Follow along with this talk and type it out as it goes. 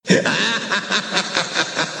I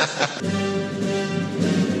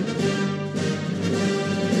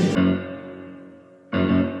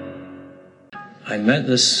met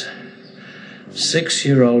this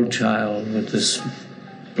 6-year-old child with this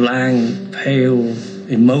blank, pale,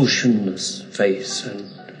 emotionless face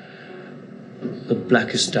and the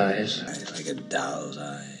blackest eyes. Like a doll's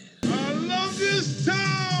eyes. I love this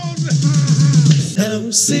town!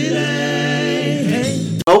 Hello, city.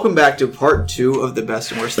 Welcome back to part 2 of the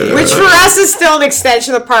best and worst thing. Which for us is still an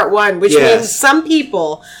extension of part 1, which means some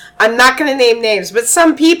people, I'm not going to name names, but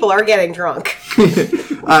some people are getting drunk.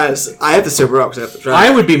 I have to sober up because I have to drive.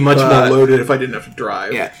 I would be much more loaded if I didn't have to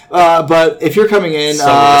drive. Yeah, but if you're coming in,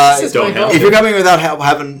 if you're coming without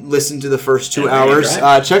having listened to the first 2 hours,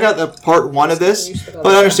 check out the part 1 of this. But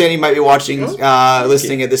I understand you might be watching,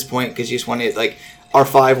 listening at this point because you just wanted like our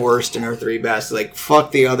 5 worst and our 3 best. Like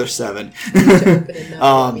fuck the other 7.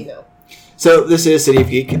 So this is City of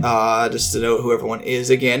Geek. Just to note who everyone is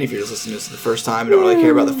again. If you're just listening to this for the first time and don't really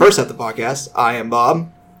care about the first half of the podcast, I am Bob.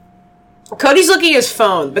 Cody's looking at his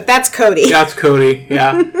phone, but that's Cody. That's Cody,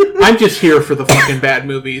 yeah. I'm just here for the fucking bad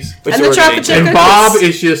movies. And the chocolate chip cookies. Bob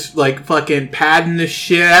is just like fucking padding this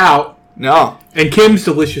shit out. No. And Kim's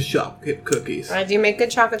delicious chocolate cookies. I do make good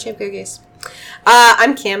chocolate chip cookies.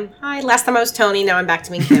 I'm Kim. Hi, last time I was Tony, now I'm back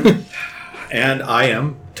to being Kim. And I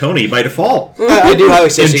am Tony by default. I do highly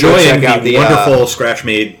suggest you go enjoying check out the wonderful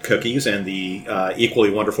scratch-made cookies and the equally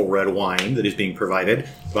wonderful red wine that is being provided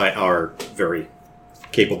by our very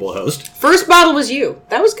capable host. First bottle was you.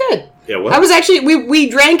 That was good. Yeah, what? I was actually, we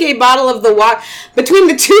drank a bottle of the between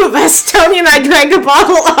the two of us, Tony and I drank a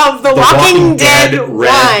bottle of the Walking Dead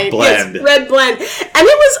red blend. Yes, red blend. And it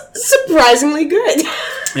was surprisingly good.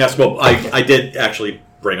 Yes, well, I did actually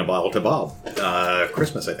bring a bottle to Bob.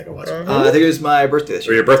 Christmas, I think it was. I think it was my birthday this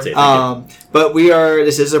year. Or your birthday, thank you. But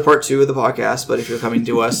this is a part 2 of the podcast, but if you're coming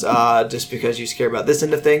to us just because you care about this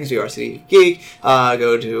end of things, we are City Geek.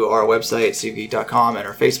 Go to our website, citygeek.com, and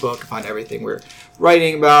our Facebook to find everything we're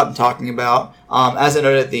writing about and talking about. As I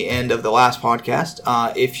noted at the end of the last podcast,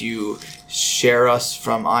 if you share us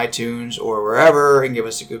from iTunes or wherever and give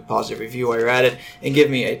us a good positive review while you're at it and give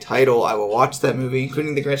me a title, I will watch that movie,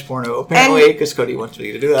 including the Grinch porno, apparently, because Cody wants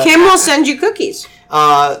me to do that. Kim will send you cookies.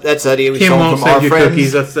 That's the idea. We Kim won't send you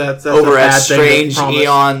cookies. That's over a at bad Strange thing,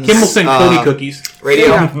 Eons. Kim will send Cody cookies.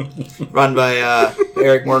 Radio, run by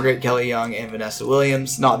Eric Morgan, Kelly Young, and Vanessa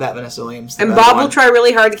Williams. Not that Vanessa Williams. And Bob will try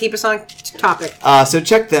really hard to keep us on topic. So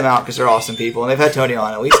check them out because they're awesome people, and they've had Tony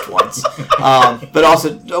on at least once. But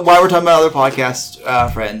also, while we're talking about other podcast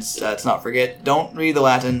friends, let's not forget, Don't Read the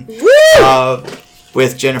Latin.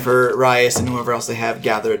 With Jennifer Rice and whoever else they have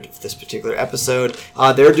gathered for this particular episode.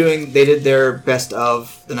 They did their best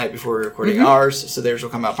of the night before we were recording ours, so theirs will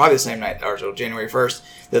come out probably the same night, ours will January 1st.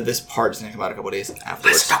 This part is going to come out a couple days afterwards.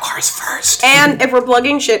 Let's do ours first. And if we're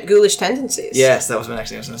plugging shit, Ghoulish Tendencies. Yes, that was my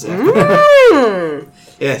next thing I was going to say.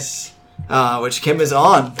 Yes. Which Kim is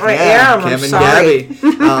on. I am. Kim I'm and sorry.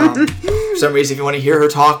 Gabby. For some reason, if you want to hear her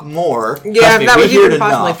talk more, that would even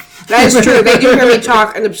possibly. That is true. They do hear me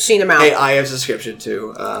talk an obscene amount. Hey, I have a subscription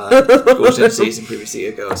to Ghoulish Tendencies and Previously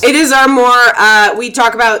It Goes. It is our more, we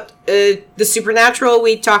talk about the supernatural,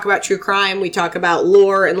 we talk about true crime, we talk about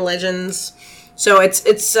lore and legends. So it's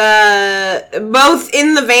both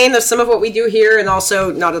in the vein of some of what we do here and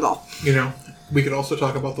also not at all. You know, we could also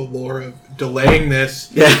talk about the lore of delaying this.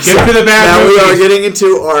 Yes. Get to the bad movies. Now we are getting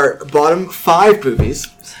into our bottom 5 movies.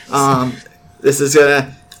 This is going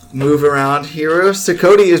to move around heroes. So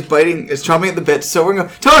Cody is chomping at the bit. So we're going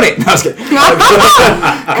to Tony! No, I was kidding. Cody,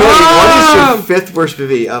 what is your 5th worst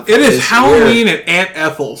movie of It is Halloween at Aunt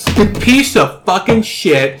Ethel's. Piece of fucking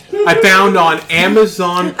shit I found on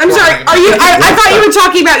Amazon I'm sorry, Prime. I thought you were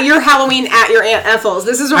talking about your Halloween at your Aunt Ethel's.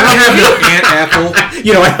 This is what I don't have no Aunt Ethel.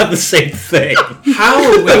 You know, I have the same thing.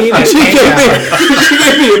 Halloween at Aunt Ethel. She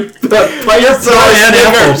gave me the Aunt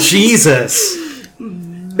Ethel, Jesus.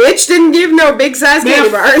 Bitch didn't give no big size candy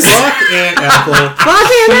bars. Fuck Aunt Ethel. Fuck Aunt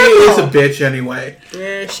She is Ethel. a bitch anyway.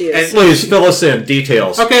 Yeah, she is. Please fill us in.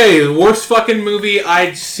 Details. Okay, the worst fucking movie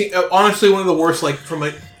I'd seen. Honestly, one of the worst, like, from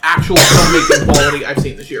an actual filmmaking quality I've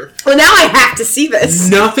seen this year. Well, now I have to see this.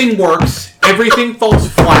 Nothing works. Everything falls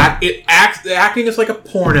flat. The acting is like a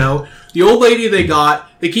porno. The old lady they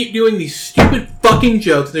keep doing these stupid fucking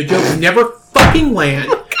jokes. The jokes never fucking land.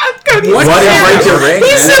 What is right to ring?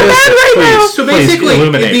 He's so bad right now. So basically,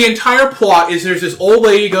 the entire plot is there's this old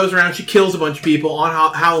lady goes around, she kills a bunch of people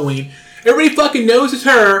on Halloween. Everybody fucking knows it's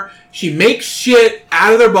her. She makes shit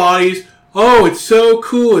out of their bodies. Oh, it's so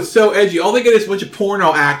cool. It's so edgy. All they get is a bunch of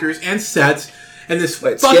porno actors and sets. And this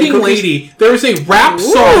Wait, skin fucking cookies? lady, there's a rap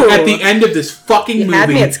song at the end of this fucking You movie. had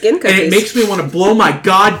me at skin and cookies. it makes me want to blow my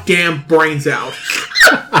goddamn brains out.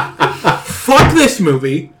 Fuck this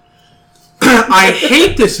movie. I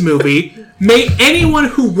hate this movie. May anyone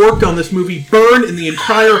who worked on this movie burn in the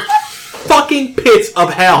entire fucking pits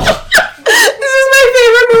of hell. This is my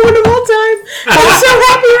favorite moment of all time. I'm so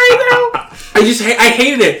happy right now. I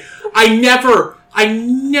hated it. I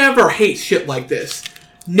never hate shit like this.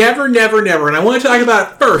 Never. And I want to talk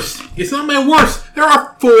about it first. It's not my worst. There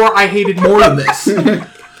are 4 I hated more than this.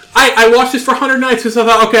 I watched this for 100 nights because I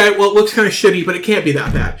thought, okay, well, it looks kind of shitty, but it can't be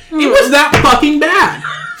that bad. It was that fucking bad.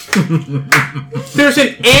 There's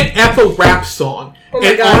an Aunt Ethel rap song.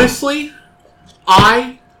 And God. honestly,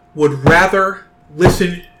 I would rather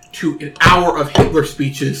listen to an hour of Hitler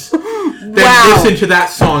speeches than listen to that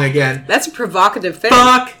song again. That's a provocative thing.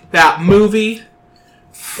 Fuck that movie.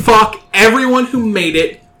 Fuck everyone who made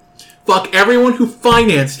it. Fuck everyone who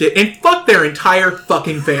financed it. And fuck their entire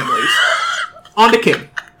fucking families. On to Kim.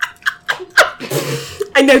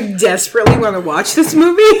 I now desperately want to watch this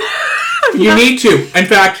movie. You need to. In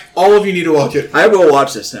fact, all of you need to watch it. I will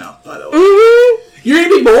watch this now, by the way. You're going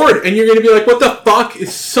to be bored, and you're going to be like, what the fuck? It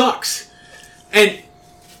sucks. And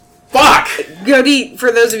fuck. Cody,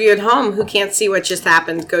 for those of you at home who can't see what just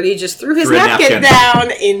happened, Cody just threw his Threw a napkin napkin.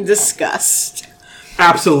 down in disgust.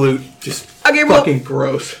 Absolute. Just Okay, well, fucking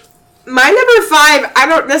gross. my number 5, I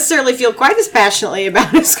don't necessarily feel quite as passionately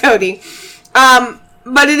about as Cody.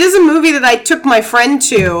 But it is a movie that I took my friend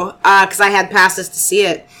to, because I had passes to see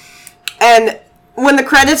it. And when the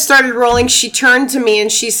credits started rolling, she turned to me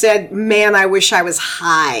and she said, "Man, I wish I was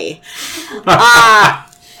high."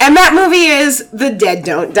 And that movie is The Dead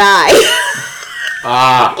Don't Die.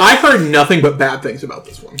 I heard nothing but bad things about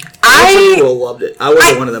this one. Some people loved it. I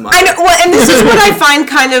wasn't one of them. I know, well, and this is what I find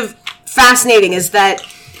kind of fascinating, is that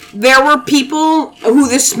there were people who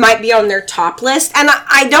this might be on their top list, and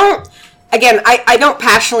I don't. Again, I don't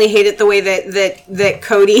passionately hate it the way that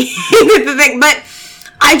Cody hated the thing, but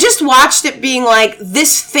I just watched it being like,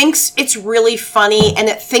 this thinks it's really funny, and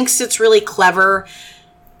it thinks it's really clever,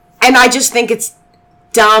 and I just think it's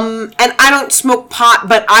dumb, and I don't smoke pot,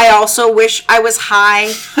 but I also wish I was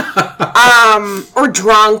high, or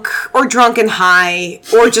drunk and high,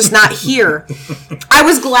 or just not here. I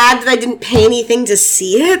was glad that I didn't pay anything to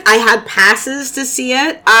see it. I had passes to see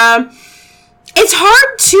it. It's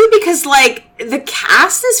hard, too, because, like, the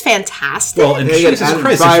cast is fantastic. Well, and Jesus Adam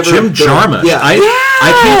Christ, Driver, it's Jim Jarmusch. Yeah.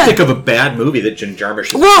 I can't think of a bad movie that Jim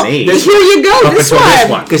Jarmusch has well, made. here you go, up this until one. this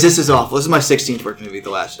one. Because this is awful. This is my 16th work movie of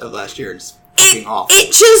last year. It's fucking awful.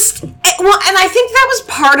 Well, and I think that was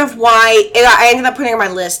part of why I ended up putting it on my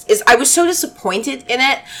list, is I was so disappointed in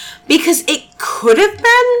it, because it could have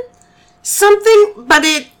been something, but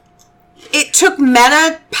it took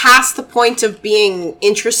meta past the point of being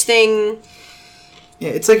interesting. Yeah,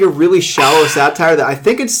 it's like a really shallow satire that I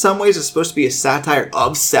think in some ways is supposed to be a satire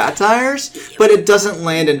of satires, but it doesn't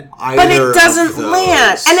land in either. But it doesn't of those.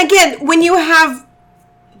 land. And again, when you have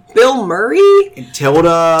Bill Murray, And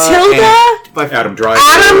Tilda, Tilda? and Adam Driver.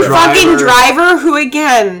 Adam Driver. fucking Driver, who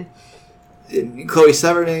again, Chloe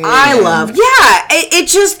Sevigny. I love. Yeah,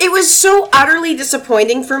 it was so utterly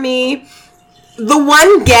disappointing for me. The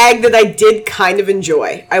one gag that I did kind of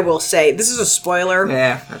enjoy, I will say, this is a spoiler.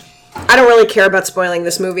 Yeah, I don't really care about spoiling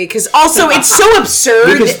this movie, because also it's so absurd.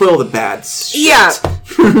 we can spoil the bad shit. Yeah.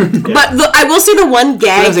 But I will say the one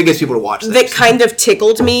gag Sometimes it gets people to watch that things. kind of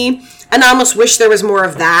tickled me, and I almost wish there was more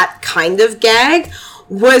of that kind of gag,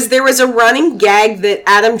 was there was a running gag that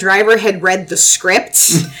Adam Driver had read the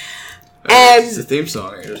script. It's the theme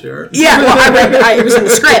song, I guess, right? Yeah, well, it was in the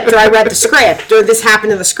script, or I read the script, or this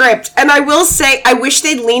happened in the script. And I will say, I wish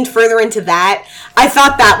they'd leaned further into that. I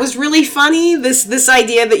thought that was really funny, this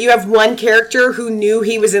idea that you have one character who knew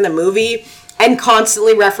he was in a movie and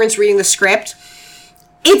constantly referenced reading the script.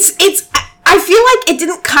 I feel like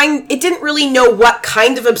it didn't really know what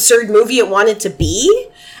kind of absurd movie it wanted to be.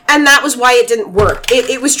 And that was why it didn't work.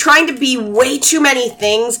 It was trying to be way too many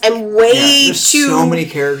things and way There's too... so many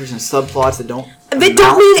characters and subplots that don't They amount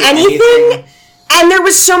don't mean to anything. And there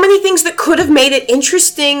was so many things that could have made it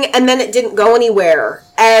interesting, and then it didn't go anywhere.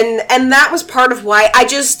 And that was part of why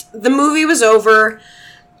the movie was over,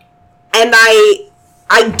 and I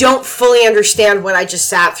don't fully understand what I just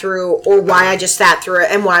sat through, or why I just sat through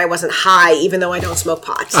it, and why I wasn't high, even though I don't smoke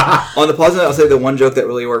pot. On the positive, I'll say the one joke that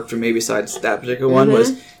really worked for me besides that particular one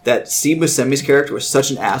was that Steve Buscemi's character was such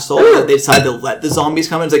an asshole that they decided to let the zombies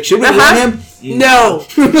come in. It's like, should we warn him? No.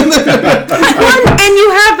 And you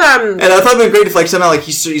have And I thought it would be great if, like, somehow, like,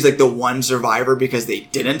 he's like the one survivor because they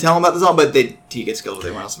didn't tell him about the zombie, but he gets killed with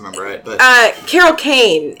everyone else. Remember, right? But Carol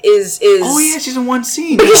Kane is. Oh yeah, she's in one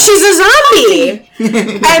scene because she's a zombie,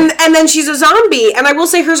 and then she's a zombie, and I will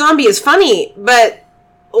say her zombie is funny, but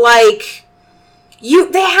like.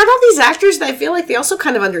 They have all these actors that I feel like they also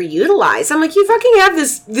kind of underutilize. I'm like, you fucking have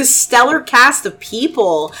this stellar cast of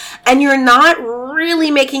people, and you're not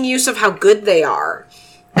really making use of how good they are.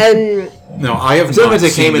 And no, I have not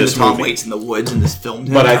seen came into this Tom movie. Waits in the woods and this filmed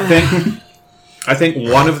him. But I think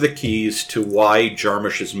one of the keys to why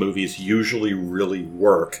Jarmusch's movies usually really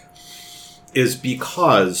work is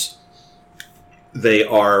because they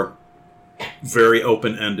are very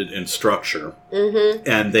open-ended in structure,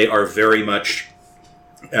 and they are very much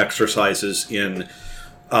exercises in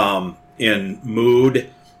mood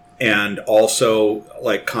and also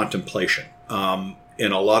like contemplation.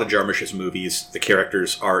 In a lot of Jarmusch's movies, the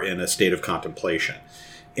characters are in a state of contemplation,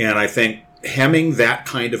 and I think hemming that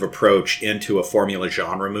kind of approach into a formula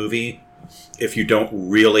genre movie, if you don't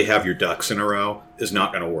really have your ducks in a row, is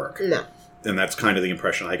not going to work. no. And that's kind of the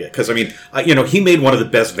impression I get. Because, I mean, he made one of the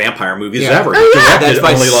best vampire movies ever. Oh, yeah. He directed That's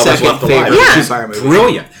my Only Lovers second Left favorite Alive. vampire movie.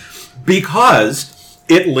 Brilliant. Because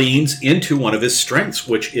it leans into one of his strengths,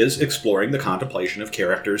 which is exploring the contemplation of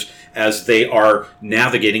characters as they are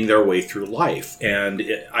navigating their way through life. And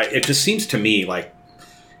it just seems to me like...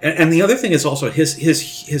 And the other thing is also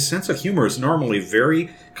his sense of humor is normally very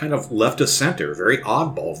kind of left of center, very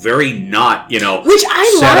oddball, very not, Which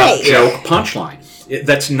I set like. up joke punchline.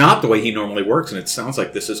 That's not the way he normally works, and it sounds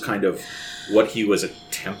like this is kind of what he was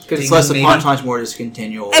attempting. Because it's less the maybe. punchlines, more just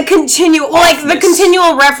continual. A continual, like the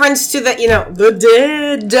continual reference to the, the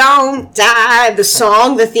dead don't die, the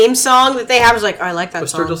song, the theme song that they have is like, oh, I like that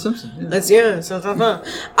song. Sturgill Simpson. Yeah. That's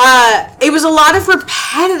it was a lot of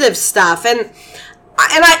repetitive stuff, and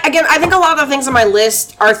I think a lot of the things on my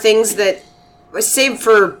list are things that I saved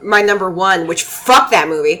for my number one, which fuck that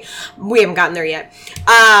movie. We haven't gotten there yet.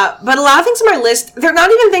 But a lot of things on my list, they're not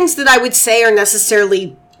even things that I would say are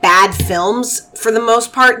necessarily bad films for the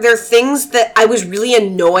most part. They're things that I was really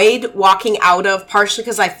annoyed walking out of, partially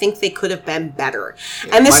because I think they could have been better.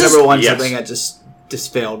 Yeah, and this my is number one Yes. something that just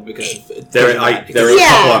failed because There are a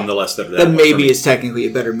couple on the list that maybe it's technically a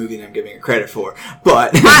better movie than I'm giving it credit for,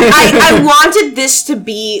 but I wanted this to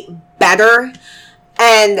be better.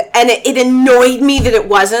 And it annoyed me that it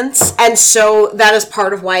wasn't, and so that is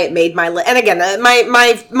part of why it made my list. And again,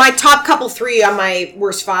 my top couple three on my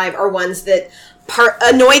worst five are ones that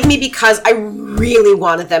annoyed me because I really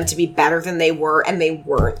wanted them to be better than they were, and they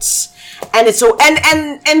weren't. And it's so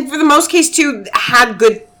and for the most case too, had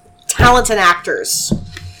good talented actors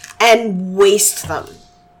and waste them.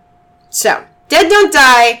 So Dead Don't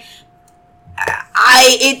Die.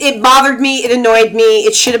 It bothered me. It annoyed me.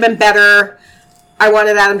 It should have been better. I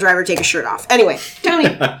wanted Adam Driver to take his shirt off. Anyway,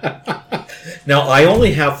 Tony. Now, I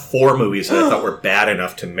only have 4 movies that I thought were bad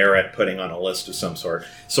enough to merit putting on a list of some sort.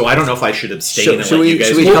 So I don't know if I should abstain and should let you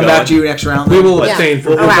guys we keep come back going. to you next round? We will Yeah. abstain for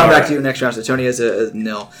We'll come Alright. back to you next round. So Tony has a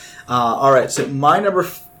nil. All right. So my number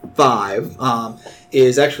 5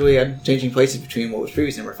 is actually I'm changing places between what was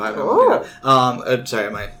previous number 5 and Oh.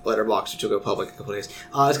 sorry, my letterbox which will go public in a couple of days.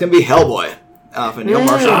 It's going to be Hellboy. For Neil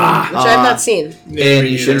Marshall, Which I have not seen. and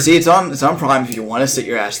you shouldn't see it's on Prime if you want to sit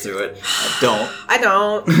your ass through it. Don't. I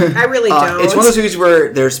don't. I really don't. It's one of those movies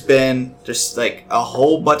where there's been just like a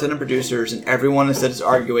whole button of producers and everyone instead is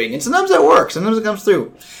arguing, and sometimes that works, sometimes it comes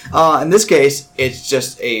through. In this case, it's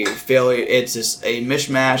just a failure. It's just a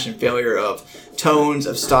mishmash and failure of tones,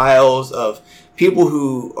 of styles, of people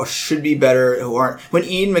who should be better who aren't. When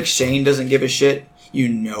Ian McShane doesn't give a shit, you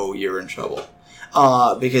know you're in trouble.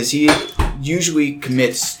 Because he usually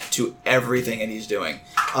commits to everything that he's doing.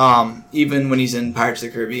 Even when he's in Pirates of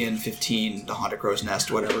the Caribbean 15, The Haunted Crow's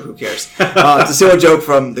Nest, whatever, who cares? It's still a joke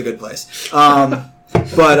from The Good Place.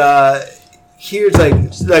 But here's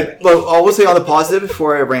well, I will say on the positive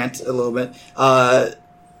before I rant a little bit.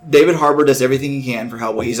 David Harbour does everything he can for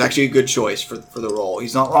Hellboy. He's actually a good choice for the role.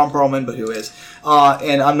 He's not Ron Perlman, but who is?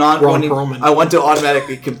 And I'm not Perlman. I want to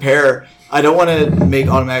automatically compare. I don't want to make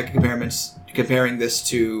automatic comparing this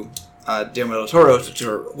to Guillermo del Toro's, which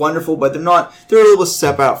are wonderful, but they're not. They're a little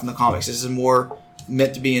step out from the comics. This is more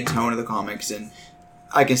meant to be in tone of the comics, and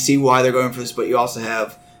I can see why they're going for this. But you also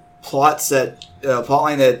have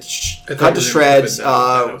plotline that cut to shreds,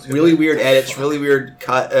 really weird edits, really weird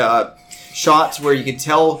shots where you can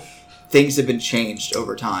tell things have been changed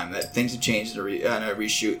over time. That things have changed in a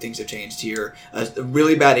reshoot. Things have changed here. A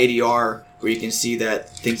really bad ADR where you can see that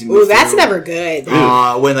things have moved. Ooh, that's through. never good.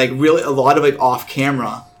 When like really a lot of like off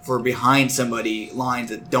camera for behind somebody lines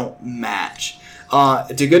that don't match.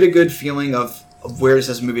 To get a good feeling of where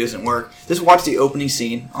this movie doesn't work, just watch the opening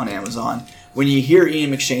scene on Amazon. When you hear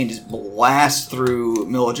Ian McShane just blast through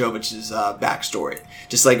Mila Jovovich's backstory,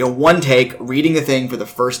 just like a one take, reading the thing for the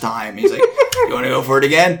first time, he's like, "You want to go for it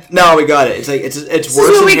again? No, we got it." It's like it's worse. This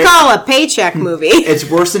is what we call a paycheck movie. It's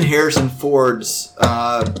worse than Harrison Ford's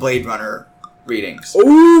Blade Runner readings.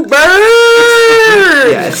 Ooh, burn!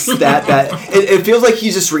 Yes, it feels like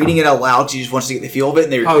he's just reading it out loud because he just wants to get the feel of it,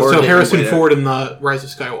 and they record it. So Harrison Ford in the Rise of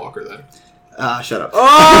Skywalker then. Shut up.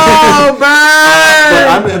 Oh,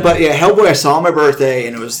 burn! But yeah, Hellboy. I saw on my birthday,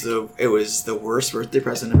 and it was the worst birthday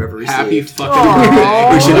present I've ever received. Happy fucking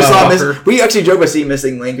birthday! We should have saw We actually joked about seeing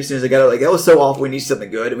Missing Link as soon as I got it. Like that was so awful. We need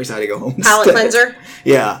something good, and we decided to go home. Palate cleanser.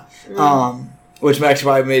 Yeah. Which actually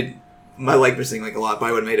probably made my leg missing like a lot, but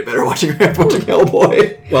I would have made it better watching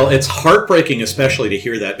Hellboy. Well, it's heartbreaking, especially to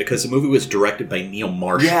hear that, because the movie was directed by Neil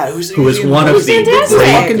Marshall, who is fantastic. one of the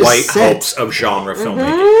great Just white sit. hopes of genre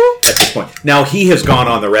filmmaking at this point. Now, he has gone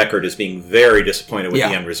on the record as being very disappointed with the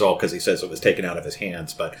end result because he says it was taken out of his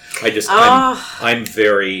hands. But I'm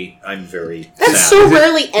very That sad. so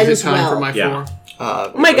rarely ends Is it time well. for my Yeah. four?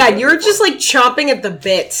 Oh my god, you're just like chomping at the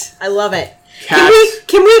bit. I love it. Cats.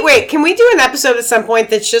 Can we do an episode at some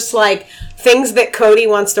point that's just like things that Cody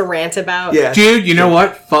wants to rant about? Yeah. Dude, you know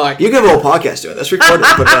what? Fuck. You can have a whole podcast doing it. Let's record it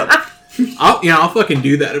and put it up. I'll fucking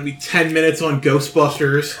do that. It'll be 10 minutes on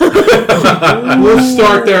Ghostbusters. We'll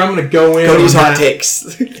start there. I'm gonna go in. Cody's on hot that.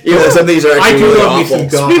 takes. Even though some of these are I actually do really love me awful.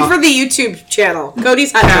 some Speak goth. for the YouTube channel.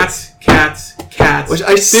 Cody's hot takes. Cats. Which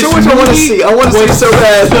I This so much I want to movie see. I want to see it was so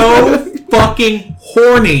bad. So fucking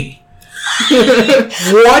horny.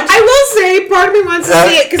 What? I will say, part of me wants to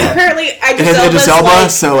see it because apparently Idris Elba, like,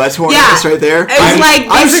 so that's horny Yeah. right there. It's like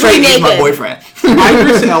I'm basically straight. He's my naked. boyfriend.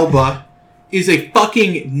 Idris Elba is a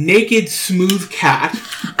fucking naked, smooth cat.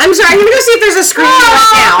 I'm sorry, I'm gonna go see if there's a screening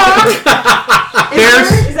right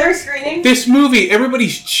now. Is there a screening? This movie,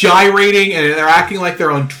 everybody's gyrating and they're acting like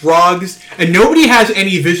they're on drugs, and nobody has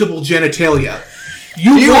any visible genitalia.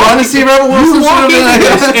 You want to see Rebel Wilson? You walk shoot him in into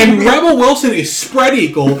the this, head? and Rebel Wilson is spread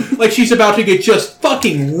eagle, like she's about to get just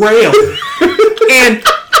fucking railed. And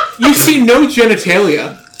you see no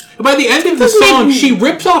genitalia. By the end of the song, she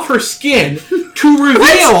rips off her skin to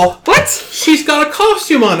reveal What? she's got a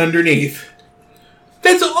costume on underneath.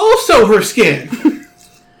 That's also her skin.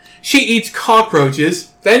 She eats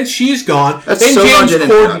cockroaches, then she's gone. That's then so James much in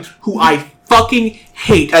Corden, it. who I fucking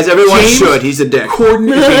hate. As everyone James should. He's a dick.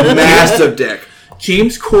 Corden is a Massive dick.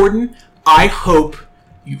 James Corden, I hope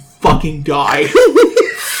you fucking die.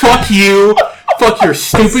 Fuck you. Fuck your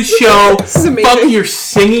stupid show. amazing. Fuck your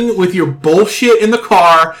singing with your bullshit in the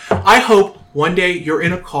car. I hope one day you're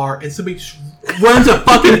in a car and somebody just runs a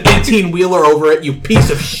fucking 18-wheeler over it, you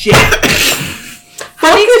piece of shit.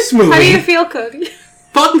 Fuck this movie. How do you feel, Cody?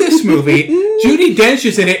 Fuck this movie. Judi Dench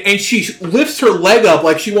is in it, and she lifts her leg up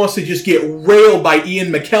like she wants to just get railed by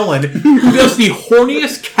Ian McKellen, who does the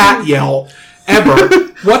horniest cat yell ever.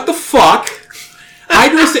 What the fuck?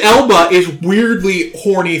 Idris Elba is weirdly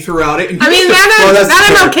horny throughout it. And I mean, that's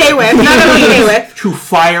that I'm okay with. That I'm okay with. to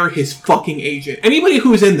fire his fucking agent. Anybody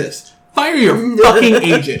who's in this, fire your fucking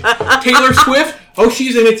agent. Taylor Swift,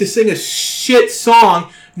 she's in it to sing a shit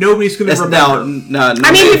song. Nobody's gonna remember. No.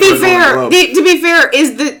 I mean, to be fair,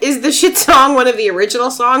 is the shit song one of the original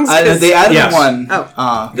songs? 'Cause- They added Yes. one.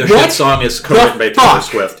 Oh. The What shit song is co-written by the Taylor fuck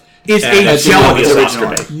Swift. is And a it's Jellicle. Oscar original.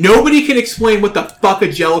 bait. Nobody can explain what the fuck a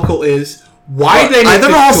Jellicle is. Why they I make never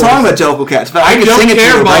this heard a choice. song about Jellicle Cats, but I I can don't sing it to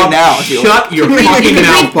care, you Bob. right now. if you Shut your Read- fucking read-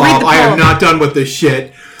 mouth, read Bob. the I am poem. not done with this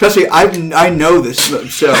shit. Trust me, I know this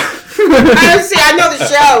show. I know the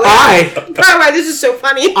show. Oh, this is so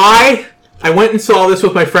funny. I went and saw this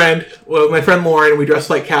with my friend Lauren, and we dressed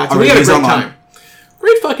like cats. And we had a review's great online. time.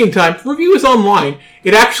 Great fucking time. Review is online.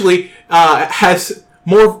 It actually has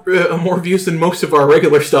more views than most of our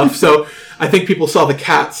regular stuff. So I think people saw the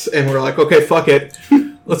cats and were like, okay, fuck it.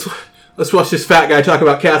 Let's watch this fat guy talk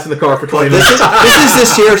about cats in the car for 20 minutes. This is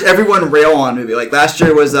this year's everyone rail on movie. Like last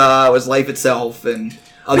year was Life Itself and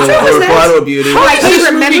other Collateral Beauty. How does this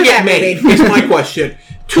remember movie that get made? movie. Is my question.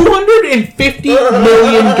 $250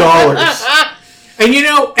 million. And you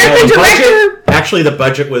know, And the director. Actually, the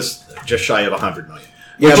budget was just shy of $100 million.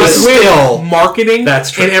 Yeah, But but still, marketing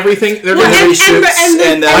that's true. and everything. They're Well, gonna and reshoots the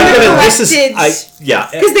and, I'm the gonna, this is corrected- yeah.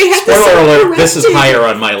 'Cause they had to spoiler send alert. This is corrected. higher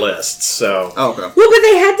on my list. So Oh, okay. Well, but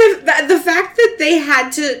they had to. The fact that they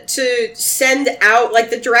had to send out,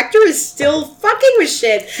 like, the director is still fucking with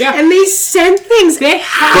shit, Yeah. and they sent things. They they're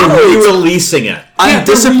have. re-releasing it. I'm Yeah,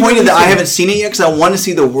 disappointed that I really haven't seen it yet because I want to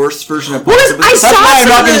see the worst version of Well, Possible. I That's saw why I'm some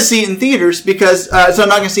not of going to the- see it in theaters because so I'm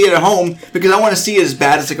not going to see it at home because I want to see it as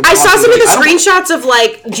bad as it can I possibly saw some of the be. I don't- screenshots of,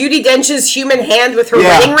 like, Judi Dench's human hand with her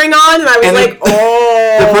Yeah. wedding ring on, and I was And like, the-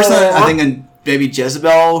 oh. The person that I think in maybe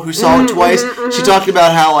Jezebel who saw it twice, she talked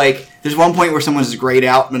about how like there's one point where someone's grayed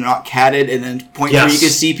out but not catted, and then point where you Yes. can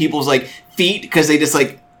see people's like feet because they just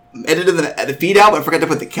like edited the feet out but forgot to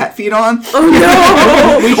put the cat feet on. Oh,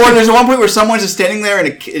 no. Or there's one point where someone's just standing there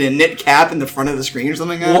in a knit cap in the front of the screen or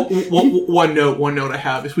something like that. One note I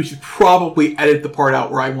have is we should probably edit the part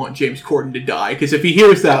out where I want James Corden to die, because if he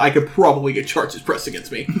hears that, I could probably get charges pressed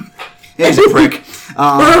against me. Yeah, he's a prick.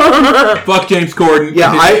 Fuck James Corden.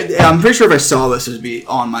 Yeah, I'm pretty sure if I saw this, it would be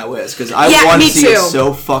on my list because I Yeah, want to me see it too.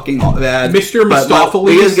 so fucking bad. Mr. But Mistopheles.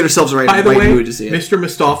 we guys get ourselves right by in the the right way, mood to see it. Mr.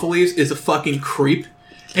 Mistopheles is a fucking creep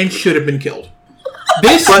and should have been killed.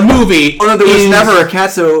 This movie. Oh no, there was is- never a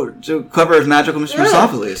cat so clever as magical Mr.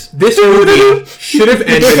 Mistopheles. This movie should have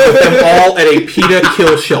ended with them all at a PETA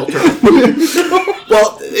kill shelter.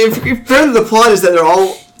 Well, if part of the plot is that they're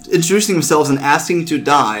all introducing themselves and asking to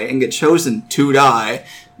die and get chosen to die,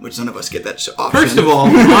 which none of us get that option. First of all,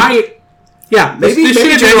 maybe this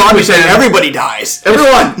should have Deuteronomy ended with saying them. everybody dies.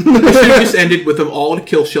 Everyone. This should have just ended with them all in a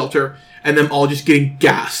kill shelter and them all just getting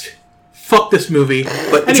gassed. Fuck this movie.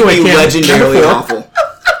 But Anyway, it's Cam, legendarily number 4. awful.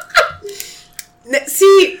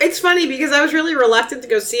 See, it's funny because I was really reluctant to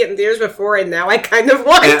go see it in theaters before, and now I kind of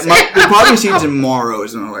want And to. we're probably seeing it tomorrow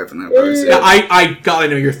is my wife and I probably see it. Yeah, I gotta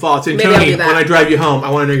know your thoughts. And Maybe I'll Tony, do that. when I drive you home,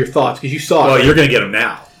 I want to know your thoughts because you saw Oh, it. you're gonna get them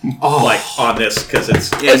now. Oh. Like on this because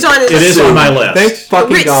it's It's on his it is on my list. Thanks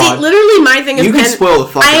fucking See, God. literally, my thing has You been can spoil the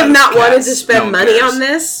fuck I out have of not wanted cats. to spend No one money cares. on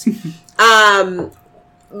this.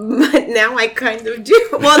 But now I kind of do.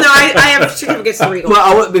 Well, no, I have certificates to Regal.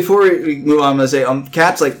 Well, before we move on, I'm going to say,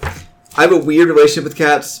 cats, like, I have a weird relationship with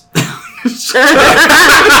cats. Tell me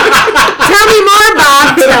more,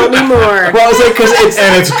 Bob. Tell me more. Well, I was like, because it's...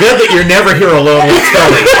 And it's good that you're never here alone with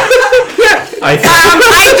Tony. I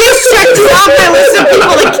I just checked you off my list of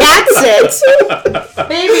people that cat sit.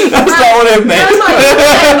 Baby, That's not what I meant.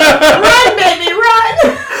 run, baby,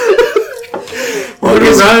 run.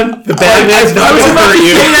 run. The bad man's not was going about for to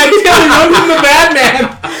you. say that. He's gonna run from the bad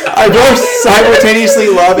man. I both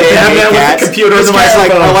simultaneoally love and Yeah, hate man, with the cats. computer and This the cat's like,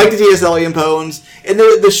 microphone. I like the T.S. Eliot poems, and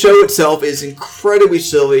the show itself is incredibly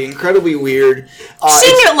silly, incredibly weird.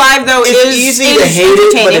 Seeing it live though It's is easy to hate it,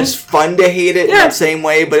 but entertaining. it's fun to hate it in Yeah. that same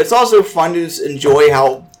way. But it's also fun to just enjoy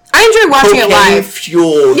how I enjoy watching it cocaine live.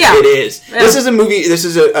 fueled Yeah. it is. Yeah. This is a movie. This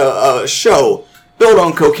is a show built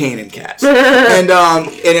on cocaine and cats, and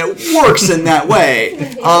it works in that way.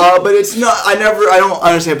 But it's not. I don't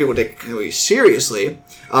understand how people take it really seriously.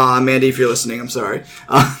 Mandy, if you're listening, I'm sorry.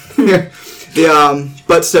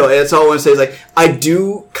 But still, that's all I want to say is like I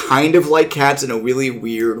do kind of like cats in a really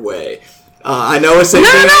weird way. I know it's No.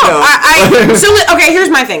 Okay, here's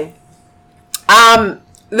my thing.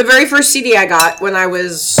 The very first CD I got when I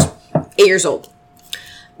was 8 years old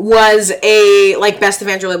was a Best of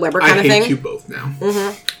Andrew Lloyd Webber kind I of hate thing. you both now.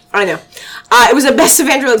 I know. It was a Best of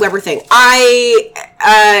Andrew Lloyd Webber thing. It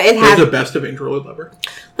There's had the best of Andrew Lloyd Webber.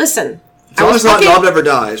 listen. As long as not Love Never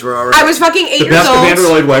Dies, we're alright. I was fucking 8 The years best old. of Andrew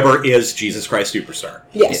Lloyd Webber is Jesus Christ Superstar.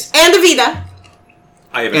 Yes, and Evita.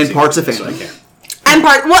 I haven't And seen Parts it, of so Family. I can't. And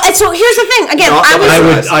part. Well, and so here's the thing. Again, Not I the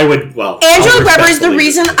was. I would. Well, Andrew I'll Lloyd Webber is the respectfully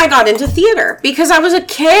reason I got into theater because I was a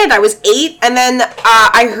kid. I was 8, and then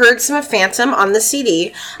I heard some of Phantom on the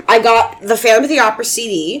CD. I got the Phantom of the Opera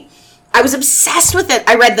CD. I was obsessed with it.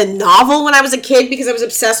 I read the novel when I was a kid because I was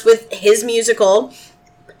obsessed with his musical.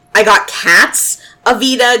 I got Cats,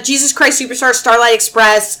 Evita, Jesus Christ Superstar, Starlight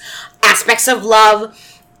Express, Aspects of Love,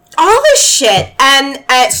 all this shit, and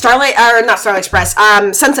not Starlight Express,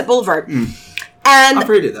 Sunset Boulevard. And I'm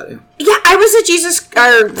afraid of that. Yeah. yeah, I was a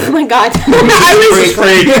oh my god.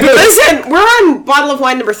 Listen, we're on bottle of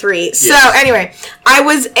wine number 3. So anyway, I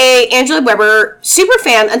was a Andrew Lloyd Webber super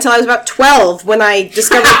fan until I was about 12 when I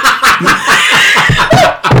discovered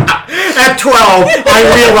At 12,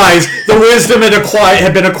 I realized the wisdom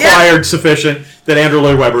had been acquired sufficient that Andrew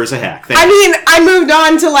Lloyd Webber is a hack. Thank you. I moved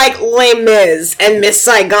on to Les Mis and Miss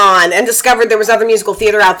Saigon and discovered there was other musical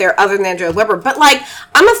theater out there other than Andrew Lloyd Webber. But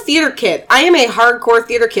I'm a theater kid. I am a hardcore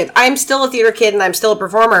theater kid. I am still a theater kid and I'm still a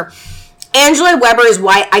performer. Andrew Lloyd Webber is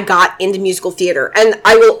why I got into musical theater, and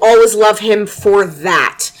I will always love him for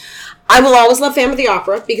that. I will always love Phantom of the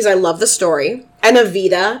Opera because I love the story, and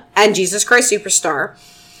Evita, and Jesus Christ Superstar.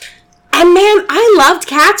 And man, I loved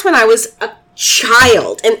Cats when I was a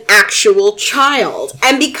child, an actual child.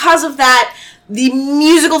 And because of that, the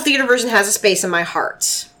musical theater version has a space in my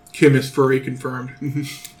heart. Kim is furry confirmed.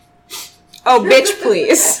 Oh, bitch,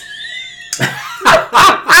 please.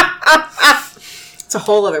 It's a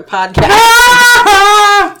whole other podcast.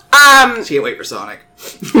 Can't wait for Sonic.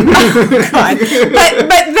 God. But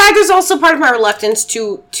that is also part of my reluctance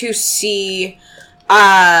to see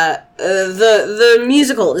the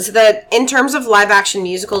musical, is that in terms of live action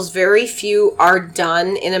musicals, very few are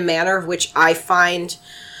done in a manner of which I find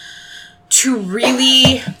to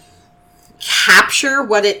really capture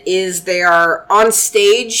what it is they are on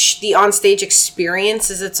stage. The on-stage experience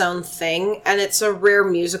is its own thing, and it's a rare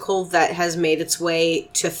musical that has made its way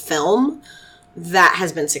to film that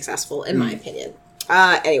has been successful, in my opinion.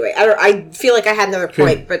 Anyway, I feel like I had another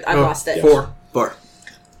point, but I lost it. 4.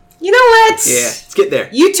 You know what? Yeah, let's get there.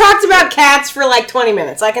 You talked about Cats for like 20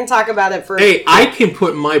 minutes. I can talk about it for... Hey, I can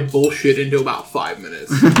put my bullshit into about 5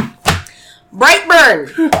 minutes. Brightburn!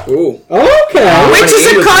 Ooh. Okay. Which is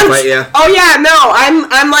a fight, yeah. Oh yeah, no,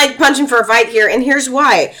 I'm like punching for a fight here, and here's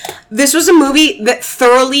why. This was a movie that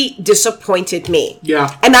thoroughly disappointed me.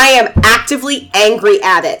 Yeah. And I am actively angry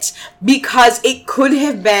at it because it could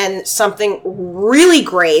have been something really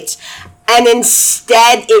great, and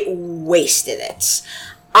instead it wasted it.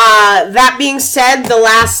 That being said, the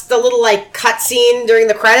little like cutscene during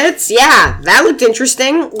the credits, yeah, that looked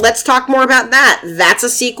interesting. Let's talk more about that. That's a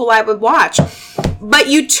sequel I would watch. But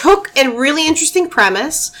you took a really interesting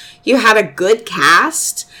premise, you had a good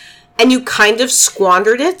cast, and you kind of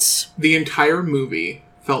squandered it. The entire movie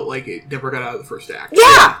felt like it never got out of the first act.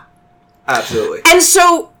 Yeah. Absolutely. And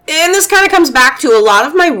so, and this kind of comes back to a lot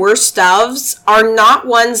of my worst stuffs are not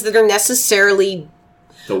ones that are necessarily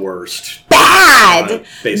The worst. bad.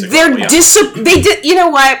 Basically, They're yeah. they did. You know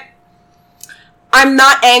what? I'm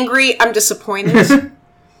not angry. I'm disappointed.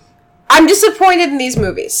 I'm disappointed in these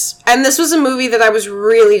movies, and this was a movie that I was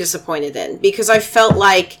really disappointed in because I felt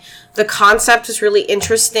like the concept was really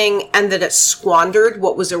interesting, and that it squandered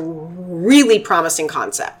what was a really promising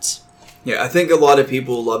concept. Yeah, I think a lot of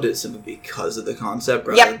people loved it simply because of the concept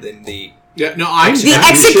rather than the... Yeah, no, I'm The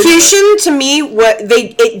execution, to me,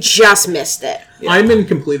 it just missed it. Yeah. I'm in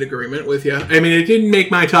complete agreement with you. I mean, it didn't make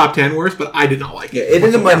my top 10 worse, but I did not like Yeah, it.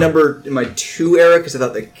 it ended in my 2 era because I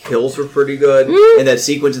thought the kills were pretty good, and that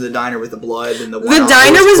sequence in the diner with the blood and the The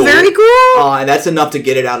diner was very cool. and that's enough to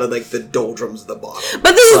get it out of like the doldrums of the bottom.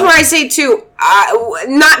 But this is where I say, too,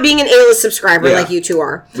 not being an A-list subscriber Yeah. like you two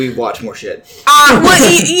are. We watch more shit.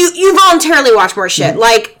 Well, you voluntarily watch more shit.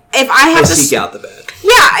 Like, if I have I to... seek out the bad.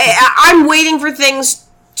 Yeah, I'm waiting for things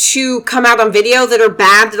to come out on video that are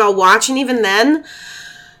bad that I'll watch, and even then,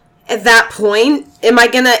 at that point, am I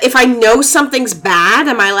gonna... If I know something's bad,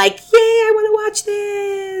 am I like, yay, I want to watch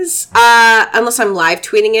this? Unless I'm live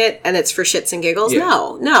tweeting it, and it's for shits and giggles.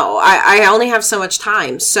 Yeah. No. I only have so much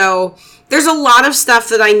time, so... There's a lot of stuff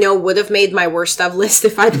that I know would have made my worst stuff list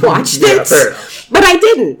if I'd watched Yeah, it. fair enough. But I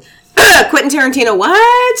didn't. Quentin Tarantino,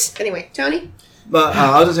 what? Anyway, Tony? But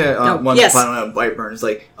I was just saying one yes. final note on Brightburn is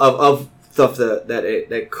like of stuff that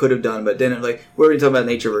it could have done, but didn't. Like we're talking about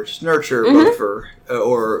nature versus nurture, both for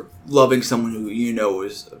or loving someone who you know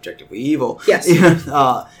is objectively evil. Yes.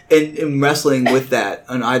 And wrestling with that,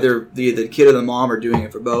 and either the kid or the mom are doing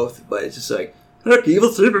it for both. But it's just like, look,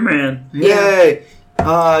 evil Superman, yay!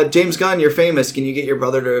 James Gunn, you're famous. Can you get your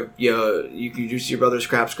brother to you can use your brother's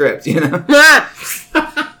crap script? You know.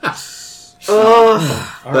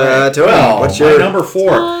 Oh. All right. Tony, Well, what's my your number 4?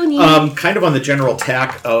 Tony. Kind of on the general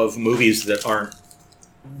tack of movies that are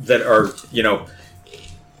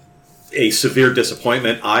a severe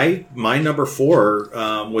disappointment. My number 4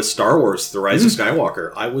 was Star Wars: The Rise of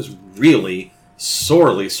Skywalker. I was really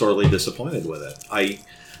sorely disappointed with it.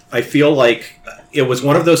 I feel like it was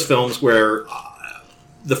one of those films where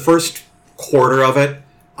the first quarter of it,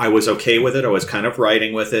 I was okay with it. I was kind of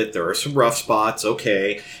riding with it. There are some rough spots,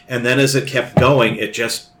 okay. And then as it kept going, it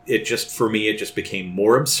just for me, it just became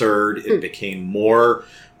more absurd. It became more,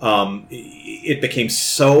 it became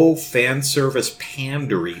so fan service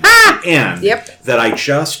pandery at the end that I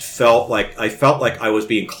just felt like I was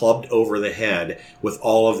being clubbed over the head with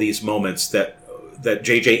all of these moments that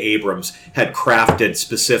J.J. Abrams had crafted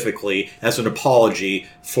specifically as an apology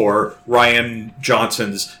for Rian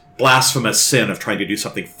Johnson's blasphemous sin of trying to do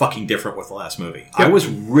something fucking different with the last movie. Yep. It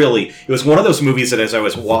was one of those movies that as I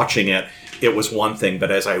was watching it, it was one thing,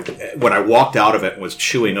 but when I walked out of it and was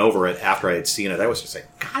chewing over it after I had seen it, I was just like,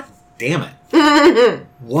 God damn it.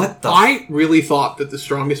 What the... I really thought that the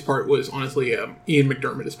strongest part was, honestly, Ian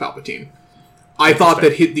McDermott as Palpatine. I thought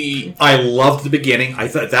that I loved the beginning. I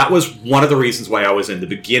thought that was one of the reasons why I was in. The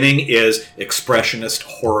beginning is expressionist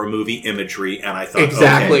horror movie imagery, and I thought,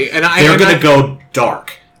 exactly. Okay, they're going to go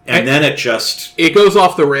dark. And then it just... It goes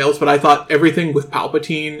off the rails, but I thought everything with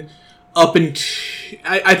Palpatine up and...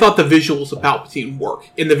 I thought the visuals of Palpatine work.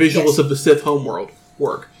 And the visuals of the Sith homeworld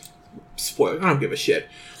work. Spoiler. I don't give a shit.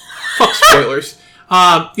 Fuck spoilers.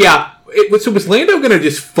 So was Lando going to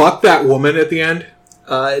just fuck that woman at the end?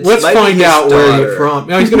 Let's find out where you're from.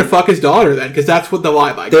 No, he's going to fuck his daughter then, because that's what the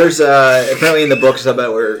vibe I got. There's apparently in the books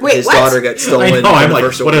about where his daughter got stolen. I know, I'm like,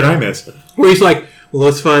 what did I miss? Where he's like, well,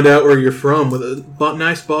 let's find out where you're from with a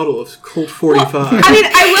nice bottle of Colt 45. Well, I mean,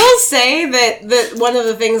 I will say that one of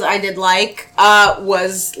the things I did like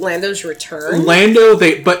was Lando's return.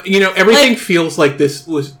 But everything feels like this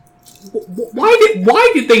was.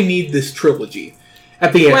 Why did they need this trilogy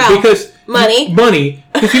at the end? Well, because money.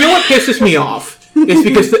 Because you know what pisses me off is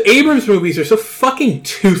because the Abrams movies are so fucking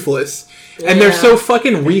toothless. And they're so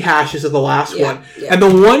fucking rehashes of the last one. Yeah. And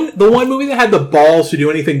the one movie that had the balls to do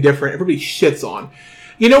anything different, everybody shits on.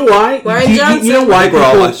 You know why? You know why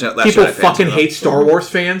people fucking hate Star Wars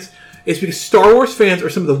fans? It's because Star Wars fans are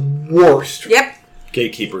some of the worst. Yep.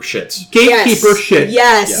 Gatekeeper shits. Shit.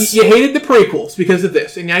 Yes. You hated the prequels because of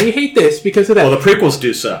this, and now you hate this because of that. Well, the prequels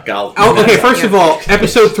do suck. Okay, first of all,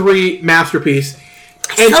 Episode 3, masterpiece.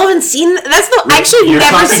 I still haven't seen that. Never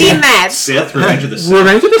seen that. Sith? Revenge of the Sith?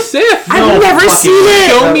 Revenge of the Sith. I've never seen it.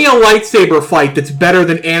 Show me a lightsaber fight that's better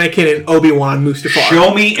than Anakin and Obi-Wan Mustafar.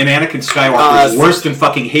 Show me an Anakin Skywalker is worse than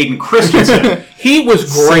fucking Hayden Christensen. He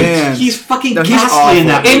was great. Sans. He's fucking ghastly in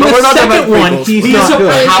that. In the second one, he's not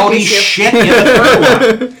good. a pouty shit in the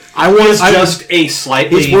third one. He's just a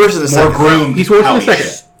slightly He's worse in the more second. groomed. He's worse in the pouty second.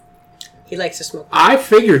 shit. He likes to smoke. I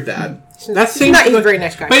figured that. He's a very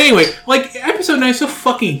nice guy. But anyway, like Episode 9 is so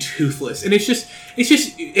fucking toothless, and it's just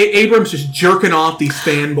Abrams just jerking off these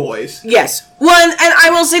fanboys. Yes. One, and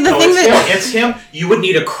I will say it's him. You would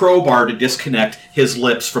need a crowbar to disconnect his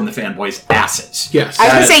lips from the fanboys' asses. Yes.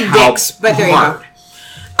 I was going to say dicks, but there you go.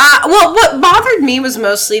 Well, what bothered me was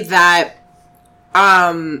mostly that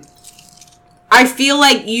I feel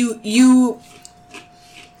like you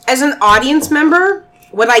as an audience member,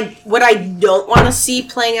 what I don't want to see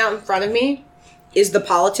playing out in front of me is the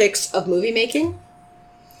politics of movie making.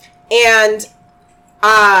 And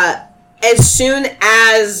as soon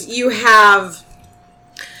as you have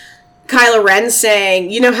Kylo Ren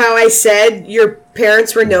saying, you know how I said your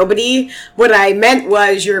parents were nobody? What I meant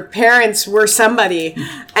was your parents were somebody.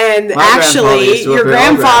 And actually, your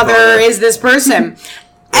grandfather is this person.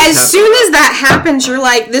 As soon as that happens, you're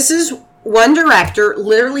like, this is one director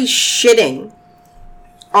literally shitting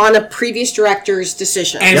on a previous director's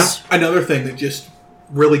decisions. And another thing that just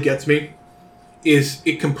really gets me is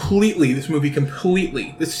this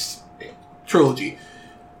trilogy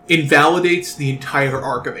invalidates the entire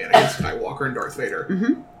arc of Anakin Skywalker and Darth Vader.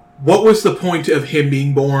 Mm-hmm. What was the point of him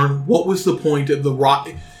being born? What was the point of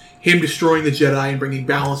him destroying the Jedi and bringing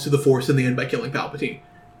balance to the Force in the end by killing Palpatine?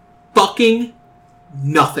 Fucking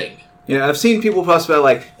nothing. I've seen people fuss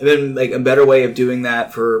about a better way of doing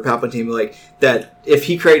that for Palpatine, like that if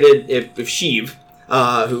he created if Sheev,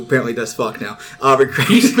 who apparently does fuck now,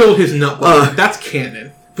 he spilled his nut. That's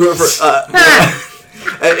canon.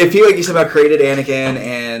 If he somehow created Anakin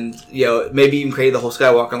and maybe even created the whole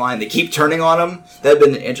Skywalker line, they keep turning on him. That'd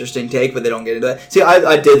been an interesting take, but they don't get into that. See,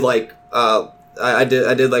 I did like. I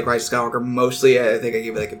did like Rise of Skywalker mostly. I think I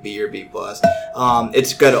gave it a B or B+.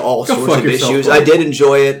 It's got all sorts of issues. I did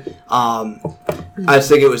enjoy it. I just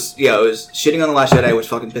think it was shitting on The Last Jedi, which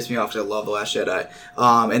fucking pissed me off because I love The Last Jedi.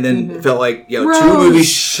 And then it felt like two movies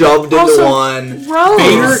shoved into one.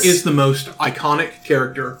 Vader is the most iconic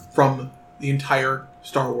character from the entire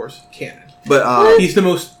Star Wars canon. But he's the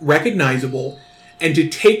most recognizable, and to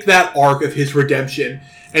take that arc of his redemption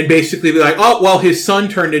and basically be like, oh, well, his son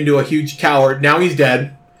turned into a huge coward. Now he's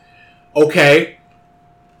dead. Okay.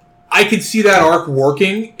 I could see that arc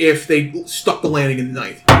working if they stuck the landing in the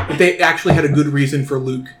ninth. If they actually had a good reason for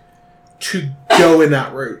Luke to go in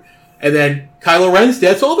that route. And then Kylo Ren's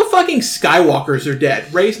dead, so all the fucking Skywalkers are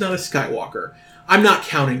dead. Rey's not a Skywalker. I'm not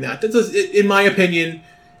counting that. In my opinion,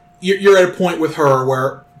 you're at a point with her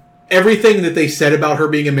where everything that they said about her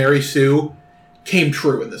being a Mary Sue came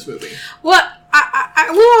true in this movie. Well, I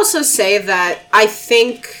will also say that I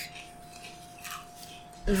think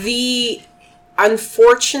the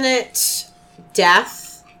unfortunate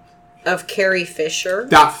death of Carrie Fisher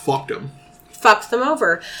that fucked them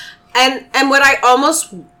over. And what I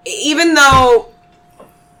almost, even though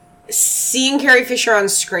seeing Carrie Fisher on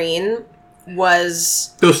screen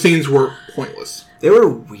was... Those scenes were pointless. They were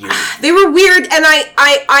weird. They were weird, and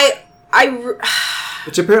I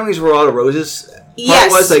Which apparently is where all the Roses...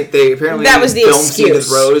 Yes. Was like they apparently that was the filmed scene with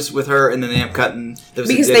excuse. Rose with her, and then they ended up cutting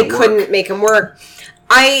because they couldn't make him work.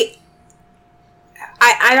 I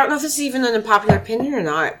don't know if this is even an unpopular opinion or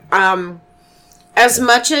not. As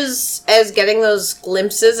much as getting those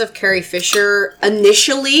glimpses of Carrie Fisher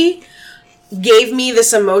initially gave me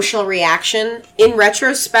this emotional reaction, in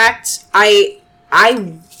retrospect, I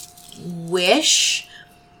wish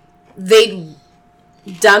they'd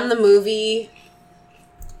done the movie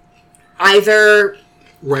either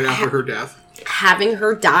right after her death, having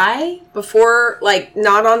her die before, like,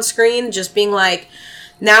 not on screen, just being like,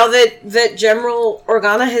 now that General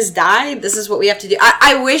Organa has died, this is what we have to do.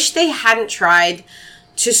 I wish they hadn't tried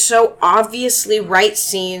to so obviously write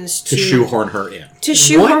scenes to shoehorn her in. To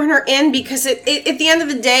shoehorn her in, because it at the end of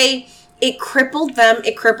the day, it crippled them,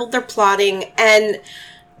 it crippled their plotting, and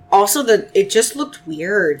also it just looked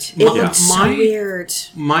weird. It looked so weird.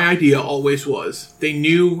 My idea always was, they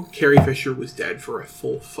knew Carrie Fisher was dead for a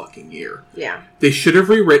full fucking year. Yeah. They should have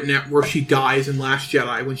rewritten it where she dies in Last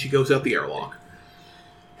Jedi when she goes out the airlock.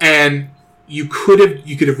 And you could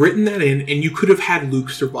have written that in, and you could have had Luke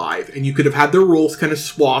survive, and you could have had their roles kind of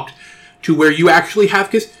swapped to where you actually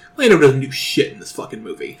have, because Lando doesn't do shit in this fucking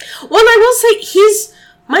movie. Well, and I will say, he's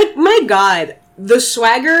my God, the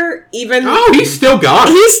swagger, even... Oh, he's still got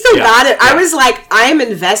it. He's still got it. I was like, I am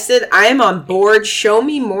invested. I am on board. Show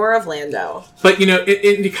me more of Lando. But, you know,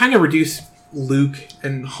 it kind of reduced Luke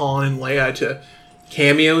and Han and Leia to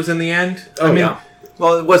cameos in the end.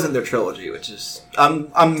 Well, it wasn't their trilogy, which is...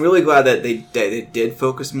 I'm really glad that they did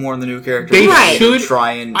focus more on the new characters. They should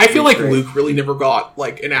try and... I feel like Luke really never got,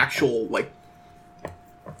 like, an actual, like,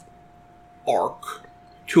 arc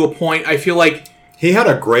to a point. I feel like... He had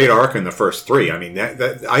a great arc in the first three. I mean,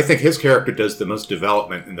 I think his character does the most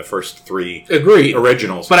development in the first three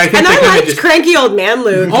originals. But I think I liked cranky old man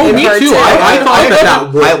Luke. Oh, me too. I thought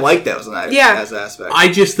that worked. I liked that as an aspect.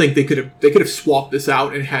 I just think they could have swapped this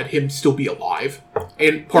out and had him still be alive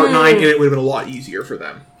in Part 9, and it would have been a lot easier for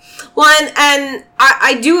them. Well, and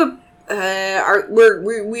I do...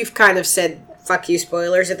 we've kind of said... Fuck you,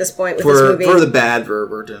 spoilers at this point with this movie. For the bad,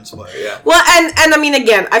 we're doing spoiler, yeah. Well, and I mean,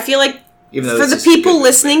 again, I feel like for the people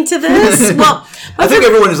listening to this, well... I think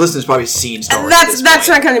everyone who's listening has probably seen Star Wars. That's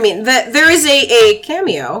what I kind of mean. There is a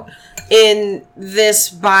cameo in this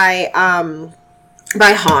by Han,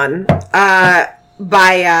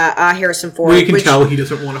 by Harrison Ford. We can tell he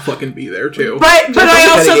doesn't want to fucking be there, too. But I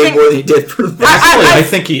also think... more than he did for the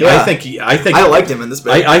I liked him in this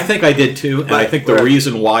bit. I think I did too, and I think the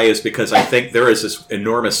reason why is because I think there is this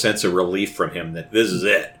enormous sense of relief from him that this is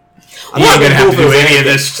it. I'm not going to have to do any of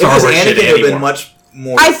this Star Wars shit anymore. Anakin would have been much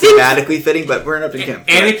more thematically fitting, but we're not to Kim.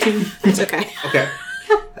 Anakin... It's okay. Okay.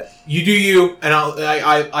 You do you, and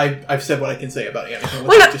I've said what I can say about Anakin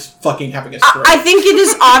without just fucking having a stroke. I think it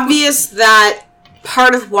is obvious that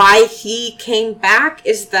part of why he came back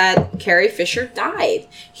is that Carrie Fisher died.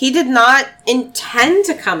 He did not intend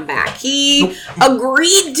to come back. He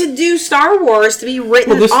agreed to do Star Wars to be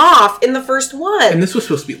written off in the first one. And this was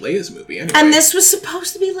supposed to be Leia's movie anyway. And this was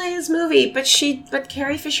supposed to be Leia's movie, but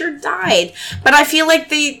Carrie Fisher died. But I feel like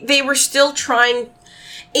they were still trying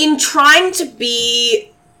to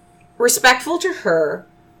be respectful to her,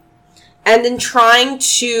 and in trying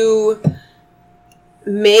to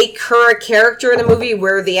make her a character in a movie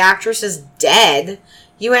where the actress is dead,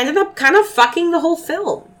 you ended up kind of fucking the whole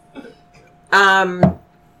film.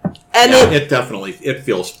 It definitely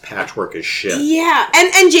feels patchwork as shit. Yeah,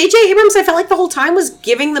 and J.J. Abrams, I felt like the whole time was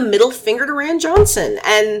giving the middle finger to Rian Johnson,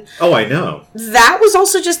 and I know that was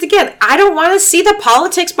also just, again, I don't want to see the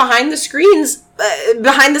politics behind the screens,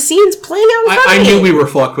 behind the scenes playing out in front of me. I knew we were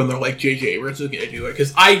fucked when they're like J.J. Abrams was going to do it,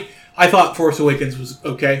 because I thought Force Awakens was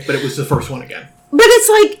okay, but it was the first one again. But it's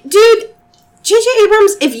like, dude, J.J.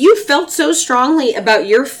 Abrams, if you felt so strongly about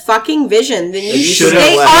your fucking vision, then you should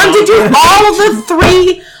stay on to do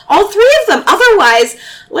all three of them. Otherwise,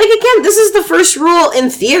 like, again, this is the first rule in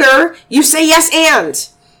theater. You say yes and.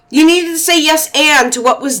 You needed to say yes and to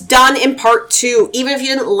what was done in part 2, even if you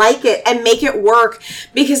didn't like it, and make it work.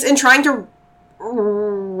 Because in trying to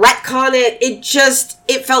retcon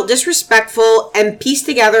it felt disrespectful and pieced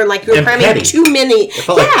together, and like you were cramming petty. Too many. It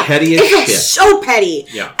felt like petty as shit. It felt so petty.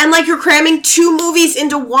 Yeah. And like you're cramming 2 movies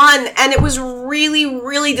into one, and it was really,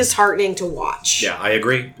 really disheartening to watch. Yeah, I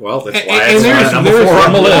agree. Well, that's why it's number 4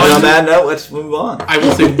 on the list. On that note, let's move on. I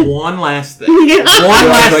will say one last thing. One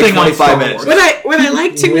last thing on Star Wars. What I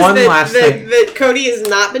like too is that Cody has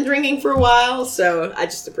not been drinking for a while, so I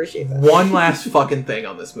just appreciate that. One last fucking thing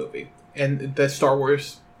on this movie. and the Star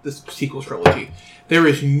Wars, the sequel trilogy, there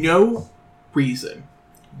is no reason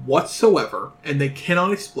whatsoever, and they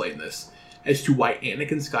cannot explain this, as to why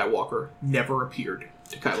Anakin Skywalker never appeared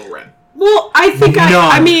to Kylo Ren. Well, I think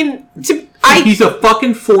He's a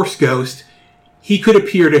fucking Force ghost. He could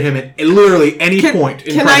appear to him at literally any point.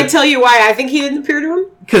 Can I tell you why I think he didn't appear to him?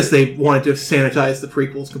 Because they wanted to sanitize the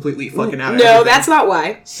prequels completely fucking out of No, everything. that's not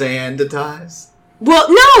why. Sanitize. Well,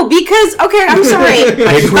 no, because, okay, I'm sorry.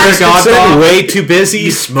 I swear to God, Bob, way too busy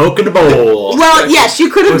smoking a bowl. Well, yes, you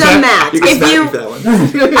could have done that. You can smack me for that one.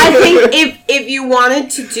 I think if you wanted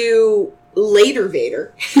to do later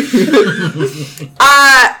Vader,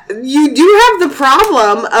 you do have the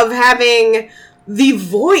problem of having the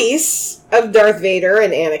voice of Darth Vader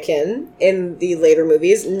and Anakin in the later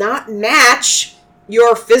movies not match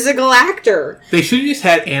your physical actor. They should have just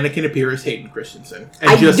had Anakin appear as Hayden Christensen.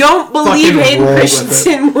 I don't believe Hayden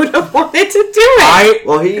Christensen would have wanted to do it.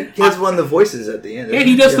 Well, he has one of the voices at the end. Yeah,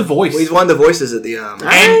 he does the voice. Well, he's one of the voices at the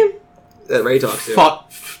that Ray talks to.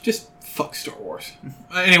 Fuck Star Wars.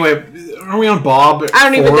 Anyway, are we on Bob? I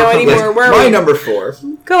don't even know anymore. Where My are we? number 4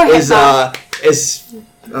 Go ahead, Bob. is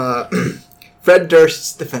Fred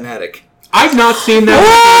Durst's The Fanatic. I've not seen that.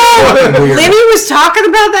 Lenny was talking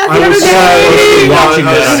about that the other day. Watching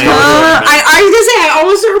that on Amazon. I was gonna say, I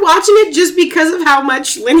almost started watching it just because of how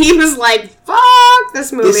much Lenny was like, fuck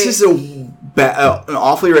this movie. This is an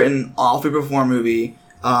awfully written, awfully performed movie,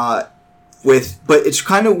 but it's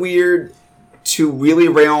kind of weird to really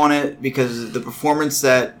rail on it because of the performance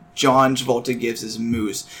that John Travolta gives as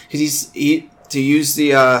Moose. Because to use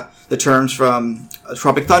the terms from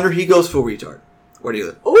Tropic Thunder, he goes full retard. Where do you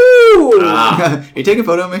live? Ooh! Are you taking a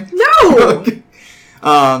photo of me? No!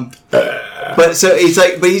 But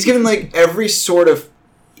he's given like every sort of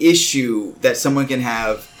issue that someone can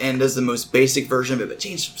have and does the most basic version of it, but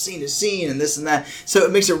change from scene to scene and this and that. So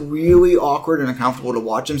it makes it really awkward and uncomfortable to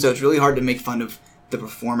watch him. So it's really hard to make fun of the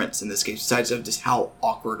performance in this case, besides of just how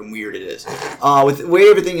awkward and weird it is. With the way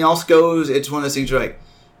everything else goes, it's one of those things where like,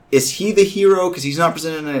 is he the hero? Because he's not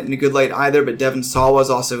presented in a good light either, but Devon Sawa is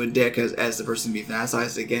also a dick as the person to be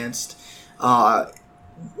fantasized against. A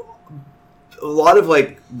lot of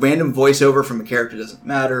like random voiceover from a character doesn't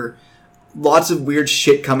matter. Lots of weird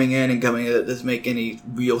shit coming in that doesn't make any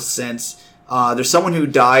real sense. There's someone who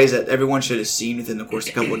dies that everyone should have seen within the course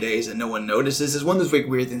of a couple of days and no one notices. It's one of those like,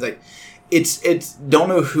 weird things like, it's don't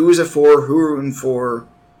know who's it for, who are rooting for,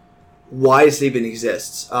 why it even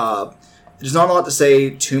exists. There's not a lot to say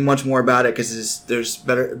too much more about it because there's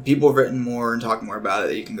better people have written more and talked more about it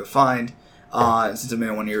that you can go find. Since I've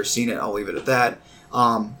been one year seen it, I'll leave it at that.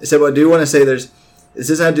 What I do want to say this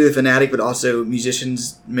doesn't have to do with Fanatic, but also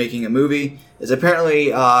musicians making a movie. Is apparently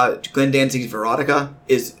Glenn Danzig's Veronica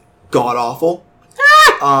is god awful.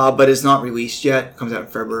 But it's not released yet. It comes out in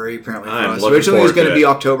February, apparently. Originally it was going to be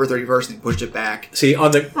October 31st, and they pushed it back. See,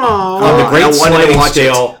 on the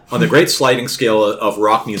great sliding scale of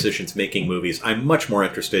rock musicians making movies, I'm much more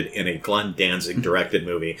interested in a Glenn Danzig directed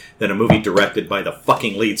movie than a movie directed by the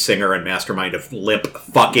fucking lead singer and mastermind of Limp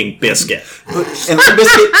fucking Bizkit. And Limp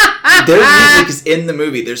Bizkit, their music is in the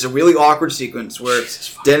movie. There's a really awkward sequence where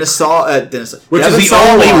Dennis which is the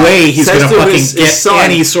only way he's going to fucking get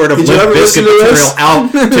any sort of Limp Bizkit material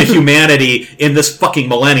out to humanity in this fucking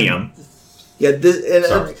millennium. Yeah,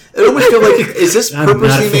 it almost feels like, is this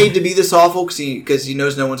purposely made to be this awful because he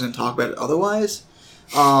knows no one's going to talk about it otherwise?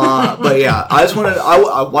 But yeah, I just wanted,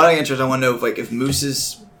 what I answer is I want to know if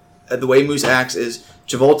Moose's, the way Moose acts is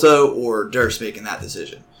Travolta or Durst making that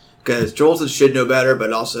decision. Because Travolta should know better,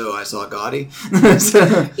 but also I saw Gotti.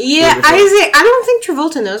 I don't think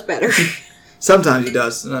Travolta knows better. Sometimes he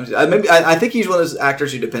does. I think he's one of those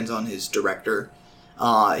actors who depends on his director.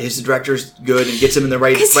 His director's good and gets him in the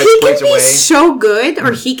right place or way. He can be so good,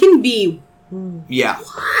 or he can be... Yeah.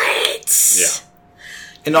 What? Yeah.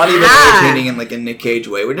 And not even entertaining in like a Nick Cage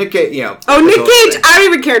way. With Nick Cage, Nick Cage, I don't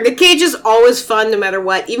even care. Nick Cage is always fun no matter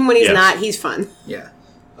what. Even when he's not, he's fun. Yeah.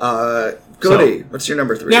 Cody, what's your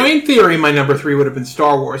number 3? Now, in theory, my number 3 would have been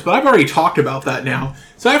Star Wars, but I've already talked about that now.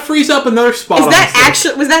 So that frees up another spot. Was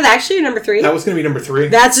that actually your number 3? That was going to be number 3.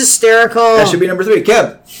 That's hysterical. That should be number 3.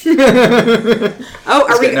 Kev.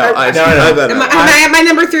 Are we? No, am I at my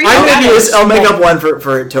number 3? I'll make up one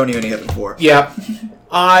for Tony when he has 4. Yeah.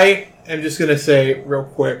 I am just going to say real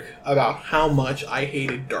quick about how much I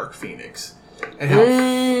hated Dark Phoenix. And how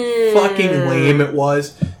fucking lame it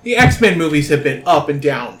was. The X-Men movies have been up and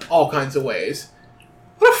down all kinds of ways.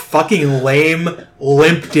 What a fucking lame,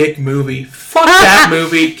 limp dick movie. Fuck that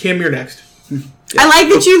movie. Kim, you're next. I like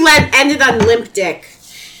that you ended on limp dick.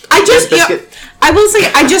 I will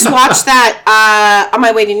say, I just watched that on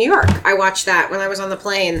my way to New York. I watched that when I was on the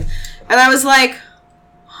plane, and I was like,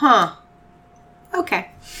 huh,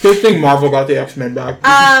 okay. Good thing Marvel got the X-Men back.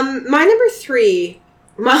 My number 3.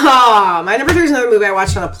 My number 3 is another movie I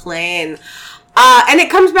watched on a plane. And it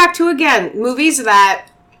comes back to, again, movies that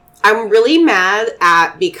I'm really mad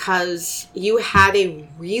at because you had a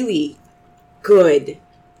really good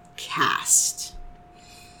cast.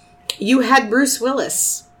 You had Bruce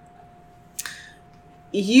Willis.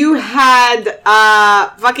 You had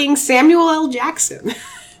fucking Samuel L. Jackson.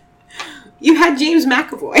 You had James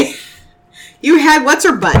McAvoy. You had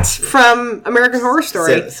what's-her-butt from American Horror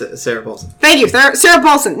Story. Sarah Paulson. Thank you, Sarah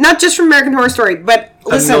Paulson. Not just from American Horror Story, but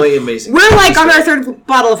listen, amazing. We're like on our 3rd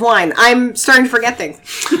bottle of wine. I'm starting to forget things.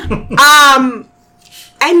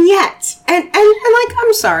 And yet, and like,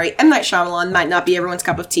 I'm sorry, M. Night Shyamalan might not be everyone's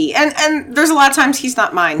cup of tea, and there's a lot of times he's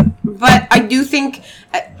not mine, but I do think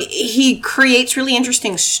he creates really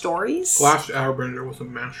interesting stories. Last Airbender was a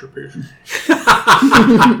masterpiece.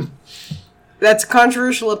 That's a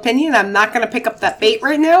controversial opinion. I'm not going to pick up that bait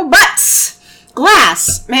right now, but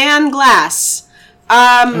Glass. I'm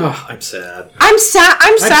sad. I'm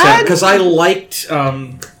sad because I liked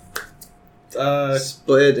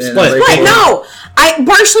Split. No,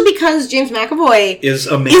 partially because James McAvoy is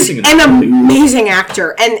amazing. Is an amazing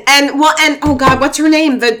actor, and oh god, what's her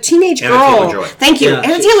name? The teenage girl. Anna Taylor-Joy. Thank you, Yeah,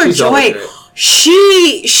 Anna she's Taylor-Joy.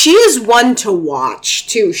 She is one to watch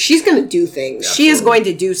too. She's going to do things. Absolutely. She is going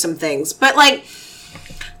to do some things, but like.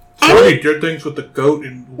 He did things with the goat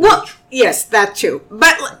and Well, yes, that too.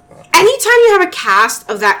 But anytime you have a cast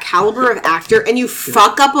of that caliber of actor and you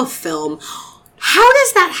fuck up a film, how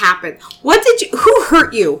does that happen? Who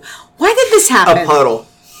hurt you? Why did this happen? A puddle.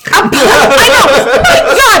 I know! Oh my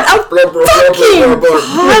god! A fucking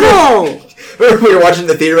puddle! We were watching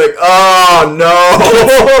the theater like, oh no!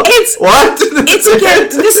 It's what? It's again,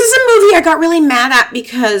 this is a movie I got really mad at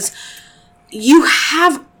because you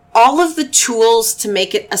have all of the tools to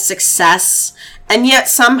make it a success, and yet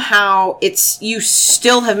somehow you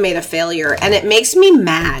still have made a failure, and it makes me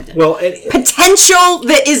mad. Well, potential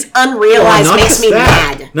that is unrealized makes me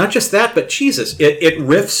mad. Not just that, but Jesus, it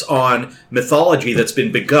riffs on mythology that's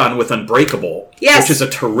been begun with Unbreakable, yes, which is a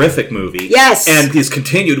terrific movie, yes, and is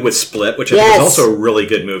continued with Split, which I think is also a really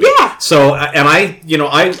good movie. Yeah. So, and I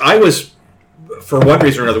was, for one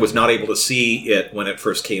reason or another, was not able to see it when it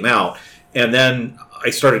first came out, and then I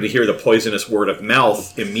started to hear the poisonous word of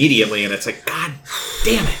mouth immediately, and it's like, God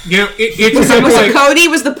damn it! You know, it's was kind of like Cody.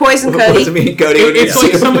 Was the poison Cody? It's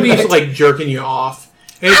like somebody's like jerking you off,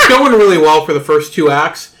 and it's going really well for the first 2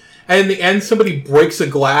 acts, and in the end, somebody breaks a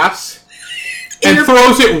glass and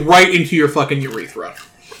throws it right into your fucking urethra.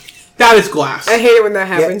 That is Glass. I hate it when that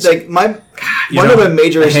happens. Yeah, like one of the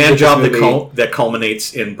major issues hand with job this movie, that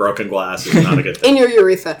culminates in broken glass is not a good thing. In your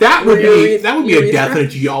urethra. That would be urethra? a death in a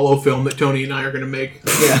giallo film that Tony and I are going to make.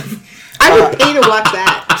 Yeah. I would pay to watch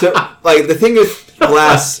that. So, like, the thing with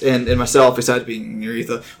Glass and myself, besides being in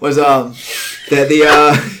urethra, was that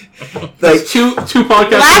like two podcasts.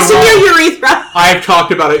 Glass in your urethra. I have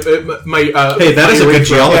talked about it. Hey, that is a good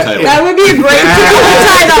giallo title. That would be a great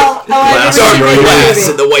title. Glass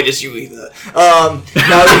in the whitest urethra.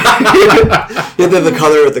 The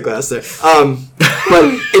color of the glass there.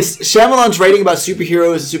 But it's Shyamalan's writing about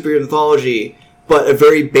superheroes and superhero mythology, but a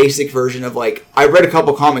very basic version of, like, I read a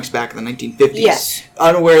couple comics back in the 1950s. Yes.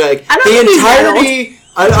 Unaware, like, the entirety.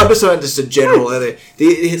 I'm just a general. The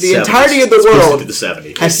entirety of the world to the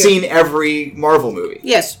 70s. has seen every Marvel movie.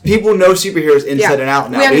 Yes. People know superheroes inside and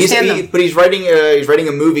out now. We understand them. But he's writing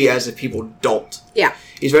a movie as if people don't. Yeah.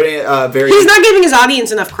 He's writing He's not giving his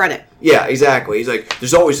audience enough credit. Yeah, exactly. He's like,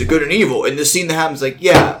 there's always the good and evil, and the scene that happens, like,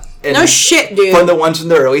 yeah. And no shit, dude. From the ones in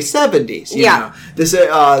the early 70s. You know?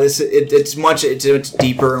 It's much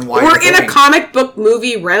deeper and wider. We're in a comic book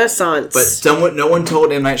movie renaissance. But no one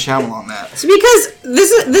told M. Night Shyamalan that. It's because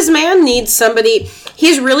this man needs somebody. He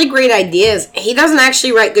has really great ideas. He doesn't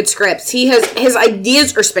actually write good scripts. His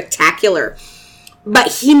ideas are spectacular.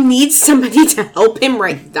 But he needs somebody to help him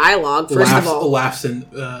write dialogue, first of all. Laughs in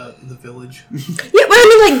the Village. Yeah, but I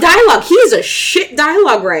mean, like, dialogue. He is a shit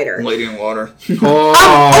dialogue writer. Lady in Water.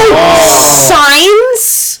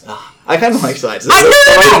 Signs? I kind of like Signs.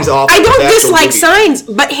 I don't dislike Signs,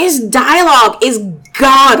 but his dialogue is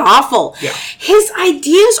god-awful. Yeah. His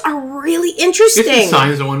ideas are really interesting. Isn't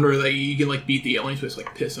Signs the one where you can, like, beat the aliens with,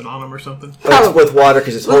 like, pissing on them or something? But it's with water,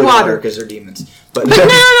 because it's holy water, because they're demons. But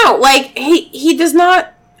no. Like, he does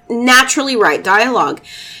not naturally write dialogue.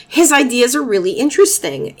 His ideas are really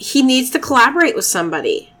interesting. He needs to collaborate with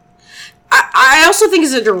somebody. I also think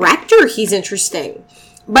as a director, he's interesting.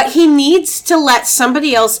 But he needs to let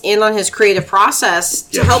somebody else in on his creative process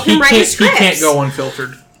to help him write his scripts. He can't go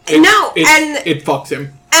unfiltered. It fucks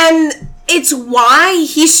him. And it's why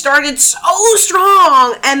he started so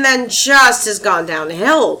strong and then just has gone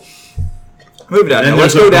downhill. Move down. And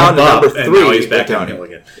Let's go down to number 3. And now he's back downhill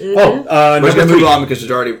again. Mm-hmm. We're Number going to 3. move on because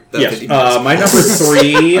there's already 50 minutes. My number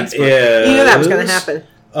 3 is... You knew that was going to happen.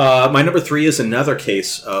 My number 3 is another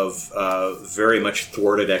case of very much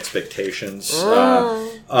thwarted expectations.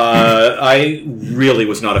 I really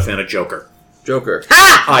was not a fan of Joker.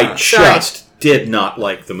 I just did not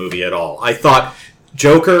like the movie at all. I thought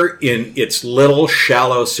Joker, in its little,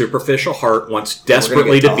 shallow, superficial heart, wants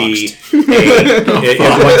desperately to be it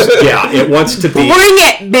wants to be... Bring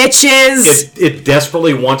it, bitches! It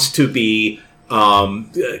desperately wants to be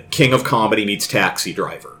King of Comedy meets Taxi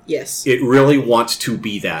Driver. Yes. It really wants to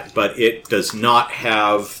be that, but it does not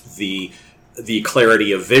have the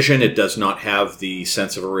clarity of vision. It does not have the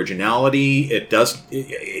sense of originality. It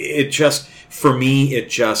just, for me, it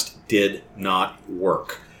just did not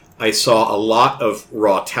work. I saw a lot of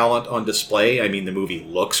raw talent on display. I mean, the movie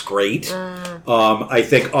looks great. I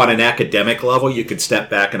think on an academic level, you could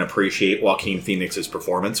step back and appreciate Joaquin Phoenix's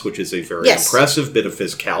performance, which is a very impressive bit of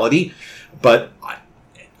physicality. But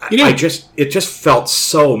it just felt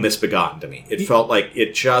so misbegotten to me. It felt like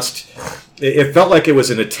it felt like it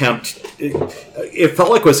was an attempt. It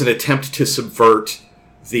felt like it was an attempt to subvert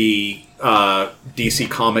the DC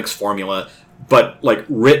Comics formula, but like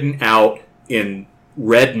written out in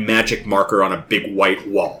red magic marker on a big white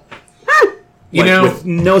wall. With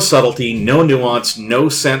no subtlety, no nuance, no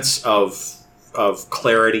sense of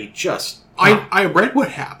clarity. I read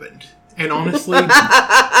what happened, and honestly,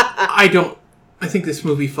 I think this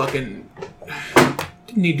movie fucking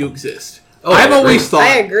didn't need to exist. I've always thought,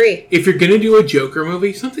 I agree. If you're going to do a Joker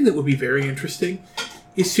movie, something that would be very interesting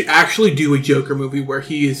is to actually do a Joker movie where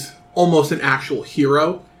he is almost an actual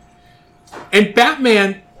hero. And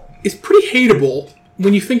Batman is pretty hateable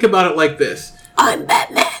when you think about it like this. I'm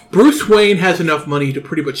Batman. Bruce Wayne has enough money to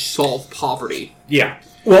pretty much solve poverty. Yeah.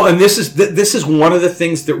 Well, and this is one of the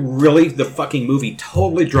things that really the fucking movie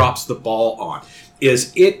totally drops the ball on.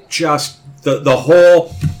 Is it just the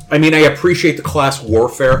whole... I mean, I appreciate the class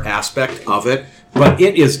warfare aspect of it, but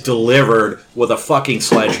it is delivered with a fucking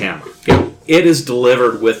sledgehammer. Yeah. It is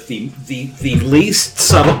delivered with the least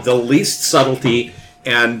subtlety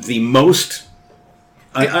and the most...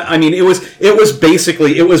 I mean, it was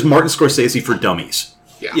Martin Scorsese for dummies.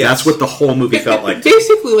 Yeah. That's what the whole movie felt like.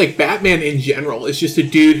 Basically, like, Batman in general is just a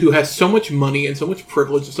dude who has so much money and so much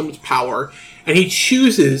privilege and so much power, and he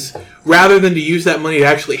chooses, rather than to use that money to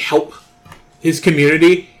actually help his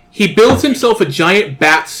community, he builds himself a giant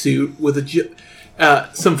bat suit with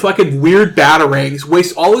some fucking weird batarangs,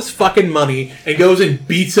 wastes all his fucking money, and goes and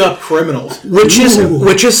beats up criminals. Which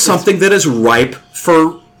is something that is ripe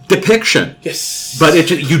for depiction. Yes. But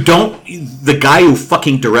the guy who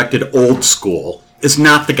fucking directed Old School is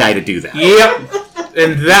not the guy to do that. Yep.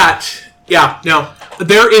 And now,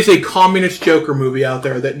 there is a communist Joker movie out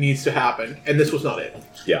there that needs to happen, and this was not it.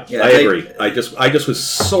 Yeah, I agree. I just was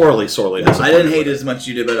sorely disappointed. I didn't hate it as much as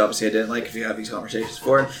you did, but obviously I didn't like if you have these conversations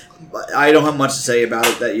for it. I don't have much to say about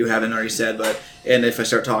it that you haven't already said, and if I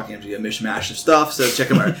start talking, it'll be a mishmash of stuff, so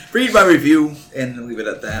check out read my review, and leave it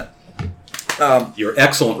at that. Your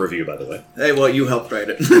excellent review, by the way. Hey, well, you helped write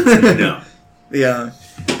it. No.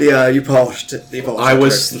 You polished it. I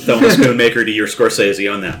was the Thelma Schoonmaker to your Scorsese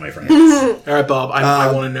on that, my friend. All right, Bob,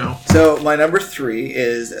 I want to know. So, my number 3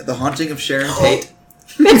 is The Haunting of Sharon Tate.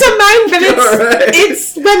 It's a 9 minutes.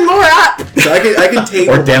 It's been more up. So I can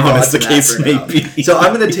table or down, my as the thoughts on case that may for now. be. So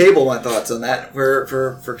I'm going to table my thoughts on that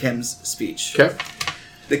for Kim's speech. Okay.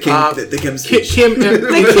 The Kim's speech. Kim,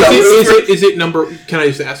 is it number? Can I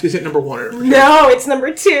just ask? Is it number 1 or number 2? No, it's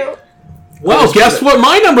number 2. Well, guess what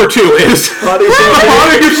my number 2 is? Haunting of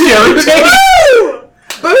Sharon Tate.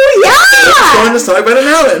 Booyah! Going to talk about it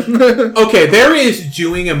now then. Okay, there is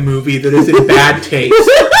doing a movie that is in bad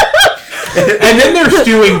taste. And then there's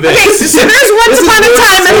doing this. Okay, so there's Once Upon a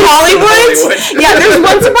Time in Hollywood. Yeah, there's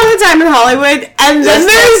Once Upon a Time in Hollywood, and then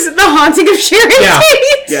there's The Haunting of Sharon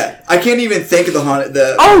Tate. Yeah, I can't even think of the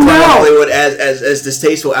no. Hollywood as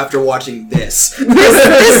distasteful after watching this.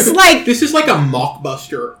 This is like a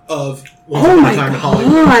mockbuster of Once Upon a Time in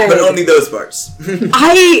Hollywood, but only those parts.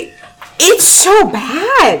 It's so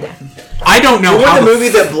bad. I don't know how the movie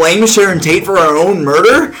that blames Sharon Tate for her own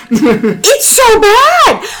murder. It's so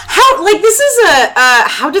bad.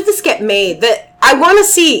 How did this get made? That I want to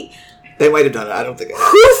see. They might have done it. I don't think.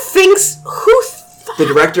 Who thought the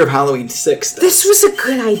director of Halloween 6? This was a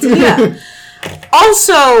good idea?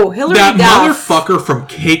 Also, Hilary That Duff. motherfucker from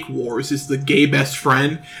Cake Wars is the gay best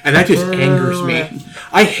friend, and that just angers me.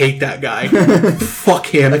 I hate that guy. Fuck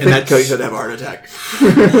him. I And think that's Cody should have a heart attack.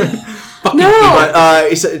 No. But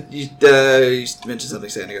you said you mentioned something,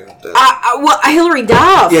 San Diego. Well, Hilary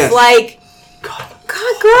Duff. Yes. Like, God,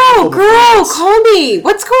 girl, call me.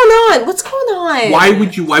 What's going on? What's going on? Why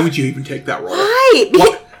would you even take that role? Right.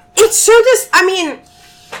 What? It's so I mean,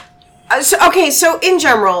 so in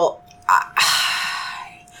general,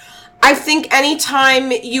 I think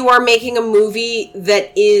anytime you are making a movie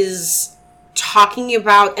that is talking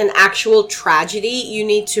about an actual tragedy, you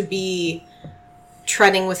need to be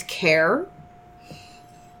treading with care.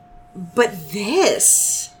 But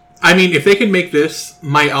this... I mean, if they can make this,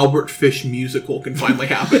 my Albert Fish musical can finally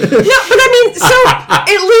happen. No, but I mean, so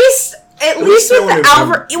at least no with one the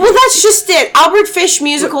Albert... Well, that's just it. Albert Fish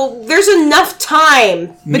musical, there's enough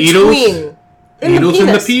time between... Needles in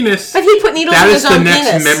the penis. But he put needles in his own penis. That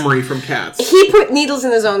is the next memory from Cats. He put needles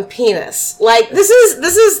in his own penis. Like, these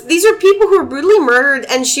are people who were brutally murdered,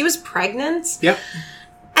 and she was pregnant. Yep.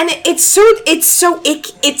 And it's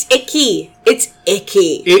icky. It's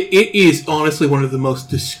icky. It is honestly one of the most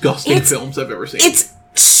disgusting films I've ever seen. It's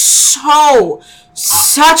such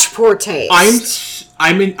poor taste.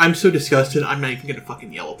 I'm so disgusted. I'm not even gonna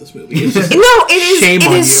fucking yell at this movie. It's just, no, it is. Shame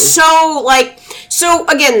on you. So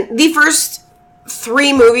again, the first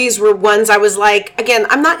 3 movies were ones I was like, again,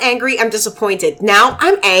 I'm not angry, I'm disappointed. Now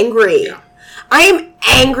I'm angry. Yeah. I am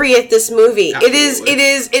angry at this movie. Absolutely. It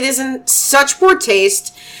is in such poor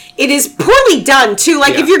taste. It is poorly done too.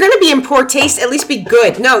 Like, if you're going to be in poor taste, at least be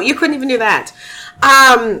good. No, you couldn't even do that.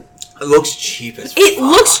 It looks cheap as fuck. It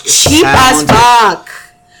looks cheap as fuck.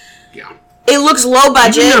 Yeah. It looks low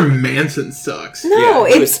budget. Even their Manson sucks. No,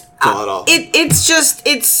 Yeah, it it's was god awful. it's just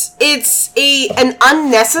it's an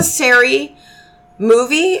unnecessary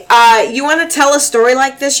movie. You want to tell a story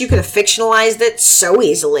like this, you could have fictionalized it so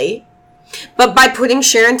easily. But by putting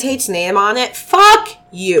Sharon Tate's name on it, fuck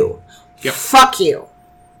you. Yep. Fuck you.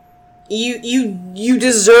 You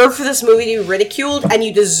deserve for this movie to be ridiculed, and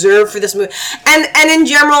you deserve for this movie. And in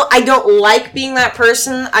general, I don't like being that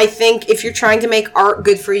person. I think if you're trying to make art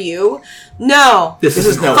good for you, no. This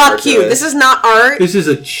is no fuck art, you. really. This is not art. This is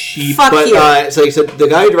a cheap. Fuck But you. so he said the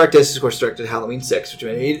guy who directed this, of course, directed Halloween 6,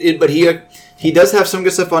 which but he does have some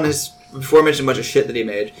good stuff on his. Before I mentioned a bunch of shit that he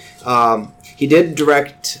made. He did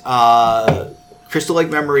direct Crystal Lake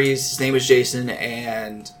Memories. His name is Jason,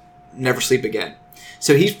 and Never Sleep Again.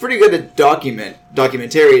 So he's pretty good at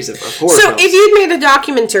documentaries of horror So films. if you'd made a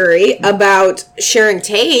documentary about Sharon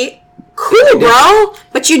Tate, cool, bro.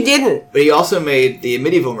 But you didn't. But he also made the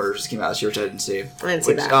Medieval Murders came out this year, which I didn't see. I didn't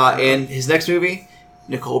see that. And his next movie,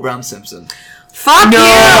 Nicole Brown Simpson. Fuck you.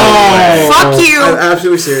 Fuck you. I'm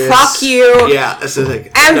absolutely serious. Fuck you. Yeah, that's the thing.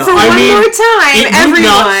 And No, for I one mean, more time, It would everyone.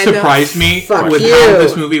 not surprise me Fuck with you. how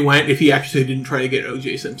this movie went if he actually didn't try to get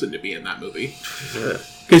O.J. Simpson to be in that movie.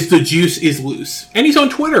 Because the juice is loose. And he's on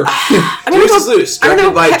Twitter. I'm gonna Juice is Loose, I'm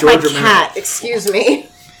gonna directed by pet George my Romero. cat. Excuse me.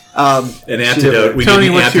 An antidote. We Tony, need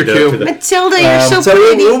an what's your antidote cue? to that. Matilda, you're so So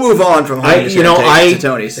pretty. we'll move on from I to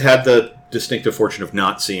Tony's. had the distinctive fortune of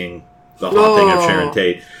not seeing The Haunting of Oh. Sharon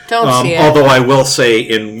Tate. Don't see it. Although I will say,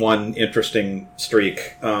 in one interesting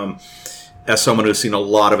streak, as someone who's seen a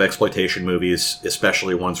lot of exploitation movies,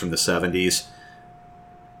 especially ones from the 70s,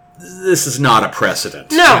 this is not a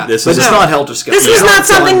precedent. No. This But is it's not Helter Skelter. This is It's not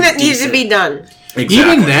something that decent. needs to be done. exactly.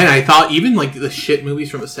 Even then, I thought even like the shit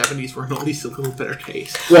movies from the 70s were at least a little better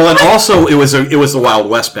taste. Well, and also it was the Wild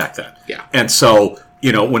West back then. Yeah. And so,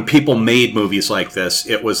 when people made movies like this,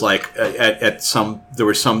 it was like there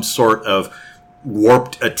was some sort of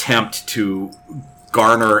warped attempt to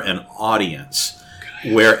garner an audience,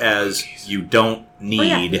 whereas you don't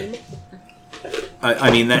need.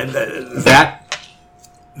 I mean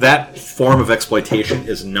that form of exploitation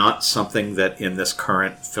is not something that in this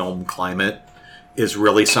current film climate is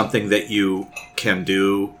really something that you can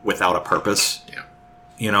do without a purpose. Yeah.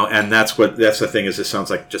 And that's the thing is it sounds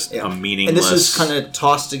like just a meaningless. And this is kind of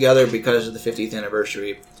tossed together because of the 50th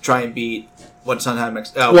anniversary. Try and beat Once Upon a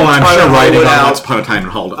Time. well, I'm sure writing on Once Upon a Time in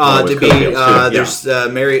Hollywood. to beat there's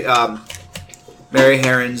Mary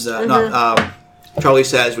Herron's not Charlie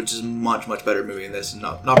Says, which is a much better movie than this.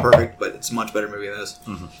 Not perfect, but it's a much better movie than this.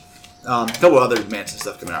 Mm-hmm. A couple other Manson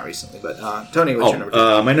stuff coming out recently, but Tony, what's your number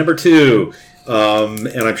 2? My number 2,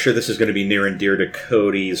 and I'm sure this is going to be near and dear to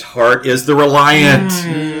Cody's heart, is The Reliant.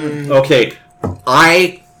 Okay,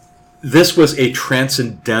 this was a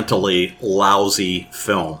transcendentally lousy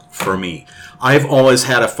film for me. I've always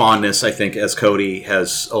had a fondness, I think, as Cody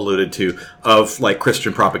has alluded to, of like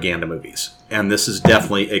Christian propaganda movies. and this is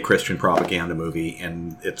definitely a Christian propaganda movie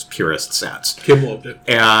in its purest sense. Kim loved it.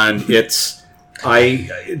 And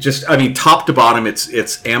top to bottom, it's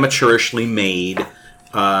amateurishly made.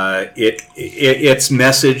 Its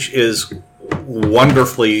message is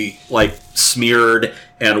wonderfully smeared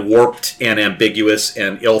and warped and ambiguous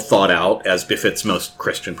and ill thought out, as befits most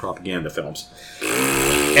Christian propaganda films.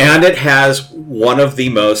 And it has one of the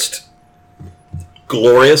most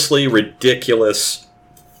gloriously ridiculous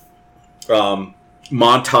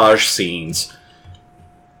montage scenes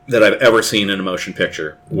that I've ever seen in a motion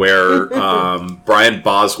picture, where Brian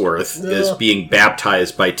Bosworth is being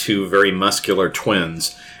baptized by two very muscular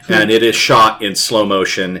twins, and it is shot in slow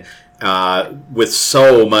motion with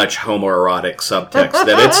so much homoerotic subtext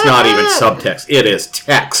that it's not even subtext. It is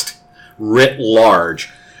text writ large.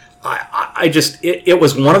 It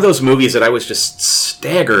was one of those movies that I was just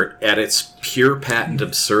staggered at its pure patent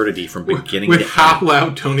absurdity from beginning to end. With how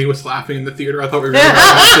loud Tony was laughing in the theater, I thought we were going to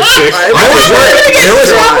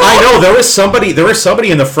there was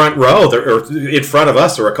somebody in the front row, or in front of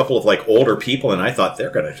us. There were a couple of older people, and I thought they're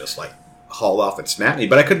going to just haul off and snap me,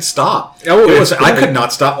 but I couldn't stop. I could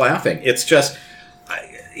not stop laughing. It's just,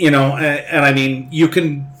 and I mean, you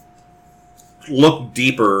can look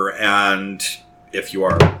deeper, and if you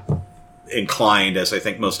are inclined, as I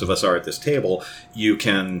think most of us are at this table, you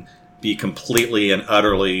can be completely and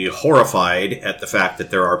utterly horrified at the fact that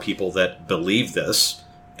there are people that believe this,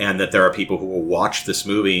 and that there are people who will watch this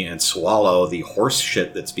movie and swallow the horse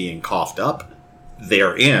shit that's being coughed up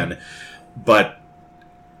therein. But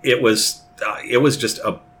it was just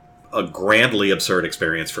a grandly absurd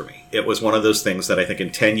experience for me. It was one of those things that I think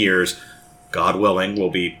in 10 years, God willing, will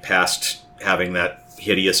be past having that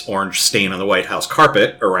hideous orange stain on the White House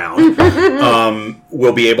carpet around.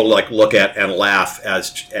 We'll be able to look at and laugh as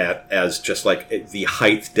just the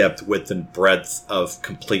height, depth, width, and breadth of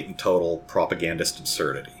complete and total propagandist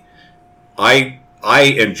absurdity. I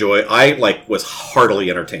was heartily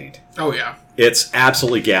entertained. Oh yeah. It's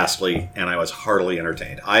absolutely ghastly, and I was heartily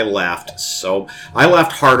entertained. I laughed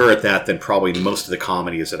harder at that than probably most of the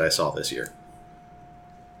comedies that I saw this year.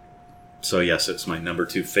 So yes, it's my number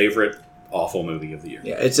 2 favorite awful movie of the year.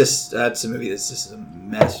 Yeah, that's a movie that's just a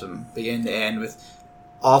mess from beginning to end, with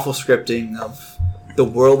awful scripting of the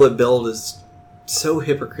world it built is so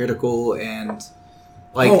hypocritical, and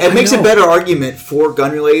it makes a better argument for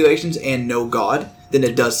gun regulations and no God than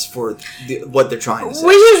it does for what they're trying to say.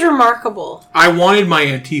 Which is remarkable. I wanted my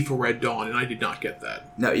Antifa Red Dawn, and I did not get that.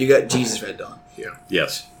 No, you got Jesus Red Dawn. Yeah.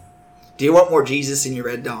 Yes. Do you want more Jesus in your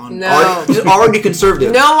Red Dawn? No. It's already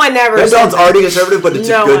conservative. No one ever Red said Dawn's that. already conservative, but it's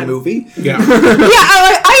a good movie. Yeah.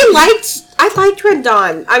 I liked Red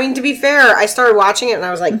Dawn. I mean, to be fair, I started watching it when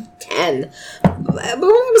I was 10. But when I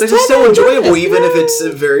was 10, It's so I enjoyed enjoyable, it. even if it's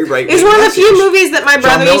a very right-wing It's one of the message. few movies that my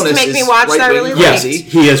brother used to Milnes make me is watch that I right-wing really Yes, liked.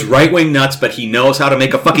 he is right-wing nuts, but he knows how to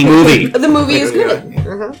make a fucking movie. The movie is good. Yeah.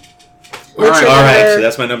 Mm-hmm. All right. All right, so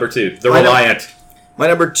that's my number 2. The Reliant. My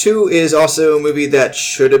number 2 is also a movie that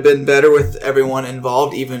should have been better with everyone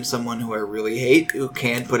involved, even someone who I really hate, who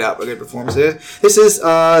can put out a good performances. This is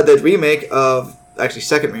the remake of, actually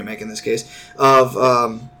second remake in this case,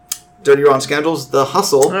 of Dirty Rotten Scoundrels, The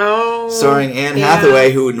Hustle, starring Anne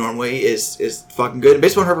Hathaway, who normally is fucking good. And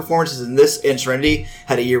based on her performances in this and Serenity,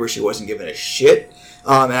 had a year where she wasn't giving a shit.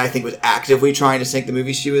 And I think was actively trying to sink the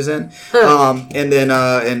movie she was in. And then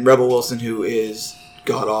and Rebel Wilson, who is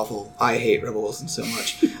god awful. I hate Rebel Wilson so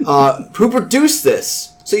much. Who produced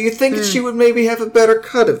this? So you think that she would maybe have a better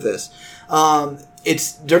cut of this?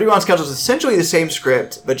 It's Dirty Rotten Scoundrels is essentially the same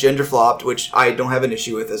script, but gender flopped, which I don't have an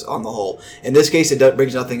issue with as on the whole. In this case, it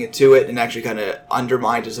brings nothing to it and actually kind of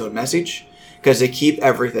undermines its own message because they keep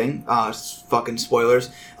everything. Fucking spoilers.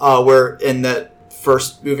 Where in the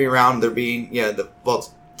first movie around, there being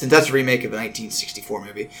since that's a remake of a 1964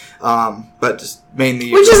 movie, but just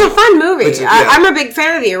mainly Which is a fun movie. Which is- yeah. I'm a big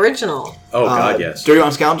fan of the original. Oh, God, yes. Dirty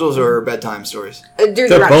Rotten Scoundrels or Bedtime Stories? Dirty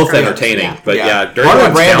They're Rotten both Scoundrels, entertaining, yeah. but yeah, Dirty Marlon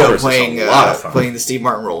Rotten Brando Scoundrels playing is a lot of fun. playing the Steve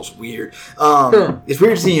Martin role is weird. It's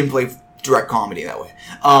weird to see him play direct comedy that way.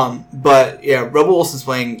 But yeah, Rebel Wilson's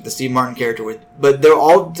playing the Steve Martin character but they're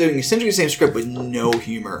all doing essentially the same script with no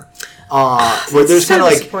humor. Where there's so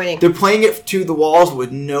kind of disappointing. they're playing it to the walls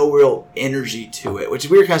with no real energy to it, which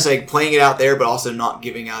is weird, kind of like playing it out there, but also not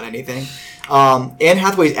giving out anything. Anne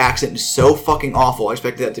Hathaway's accent is so fucking awful. I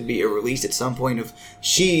expected that to be a release at some point of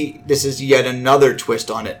this is yet another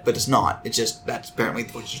twist on it, but it's not. It's just that's apparently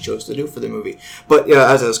what she chose to do for the movie. But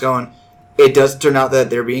yeah, as I was going, it does turn out that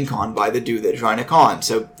they're being conned by the dude they're trying to con.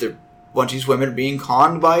 So they're bunch of these women are being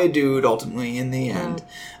conned by a dude ultimately in the end.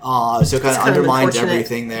 So it kind of undermines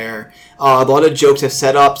everything there. A lot of jokes have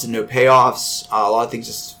setups and no payoffs. A lot of things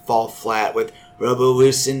just fall flat with Rebel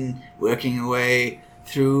Wilson working away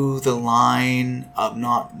through the line of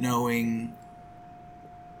not knowing...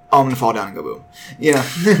 Oh, I'm going to fall down and go boom. Yeah.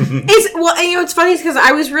 It's funny because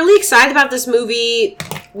I was really excited about this movie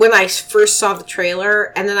when I first saw the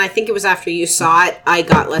trailer, and then I think it was after you saw it, I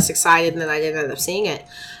got less excited, and then I didn't end up seeing it.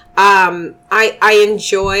 I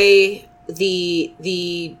enjoy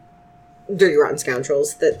the Dirty Rotten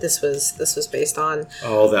Scoundrels that this was based on.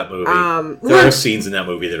 Oh, that movie! There are scenes in that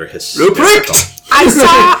movie that are hysterical.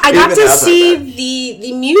 I got to see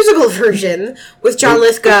the musical version with John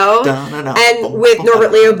Lithgow and with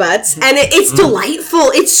Norbert Leo Butz, and it's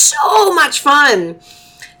delightful. It's so much fun.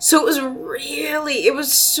 So it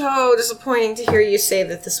was so disappointing to hear you say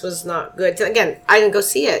that this was not good. Again, I didn't go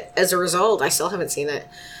see it. As a result, I still haven't seen it.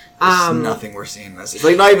 It's nothing we're seeing this. It's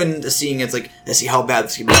like not even seeing it. It's like, let's see how bad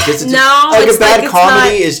this can be. It's it's a bad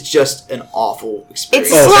comedy is just an awful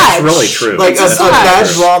experience. It's that's really true. Like a bad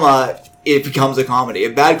drama, it becomes a comedy.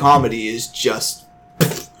 A bad comedy is just...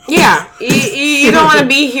 Yeah. You don't want to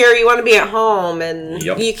be here. You want to be at home, and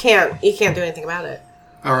you can't do anything about it.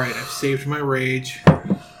 All right, I've saved my rage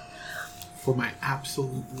for my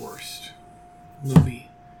absolute worst movie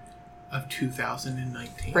of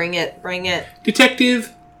 2019. Bring it.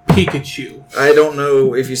 Detective Pikachu. I don't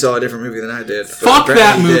know if you saw a different movie than I did. Fuck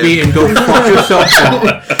that movie and go fuck yourself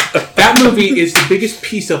off. That movie is the biggest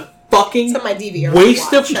piece of fucking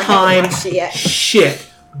waste of time shit.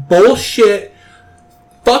 Bullshit.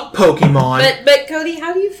 Fuck Pokemon. But Cody,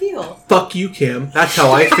 how do you feel? Fuck you, Kim. That's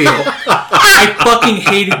how I feel. I fucking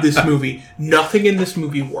hated this movie. Nothing in this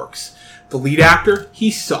movie works. The lead actor, he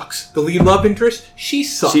sucks. The lead love interest, she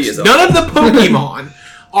sucks. None of the Pokemon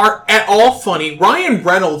are at all funny. Ryan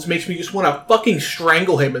Reynolds makes me just want to fucking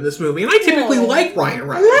strangle him in this movie. And I typically like Ryan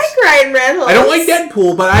Reynolds. I like Ryan Reynolds. I don't like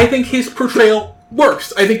Deadpool, but I think his portrayal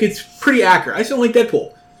works. I think it's pretty accurate. I still like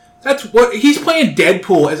Deadpool. That's what he's playing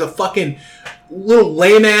Deadpool as a fucking little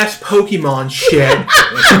lame-ass Pokemon shit.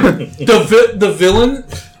 The villain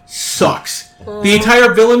sucks. The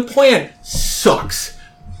entire villain plan sucks.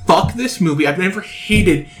 Fuck this movie. I've never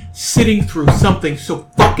hated sitting through something so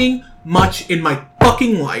fucking much in my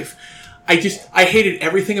fucking life. I hated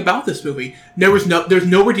everything about this movie. There's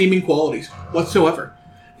no redeeming qualities whatsoever.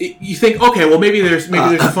 You think, okay, well maybe there's a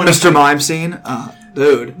funny Mr. Mime scene?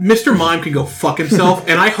 Dude. Mr. Mime can go fuck himself,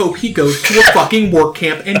 and I hope he goes to a fucking work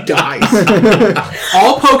camp and dies.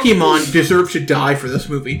 All Pokemon deserve to die for this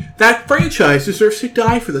movie. That franchise deserves to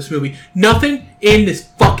die for this movie. Nothing in this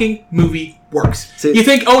fucking movie works. See, you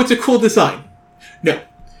think, oh, it's a cool design. No.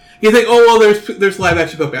 You think, oh, well, there's live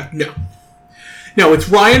action Pokemon. No. No, it's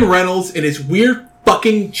Ryan Reynolds and his weird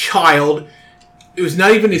fucking child. It was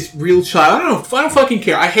not even his real child. I don't fucking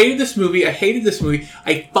care. I hated this movie. I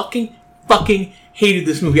fucking hated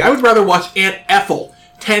this movie. I would rather watch Aunt Ethel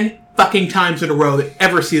 10 fucking times in a row than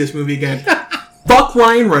ever see this movie again. Fuck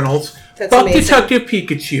Ryan Reynolds. Fuck amazing. Detective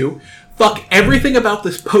Pikachu. Fuck everything about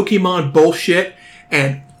this Pokemon bullshit.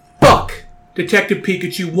 And fuck Detective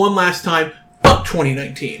Pikachu one last time. Fuck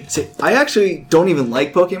 2019. See, I actually don't even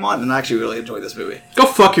like Pokemon, and I actually really enjoy this movie. Go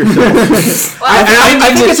fuck yourself.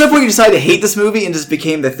 I think at some point you decided to hate this movie and just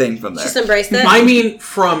became the thing from there. Just embrace it? I mean,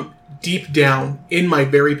 from deep down, in my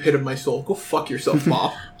very pit of my soul, go fuck yourself,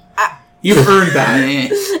 Bob. You've earned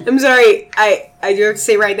that. I'm sorry. I do have to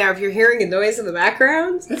say right now, if you're hearing a noise in the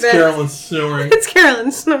background... It's Carolyn snoring. It's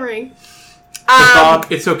Carolyn snoring. Bob,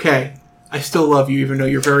 it's okay. I still love you, even though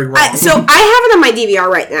you're very wrong. So I have it on my DVR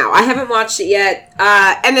right now. I haven't watched it yet,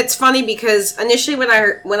 and it's funny because initially when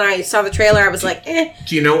I saw the trailer, I was like, eh.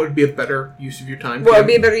 Do you know what would be a better use of your time? What would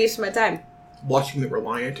be a better use of my time? Watching The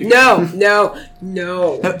Reliant. No.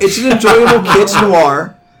 It's an enjoyable kids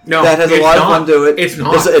noir. No, that has a lot of fun to it. It's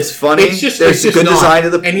not. It's funny. There's a good design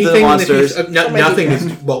of the monsters. Nothing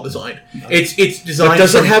is well designed. It's designed.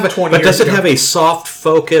 But does it have a soft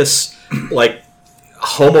focus, like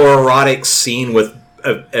homoerotic scene with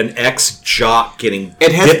an ex-jock getting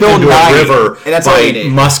dipped into a river by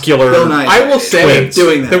muscular I will say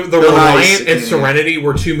doing that. The Reliant and Serenity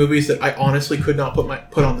were two movies that I honestly could not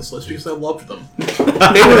put on this list because I loved them.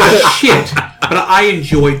 They were shit, but I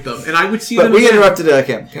enjoyed them, and I would see them. But we interrupted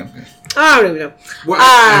Kim. I don't even know.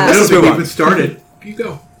 I don't think we even started. You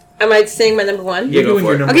go. Am I saying my number one? You're doing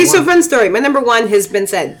your number one. Okay, so fun story. My number one has been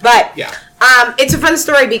said, but yeah. It's a fun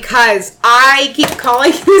story because I keep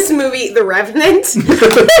calling this movie The Revenant. And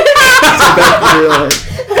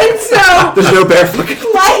so there's no bear fucking.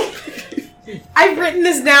 Like, I've written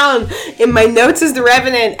this down in my notes as The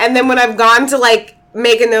Revenant, and then when I've gone to like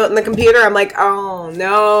make a note in the computer. I'm like, oh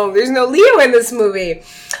no, there's no Leo in this movie.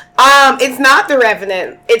 It's not The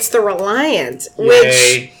Revenant. It's The Reliant. Which,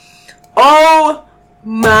 Yay. oh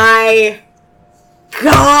my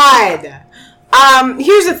God.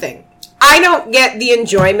 Here's the thing. I don't get the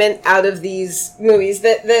enjoyment out of these movies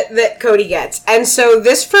that Cody gets. And so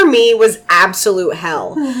this for me was absolute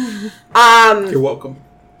hell. You're welcome.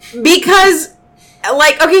 Because,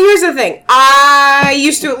 like, okay, here's the thing. I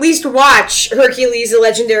used to at least watch Hercules, The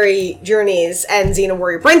Legendary Journeys, and Xena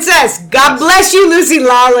Warrior Princess. God bless you, Lucy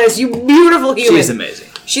Lawless, you beautiful human. She's amazing.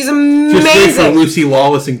 She's Just wait for amazing. Lucy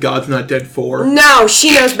Lawless and God's Not Dead 4. No,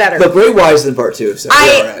 she knows better. But Bray Wyatt's in part 2, so we're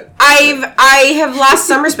alright. I have lost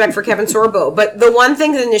some respect for Kevin Sorbo, but the one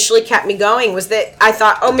thing that initially kept me going was that I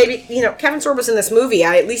thought, oh, maybe, Kevin Sorbo's in this movie.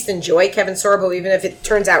 I at least enjoy Kevin Sorbo, even if it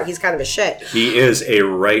turns out he's kind of a shit. He is a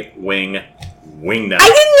right-wing wingnut. I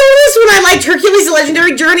didn't notice when I liked Hercules: The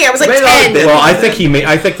Legendary Journey. I was like 10. Well, I think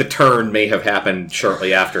I think the turn may have happened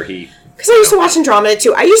shortly after he. Because I used to watch Andromeda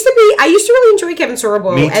too. I used to really enjoy Kevin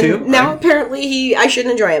Sorbo. Me too, And now apparently I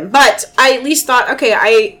shouldn't enjoy him. But I at least thought, okay,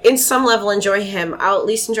 I in some level enjoy him. I'll at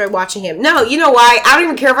least enjoy watching him. No, you know why? I don't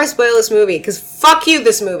even care if I spoil this movie. Because fuck you,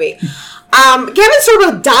 this movie. Kevin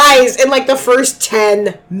Sorbo dies in like the first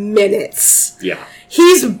 10 minutes. Yeah.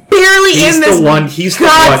 He's barely He's in this the one. He's the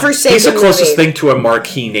godforsaken He's the closest movie. thing to a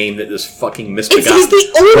marquee name that is fucking misbegotten. He's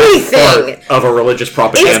the only thing of a religious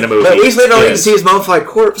propaganda movie. But at least we don't need to is. see his mummified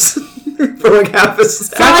corpse for like half a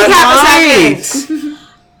second. For like half a second.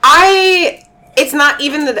 It's not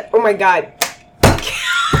even the. Oh my God.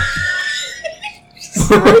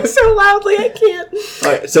 Snoring so loudly, I can't.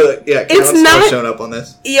 Alright, so yeah, It's Caleb's not- showing up on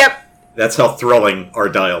this. Yep. That's how thrilling our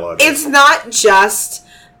dialogue is. It's not just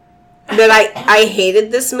that I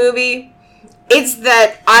hated this movie. It's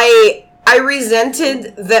that I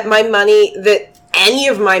resented that any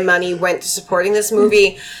of my money went to supporting this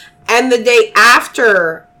movie. And the day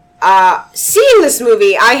after seeing this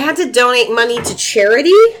movie, I had to donate money to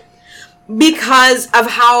charity because of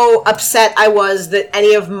how upset I was that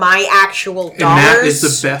any of my actual dollars... And that is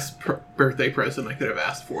the best birthday present I could have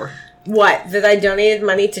asked for. What? That I donated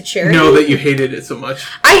money to charity? No, that you hated it so much.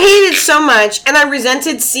 I hated it so much, and I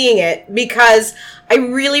resented seeing it because I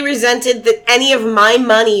really resented that any of my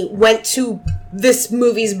money went to this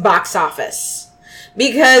movie's box office.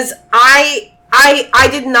 Because I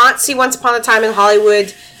did not see Once Upon a Time in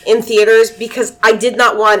Hollywood in theaters because I did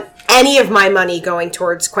not want any of my money going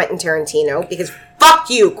towards Quentin Tarantino, because fuck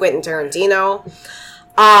you, Quentin Tarantino.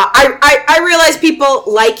 I realize people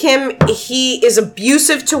like him. He is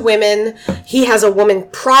abusive to women. He has a woman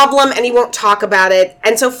problem, and he won't talk about it.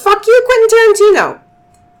 And so, fuck you, Quentin Tarantino.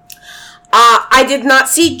 I did not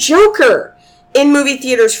see Joker in movie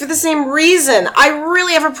theaters for the same reason. I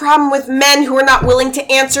really have a problem with men who are not willing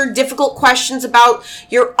to answer difficult questions about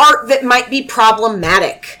your art that might be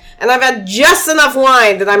problematic. And I've had just enough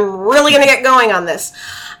wine that I'm really going to get going on this.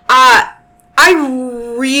 I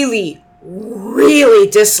really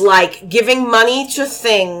dislike giving money to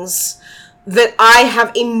things that I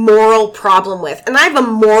have a moral problem with. And I have a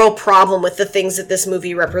moral problem with the things that this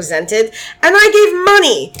movie represented. And I gave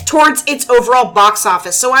money towards its overall box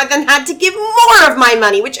office. So I then had to give more of my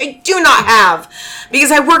money, which I do not have,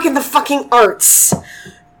 because I work in the fucking arts,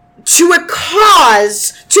 to a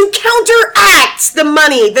cause to counteract the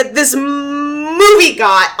money that this movie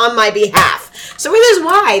got on my behalf. So it is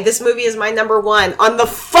why this movie is my number one on the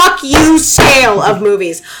fuck you scale of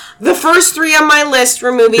movies. The first three on my list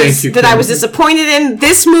were movies that I was disappointed in.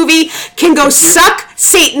 This movie can go suck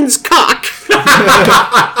Satan's cock.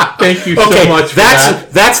 Thank you so much for that.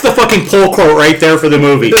 That's the fucking pull quote right there for the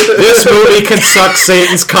movie. This movie can suck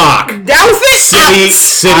Satan's cock.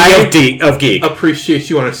 City of Geek. Appreciate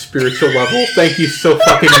you on a spiritual level. Thank you so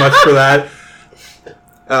fucking much for that.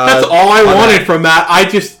 That's all I wanted from that. I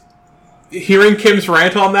just... Hearing Kim's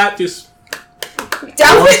rant on that, just...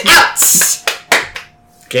 Delphin out!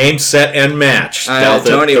 Game, set, and match.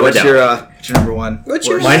 Tony, what's your number one?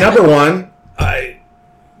 My number one...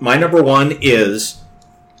 my number one is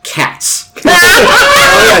Cats.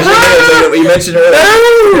 Oh, yeah, you mentioned earlier.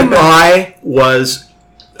 I was...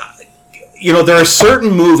 there are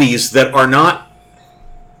certain movies that are not...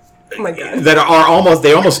 Oh my God. That are almost...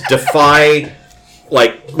 They almost defy...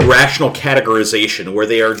 like rational categorization, where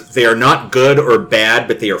they are not good or bad,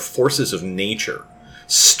 but they are forces of nature,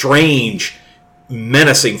 strange,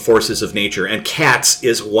 menacing forces of nature, and Cats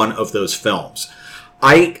is one of those films.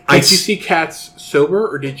 Did you see Cats sober,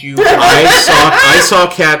 or did you? I saw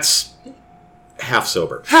Cats half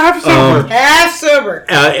sober. Half sober.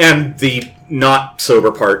 And the not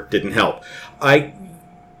sober part didn't help.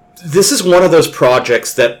 This is one of those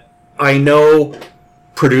projects that I know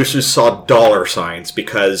producers saw dollar signs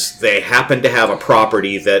because they happened to have a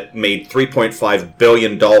property that made $3.5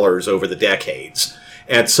 billion over the decades.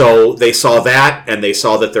 And so they saw that, and they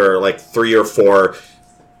saw that there are like 3 or 4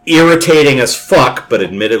 irritating as fuck, but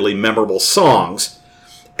admittedly memorable songs.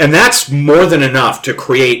 And that's more than enough to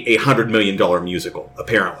create a $100 million musical,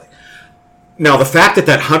 apparently. Now, the fact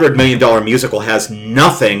that $100 million musical has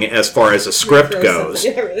nothing as far as a script goes,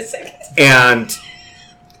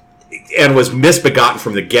 and was misbegotten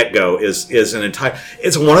from the get-go is an entire...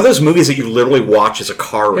 It's one of those movies that you literally watch as a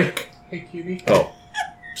car wreck. Hey, cutie. Oh,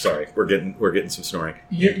 sorry. We're getting some snoring.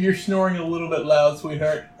 You're snoring a little bit loud,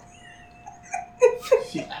 sweetheart.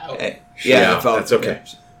 Yeah, that's okay.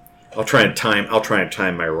 I'll try and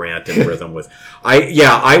time my rant and rhythm with.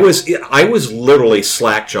 I was literally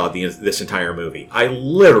slack-jawed this entire movie. I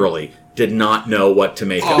literally did not know what to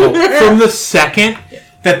make of it. From the second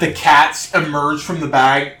that the cats emerge from the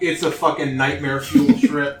bag, it's a fucking nightmare fuel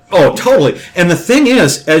trip. Oh, totally. And the thing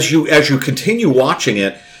is, as you continue watching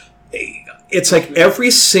it, it's like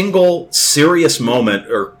every single serious moment,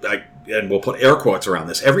 and we'll put air quotes around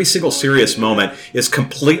this, every single serious moment is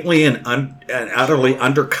completely and utterly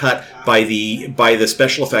undercut by the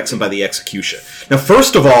special effects and by the execution. Now,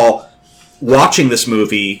 first of all, watching this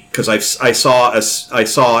movie, because I saw a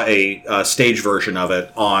stage version of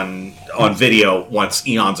it on video once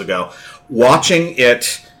eons ago, watching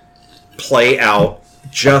it play out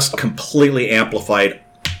just completely amplified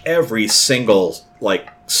every single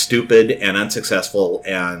stupid and unsuccessful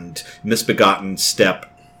and misbegotten step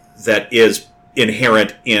that is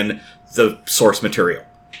inherent in the source material.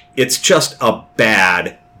 It's just a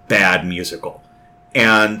bad musical.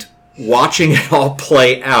 And watching it all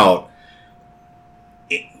play out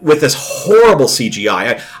with this horrible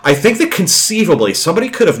CGI, I think that conceivably somebody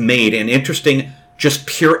could have made an interesting, just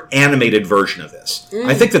pure animated version of this.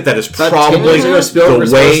 I think that is probably the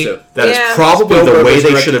way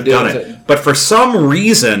they should have done it. But for some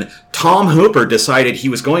reason, Tom Hooper decided he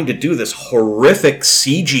was going to do this horrific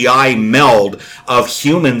CGI meld of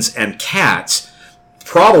humans and cats.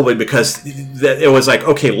 Probably because it was like,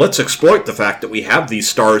 okay, let's exploit the fact that we have these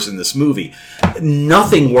stars in this movie.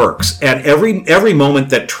 Nothing works. And every moment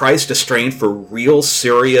that tries to strain for real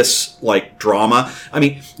serious, drama. I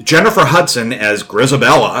mean, Jennifer Hudson as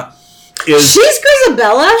Grisabella is... She's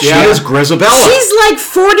Grisabella? She is Grisabella. She's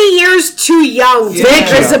 40 years too young to be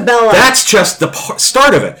Grisabella. That's just the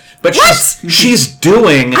start of it. But she's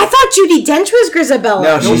doing... I thought Judi Dench was Grisabella.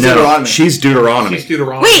 No, she's Deuteronomy. She's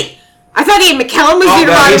Deuteronomy. Wait! I thought Ian McKellen was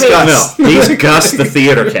Deuteronomy. No, he's Gus the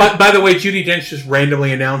theater cat. By the way, Judi Dench just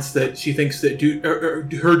randomly announced that she thinks that her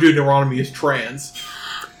Deuteronomy is trans.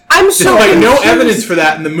 I'm so confused. No evidence for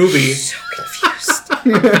that in the movie. I'm so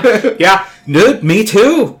confused. Yeah. No, me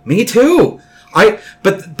too.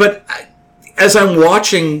 But as I'm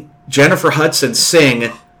watching Jennifer Hudson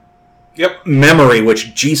sing Memory,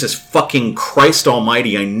 which, Jesus fucking Christ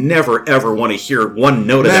almighty, I never ever want to hear one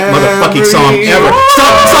note of that motherfucking song ever.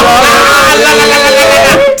 Stop!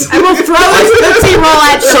 I will throw this Tootsie Roll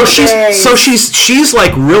at she's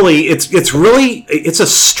really, it's a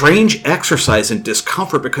strange exercise in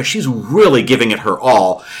discomfort because she's really giving it her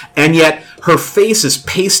all, and yet her face is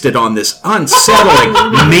pasted on this unsettling,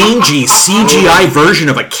 mangy CGI version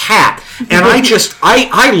of a cat, and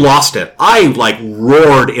I lost it. I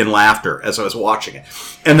roared in laughter as I was watching it.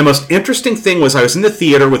 And the most interesting thing was I was in the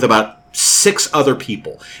theater with about 6 other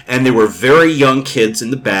people, and they were very young kids in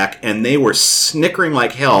the back, and they were snickering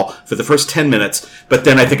like hell for the first 10 minutes, but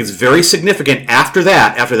then I think it's very significant after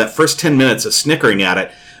that first 10 minutes of snickering at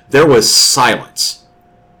it, there was silence.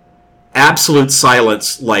 Absolute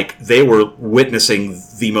silence, like they were witnessing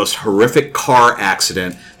the most horrific car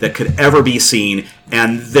accident that could ever be seen,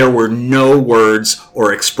 and there were no words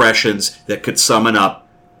or expressions that could summon up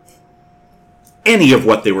any of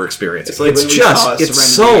what they were experiencing. It's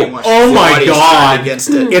so, oh my god,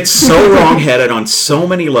 it's so wrong-headed on so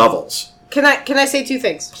many levels. Can I say 2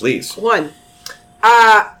 things? Please. 1,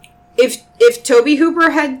 if Tobe Hooper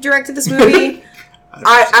had directed this movie,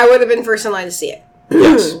 I would have been first in line to see it.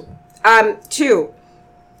 Yes. 2,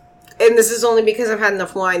 and this is only because I've had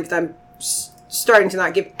enough wine that I'm starting to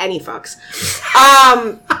not give any fucks.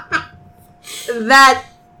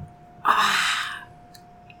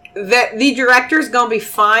 That the director's gonna be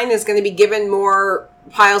fine, is gonna be given more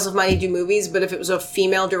piles of money to do movies, but if it was a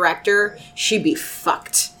female director, she'd be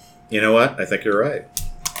fucked. You know what? I think you're right.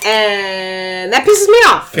 And that pisses me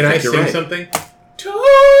off. Can I sing something?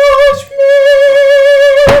 Touch me.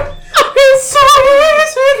 It's so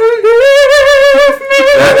easy to leave me.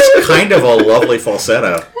 That's kind of a lovely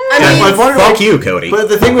falsetto. I mean, fuck you, Cody. But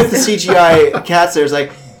the thing with the CGI cats, there's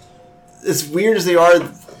as weird as they are,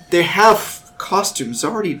 they have costumes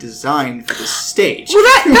already designed for the stage. Well,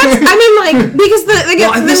 that's I mean, like, because the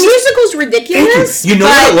musical's ridiculous. You know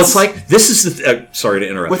what it looks like? This is the... sorry to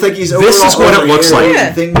interrupt. With like these this is what it looks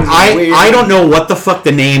like. Things I don't know what the fuck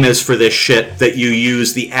the name is for this shit that you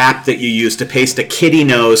use, the app that you use to paste a kitty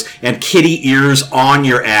nose and kitty ears on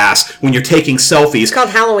your ass when you're taking selfies. It's called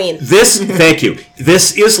Halloween. Thank you.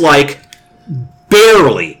 This is like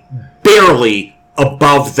barely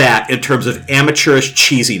above that in terms of amateurish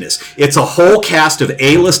cheesiness. It's a whole cast of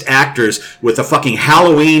A-list actors with a fucking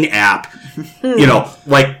Halloween app. You know,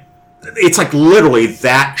 like, it's like literally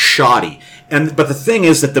that shoddy. But the thing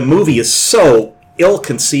is that the movie is so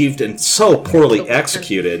ill-conceived and so poorly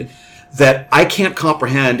executed that I can't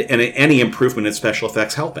comprehend any improvement in special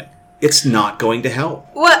effects helping. It's not going to help.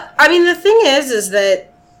 Well, I mean, the thing is that,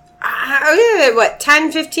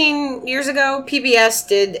 10, 15 years ago, PBS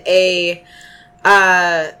did a...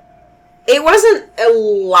 it wasn't a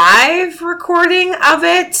live recording of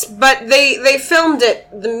it, but they filmed it,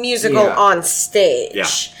 the musical, on stage. Yeah.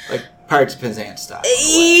 Like Pirates of Penzance style.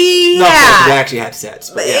 Yeah. Not like they actually had sets,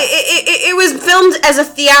 but yeah. It was filmed as a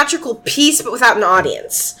theatrical piece, but without an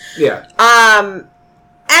audience. Yeah.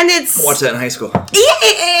 And it's... Watch that in high school.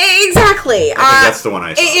 Yeah, exactly. I think that's the one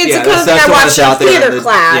I saw. It's Yeah, a kind of that's thing the I one watched that's out in there. theater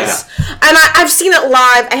class. And I've seen it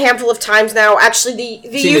live a handful of times now. Actually,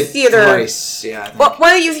 the Seen youth it theater... twice, yeah, I think. Well,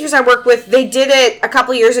 one of the youth theaters I work with, they did it a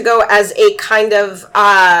couple years ago as a kind of...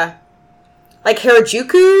 like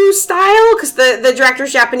Harajuku style, because the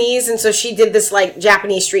director's Japanese, and so she did this like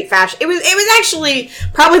Japanese street fashion. It was actually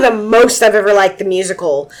probably the most I've ever liked the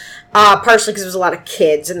musical, partially because it was a lot of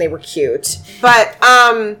kids and they were cute. But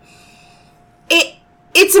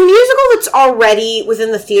it's a musical that's already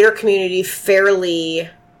within the theater community fairly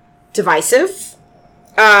divisive.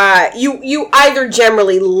 You either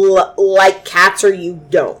generally like Cats or you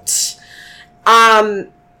don't.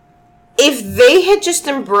 If they had just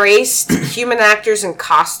embraced human actors in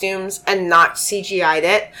costumes and not CGI'd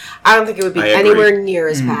it, I don't think it would be anywhere near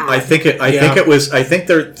as bad. I think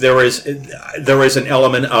there is an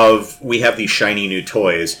element of we have these shiny new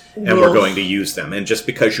toys and we're going to use them, and just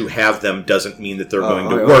because you have them doesn't mean that they're going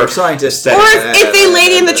to work. Scientists or if they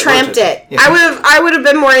Lady and the Tramped it, I would have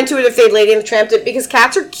been more into it if they Lady and the Tramped it, because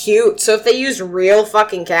cats are cute. So if they used real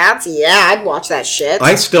fucking cats, yeah, I'd watch that shit.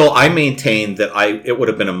 I maintain that it would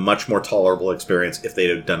have been a much more tolerable experience if they'd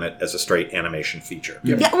have done it as a straight animation feature.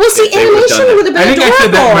 Yeah, well, see, animation would have been I think adorable. I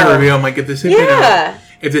said that in my review. I'm like, if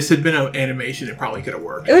this had been an animation, it probably could have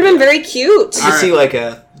worked. It would have been very cute. You see like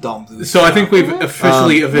a Dom Blue. So I think we've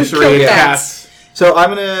officially eviscerated Cats. So I'm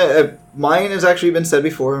gonna. Mine has actually been said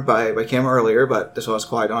before by Cam earlier, but this was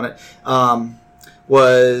quiet on it.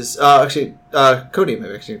 Was actually Cody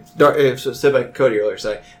maybe actually said by Cody earlier.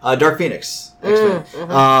 Sorry, Dark Phoenix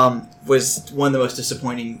X-Men was one of the most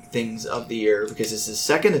disappointing things of the year because it's his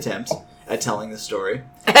second attempt at telling the story.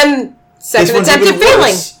 And second attempt at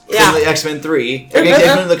failing. Yeah. The X-Men 3.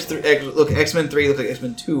 X-Men 3 looked like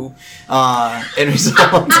X-Men 2 in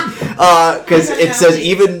result. Because it says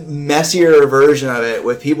even messier version of it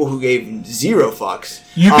with people who gave zero fucks.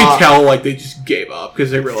 You could tell like they just gave up because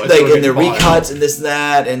they realized like in their recuts and this and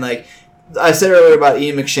that, and like I said earlier about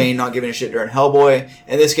Ian McShane not giving a shit during Hellboy.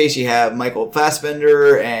 In this case, you have Michael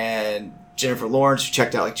Fassbender and Jennifer Lawrence, who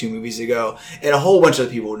checked out like 2 movies ago, and a whole bunch of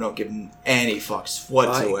people who don't give any fucks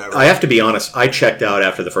whatsoever. I have to be honest, I checked out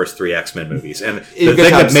after the first 3 X-Men movies, and the thing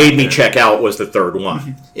that made me check out was the third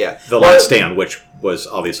one. Yeah. The Last Stand, which was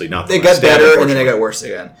obviously not the They got better, and then they got worse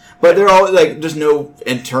again. But they're all, like, there's no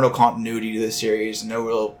internal continuity to the series, no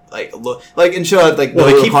real, like, in show, like, well,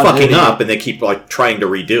 they keep fucking up, and they keep, like, trying to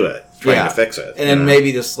redo it, trying to fix it. And then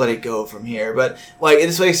maybe just let it go from here. But, like, in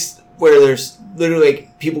this place where there's literally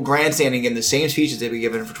like people grandstanding in the same speeches they've been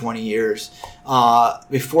given for 20 years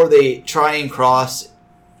before they try and cross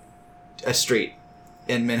a street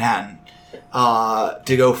in Manhattan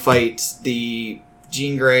to go fight the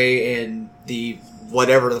Jean Grey and the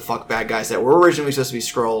whatever the fuck bad guys that were originally supposed to be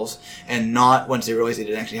Skrulls, and not once they realized they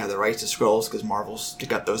didn't actually have the rights to Skrulls because Marvel's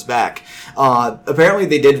got those back. Apparently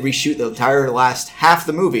they did reshoot the entire last half of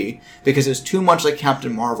the movie because it was too much like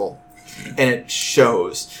Captain Marvel. And it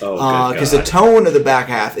shows because the tone of the back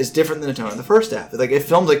half is different than the tone of the first half. Like it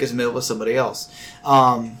films like it's in the middle with somebody else,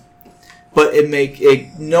 but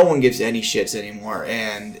no one gives any shits anymore,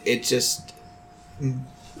 and it just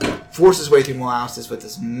forces its way through molasses with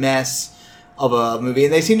this mess of a movie.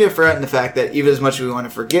 And they seem to have forgotten the fact that even as much as we want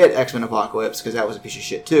to forget X-Men Apocalypse because that was a piece of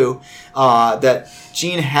shit too, that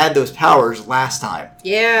Jean had those powers last time.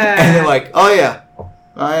 Yeah, and they're like, oh yeah,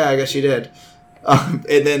 I guess she did, and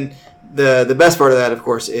then. The best part of that, of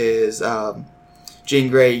course, is Jean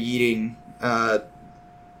Grey yeeting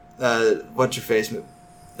what's her face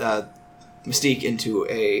Mystique into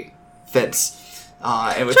a fence.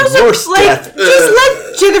 And with the worst death. Just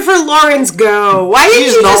let Jennifer Lawrence go. Why She did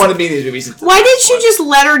does you not just want to be in these movies. Why didn't you just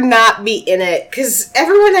let her not be in it? Because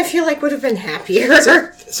everyone, I feel like, would have been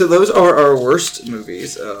happier. So those are our worst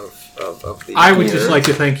movies of the I would year. just like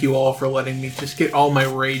to thank you all for letting me just get all my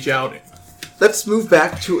rage out. Let's move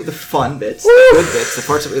back to the fun bits, the good bits, the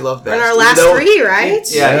parts that we love best. And our Even last though- three, right?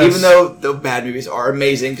 Yeah, Yes. even though the bad movies are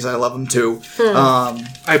amazing, because I love them too. Hmm.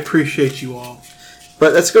 I appreciate you all.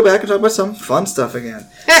 But let's go back and talk about some fun stuff again.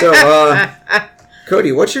 So,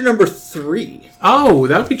 Cody, what's your number 3? Oh,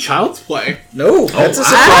 that would be Child's Play. No, that's a wow.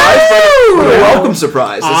 surprise, Oh! but a welcome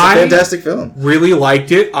surprise. It's a I- fantastic film. Really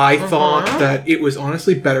liked it. I thought that it was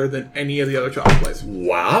honestly better than any of the other Child's Plays.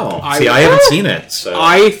 Wow. I- See, I haven't seen it, so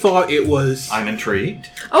I thought it was... I'm intrigued.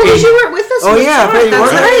 Oh, because you weren't with us. Oh, when we yeah, saw I it. bet you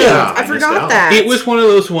That's weren't. right. Yeah, I I forgot missed out. that. It was one of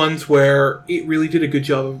those ones where it really did a good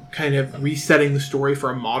job of kind of resetting the story for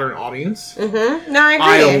a modern audience. Mm-hmm. No, I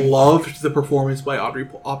I agree. loved the performance by Aubrey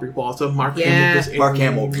Plaza. Mark Yeah. Hamill does a Mark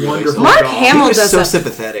Hamill really wonderful Mark job. Hamill He was does so a-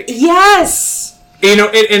 sympathetic. Yes. You know,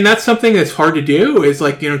 and that's something that's hard to do. Is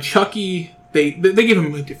like, you know, Chucky. They give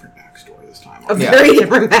him a different backstory this time, A Yeah. very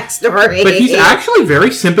different backstory. but he's actually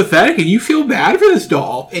very sympathetic, and you feel bad for this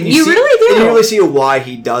doll. And You really do. And you really see why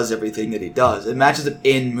he does everything that he does. It matches up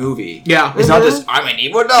in movie. Yeah. It's not just, I'm an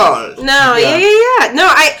evil doll. No, Yeah. yeah.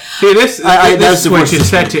 No, See, this that's this the switch worst is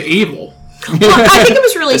set to evil. well, I think it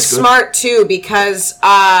was really That's good. smart too because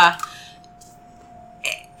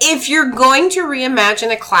if you're going to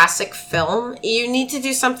reimagine a classic film, you need to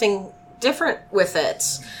do something different with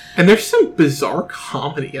it. And there's some bizarre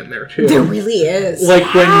comedy in there too. There really is.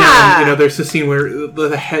 Like when Yeah. you know, there's the scene where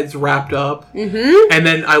the head's wrapped up, and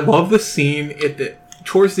then I love the scene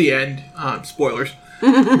towards the end. Spoilers,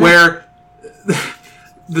 where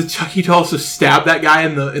the Chucky doll also stabbed that guy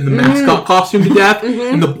in the mascot costume to death,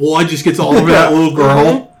 and the blood just gets all over that little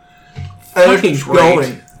girl. And Fucking it's great.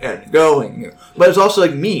 going and going. But it's also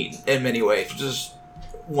like mean in many ways, which is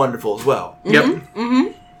wonderful as well. Yep.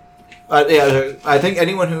 Yeah, I think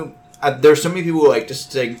anyone who there's so many people who like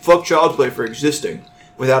just saying "fuck Child's Play" for existing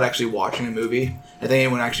without actually watching a movie. I think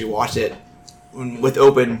anyone who actually watched it with an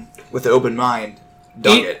open mind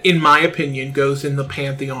dug it. In my opinion, goes in the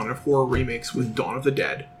pantheon of horror remakes with Dawn of the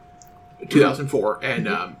Dead, 2004, and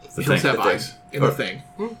Hills Have Thing. Eyes in The Thing.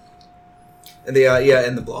 And the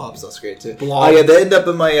and the Blobs, that's great too. Blobs. Yeah, they end up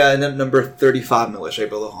in my number 35 Militia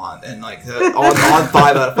Belohan, and like on 5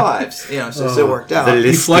 out of 5s. You know, so it worked out. The You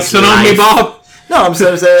list flexing is on me, life. Bob? No, I'm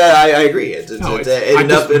saying I agree. It No, ended I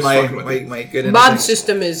just up in was my fucking with my good. Bob's innocent-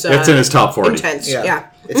 system is It's in his top 40. intense. Yeah, Yeah.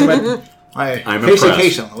 it's in my I'm face impressed.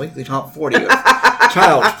 occasion on the weekly top 40 of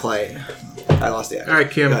Child's Play. I lost the actor. All right,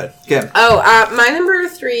 Kim. Go ahead. Kim. Oh, my number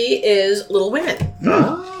 3 is Little Women.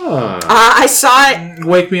 Ah. I saw it.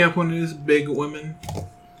 Wake me up when it is big women.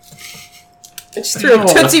 I just threw a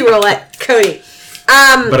Tootsie Roll at Cody.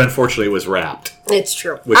 But unfortunately, it was wrapped, It's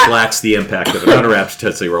true. which lacks the impact of an unwrapped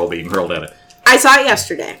Tootsie Roll being hurled at it. I saw it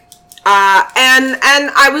yesterday, and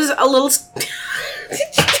I was a little. Did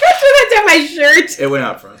you throw that down my shirt? It went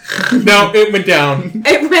up front. No, it went down.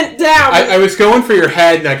 It went down. I was going for your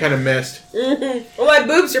head, and I kind of missed. Well, my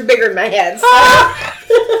boobs are bigger than my head. So.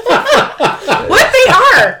 What they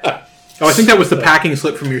are? Oh, I think that was the packing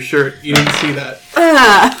slip from your shirt. You didn't see that.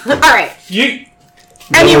 All right. You.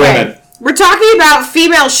 Anyway, Women. we're talking about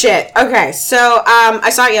female shit. Okay, so I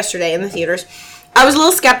saw it yesterday in the theaters. I was a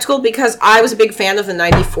little skeptical because I was a big fan of the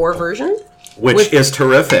 '94 version, Which is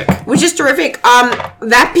terrific. which is terrific.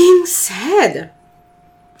 That being said,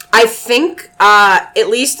 I think at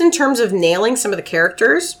least in terms of nailing some of the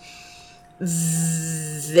characters,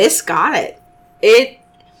 this got it. It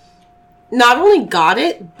not only got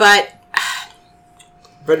it, but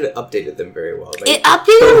Reddit updated them very well. it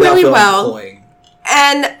updated them without really feeling well. cloying.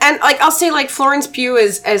 And like I'll say like Florence Pugh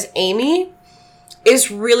as Amy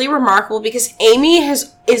is really remarkable because Amy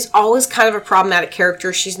is always kind of a problematic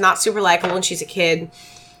character. She's not super likable when she's a kid.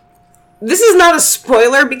 This is not a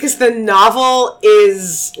spoiler because the novel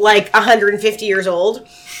is like 150 years old.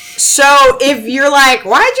 So if you're like,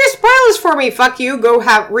 why'd you spoil this for me? Fuck you. Go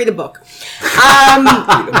read a book. Read a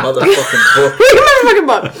motherfucking book. Read a motherfucking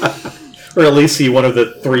book. Or at least see one of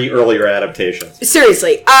the 3 earlier adaptations.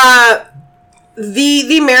 Seriously,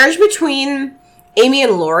 the marriage between Amy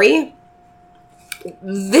and Laurie,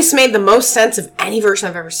 this made the most sense of any version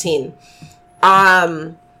I've ever seen.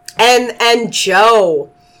 And Jo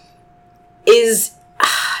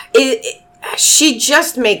she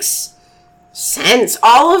just makes sense.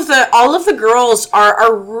 All of the girls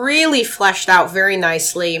are really fleshed out very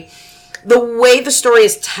nicely. the way the story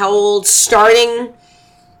is told, starting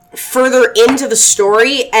further into the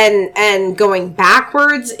story and going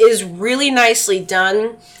backwards, is really nicely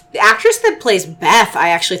done. The actress that plays Beth, I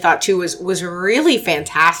actually thought too was really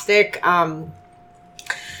fantastic.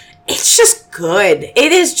 It's just good.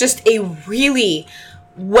 It is just a really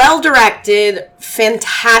well-directed,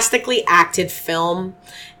 fantastically acted film.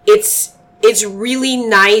 It's really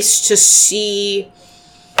nice to see.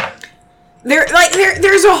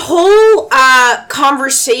 There's a whole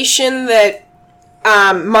conversation that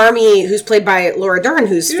Marmee, who's played by Laura Dern,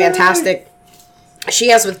 who's fantastic, she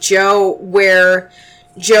has with Jo, where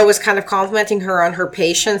Jo is kind of complimenting her on her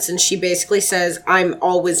patience, and she basically says, "I'm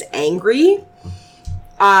always angry.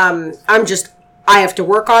 I have to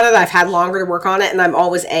work on it. I've had longer to work on it, and I'm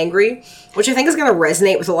always angry," which I think is going to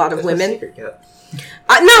resonate with a lot of women.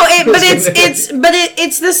 It's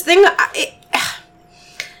this thing.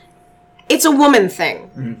 It's a woman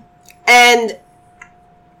thing, and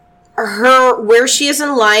where she is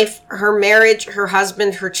in life, her marriage, her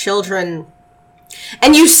husband, her children,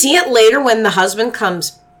 and you see it later when the husband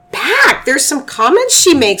comes back. There's some comments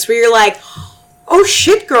she makes where you're like, "Oh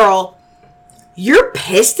shit, girl. You're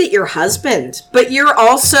pissed at your husband, but you're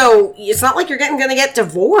also, it's not like you're going to get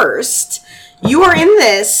divorced. You are in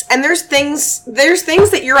this, and there's things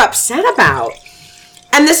that you're upset about.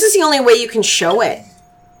 And this is the only way you can show it."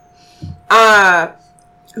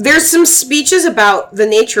 There's some speeches about the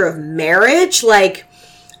nature of marriage. Like,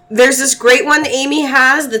 there's this great one Amy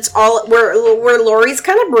has that's all where Laurie's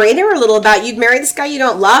kind of berating her a little about, "You'd marry this guy you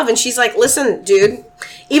don't love." And she's like, "Listen, dude,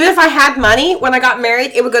 even if I had money when I got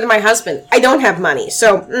married, it would go to my husband. I don't have money.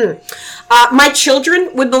 So, my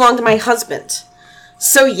children would belong to my husband.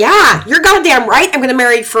 So yeah, you're goddamn right. I'm going to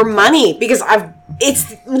marry for money because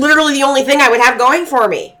it's literally the only thing I would have going for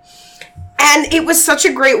me." And it was such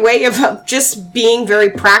a great way of just being very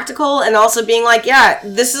practical and also being like, yeah,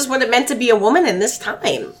 this is what it meant to be a woman in this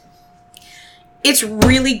time. It's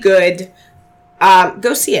really good.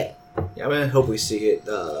 Go see it. Yeah, I'm gonna hope we see it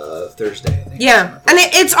Thursday, I think. Yeah, and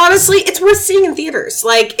it's honestly, it's worth seeing in theaters.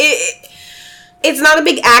 Like, it's not a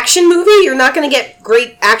big action movie. You're not going to get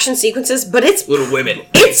great action sequences, but it's Little Women.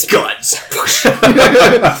 It's guns.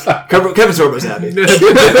 Kevin Sorbo's happy. They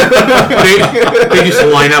just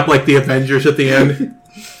line up like the Avengers at the end.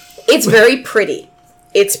 It's very pretty.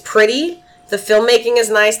 It's pretty. The filmmaking is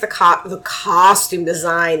nice. The costume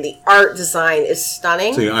design, the art design is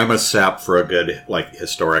stunning. See, I'm a sap for a good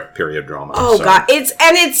historic period drama. Oh so. god, it's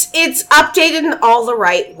updated in all the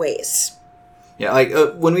right ways. Yeah,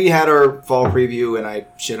 when we had our fall preview and I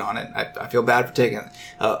shit on it, I feel bad for taking it.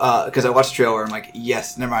 Because I watched the trailer and I'm like,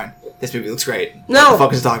 yes, never mind. This movie looks great. No. What the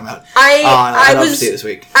fuck is it talking about? I I'll was see it this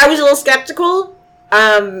week. I was a little skeptical.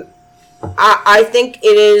 I think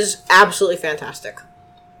it is absolutely fantastic.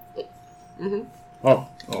 Oh,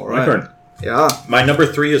 all right. my turn. Yeah. My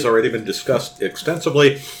number 3 has already been discussed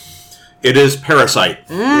extensively. It is Parasite.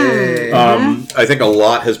 I think a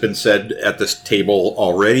lot has been said at this table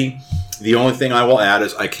already. The only thing I will add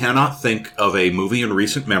is I cannot think of a movie in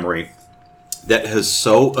recent memory that has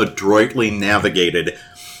so adroitly navigated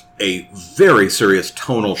a very serious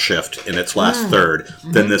tonal shift in its last third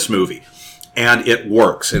than this movie. And it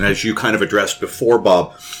works. And as you kind of addressed before,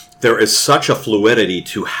 Bob, there is such a fluidity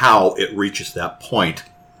to how it reaches that point.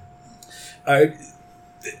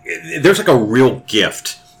 There's like a real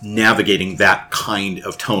gift navigating that kind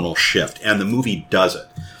of tonal shift, and the movie does it.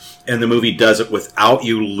 And the movie does it without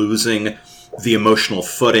you losing the emotional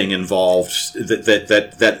footing involved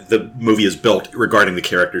that the movie is built regarding the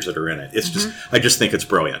characters that are in it. It's just, I just think it's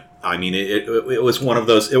brilliant. I mean, it was one of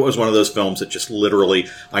those. It was one of those films that just literally.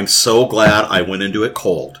 I'm so glad I went into it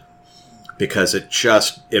cold, because it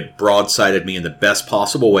broadsided me in the best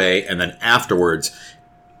possible way, and then afterwards,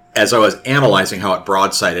 as I was analyzing how it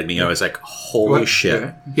broadsided me, I was like, "Holy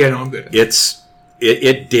shit!" Yeah, no, I'm good.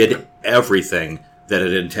 It did everything that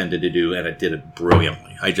it intended to do, and it did it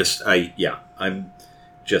brilliantly. I'm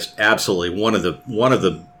just absolutely one of the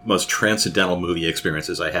most transcendental movie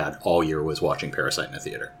experiences I had all year was watching Parasite in a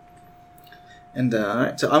theater. And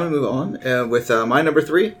alright, so I'm gonna move on with my number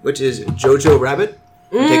 3, which is Jojo Rabbit.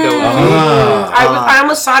 I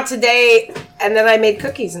almost saw it today, and then I made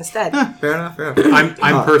cookies instead. Fair enough.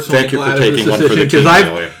 I'm personally Thank you for glad taking one for the team, because by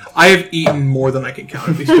the way. I have eaten more than I can count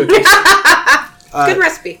of these cookies. Good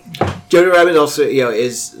recipe. Jojo Rabbit also,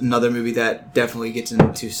 is another movie that definitely gets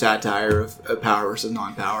into satire of power versus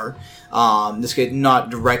non-power. This kid not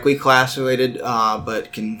directly class related,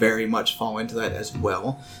 but can very much fall into that as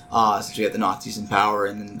well. Since we have the Nazis in power,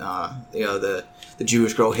 and then the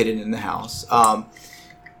Jewish girl hidden in the house.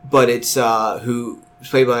 But it's who's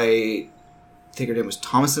played by think her name was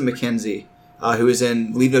Thomasin McKenzie, who was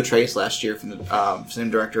in Leave No Trace last year from the same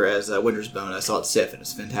director as Winter's Bone. I saw it Sif, and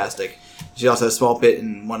it's fantastic. She also has a small bit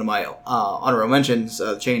in one of my honorable mentions,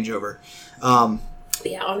 Changeover.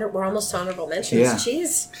 We're almost to honorable mentions. Yeah.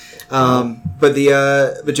 Jeez. But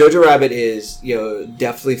Jojo Rabbit is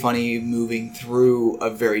definitely funny, moving through a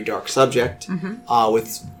very dark subject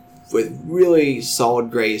with really solid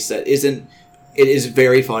grace. It is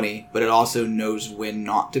very funny, but it also knows when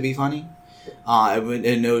not to be funny.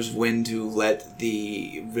 It knows when to let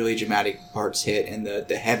the really dramatic parts hit and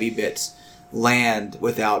the heavy bits land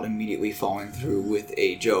without immediately falling through with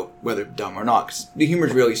a joke, whether dumb or not. 'Cause the humor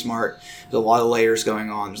is really smart. There's a lot of layers going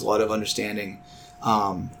on. There's a lot of understanding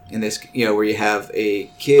in this, where you have a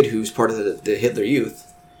kid who's part of the Hitler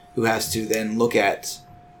Youth who has to then look at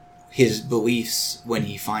his beliefs when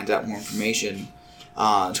he finds out more information.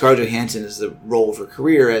 Scarlett Johansson is the role of her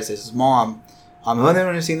career as his mom. Have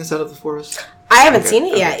anyone seen this out of the four of us? I haven't seen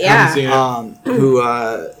it yet. Yeah. Haven't seen it.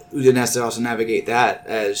 Who then has to also navigate that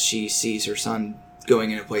as she sees her son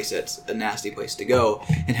going in a place that's a nasty place to go,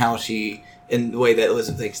 and how she, in the way that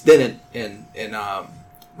Elizabeth Banks didn't in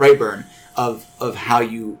Brightburn, of how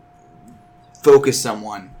you focus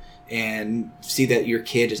someone and see that your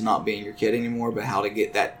kid is not being your kid anymore, but how to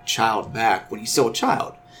get that child back when he's still a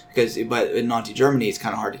child. But in Nazi Germany, it's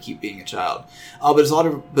kind of hard to keep being a child. But there's a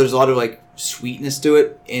lot of like sweetness to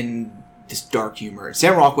it in this dark humor. And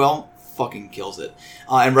Sam Rockwell fucking kills it.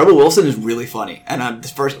 And Rebel Wilson is really funny. And the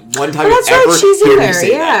first one time that's ever right, she's in hear me there.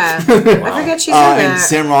 say Yeah, that. I forget she's in there. And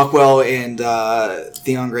Sam Rockwell and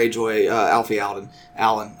Theon Greyjoy, Alfie Allen,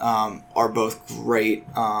 are both great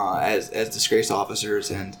as disgraced officers.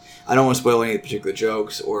 And I don't want to spoil any particular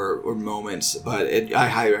jokes or moments, but I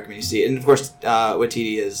highly recommend you see it. And of course,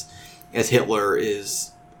 Waititi as Hitler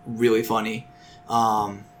is really funny.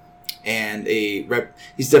 And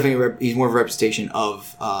he's definitely he's more of a representation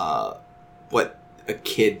of what a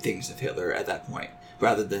kid thinks of Hitler at that point,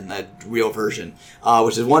 rather than a real version,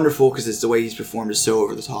 which is wonderful because it's the way he's performed is so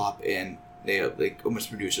over the top and like almost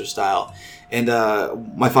producer style. And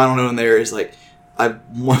my final note on there is like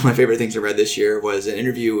one of my favorite things I read this year was an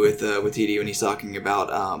interview with Titi when he's talking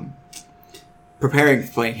about preparing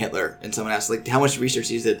for playing Hitler, and someone asked like how much research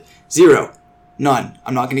he did. 0. None.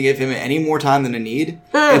 I'm not going to give him any more time than I need.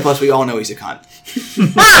 And plus, we all know he's a cunt.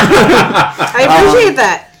 I appreciate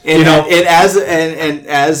that. And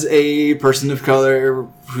as a person of color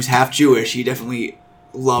who's half Jewish, he definitely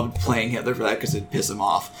loved playing Hitler for that because it'd piss him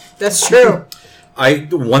off. That's true.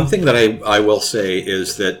 One thing that I will say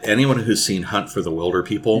is that anyone who's seen Hunt for the Wilder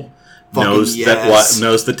People knows that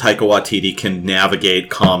Taika Waititi can navigate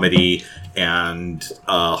comedy and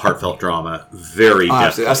heartfelt drama very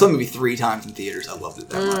deftly. I saw the movie 3 times in theaters. I loved it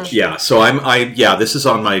that much. Yeah, so this is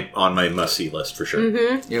on my must see list for sure.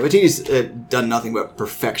 Mm-hmm. Yeah, Waititi's done nothing but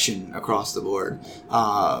perfection across the board.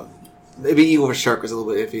 Maybe Eagle vs. Shark was a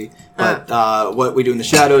little bit iffy, but What We Do in the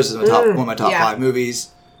Shadows is one of my top 5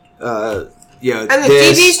 movies. And the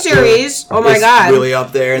TV series, oh my god, really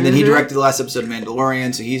up there. And then he directed the last episode of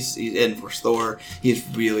Mandalorian, so he's in for Thor. He's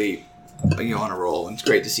really on a roll, and it's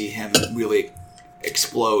great to see him really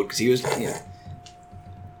explode because he was. I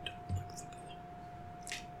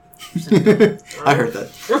heard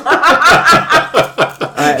that.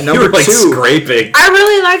 Number You were 2, scraping. I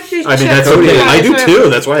really like these. I mean, that's okay. I do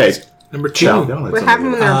too. That's why I. Number 2. What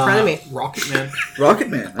happened when they're in front of me? Rocketman.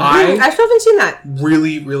 I still haven't seen that.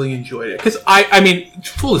 Really, really enjoyed it. Because, I mean,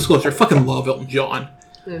 full disclosure, I fucking love Elton John.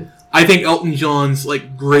 I think Elton John's,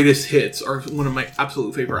 greatest hits are one of my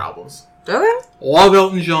absolute favorite albums. Okay. Love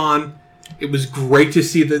Elton John. It was great to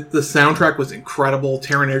see that the soundtrack was incredible.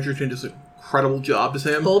 Taron Egerton does an incredible job as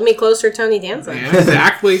him. Hold Me Closer, Tony Danza. Yeah,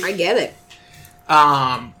 exactly. I get it.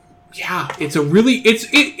 Yeah, it's a really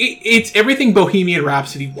it's everything Bohemian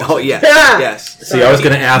Rhapsody was. Oh yes, Yeah. yes. See, I was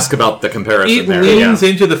going to ask about the comparison It there. leans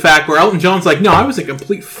into the fact where Elton John's like, no, I was a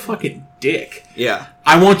complete fucking dick. Yeah.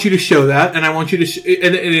 I want you to show that, and I want you to,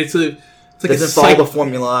 and it's like It doesn't follow the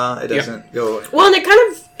formula. It doesn't go. Well, and it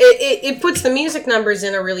kind of it puts the music numbers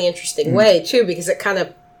in a really interesting way too, because it kind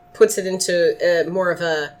of puts it into more of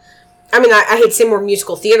a. I mean, I hate to say more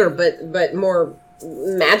musical theater, but more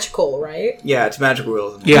magical, right? Yeah, it's magical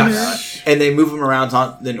realism. Yeah. And they move them around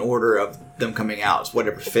in order of them coming out. It's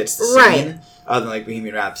whatever fits the scene. Right. Other than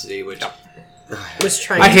Bohemian Rhapsody, which Was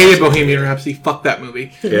trying. I hated Bohemian Rhapsody. Fuck that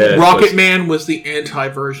movie. Yeah, Rocket Man was the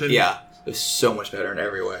anti-version. it was so much better in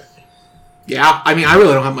every way. Yeah, I mean, I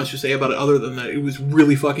really don't have much to say about it other than that it was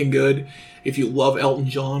really fucking good. If you love Elton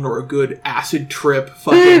John or a good acid trip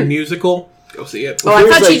fucking musical, go see it. Oh, I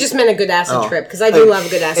There's, thought you just meant a good acid trip, because I do love a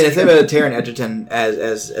good acid And the trip. thing about Taron Egerton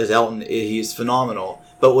as Elton, he's phenomenal.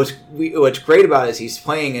 But what's great about it is he's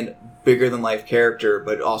playing a bigger than life character,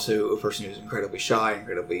 but also a person who's incredibly shy,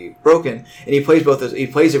 incredibly broken, and he plays both those. He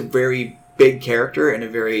plays a very big character in a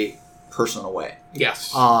very personal way.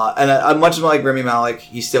 Yes. And much like Rami Malek,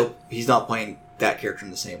 he's not playing that character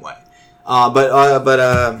in the same way.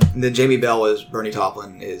 But then Jamie Bell as Bernie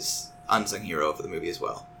Taupin is unsung hero for the movie as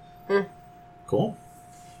well. Cool.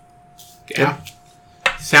 Yeah.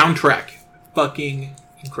 Soundtrack. Fucking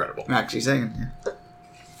incredible. I'm actually saying.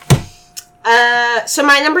 So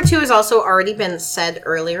my number 2 has also already been said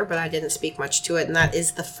earlier, but I didn't speak much to it, and that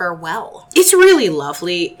is The Farewell. It's really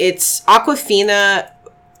lovely. It's Awkwafina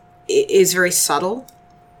is very subtle,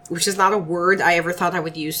 which is not a word I ever thought I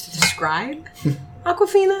would use to describe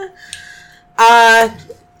Awkwafina.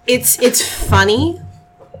 It's funny.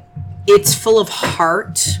 It's full of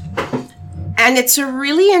heart. And it's a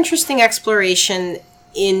really interesting exploration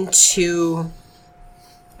into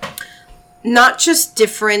not just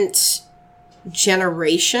different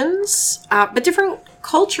generations, but different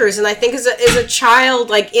cultures. And I think as a child,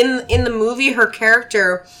 like in the movie, her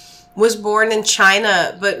character was born in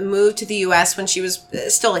China, but moved to the U.S. when she was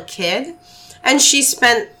still a kid. And she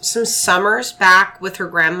spent some summers back with her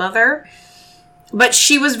grandmother. But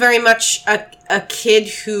she was very much a kid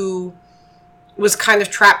who was kind of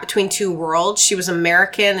trapped between two worlds. She was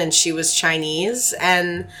American and she was Chinese.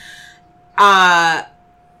 And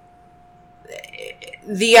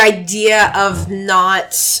the idea of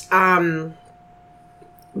not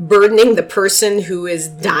burdening the person who is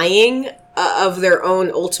dying of their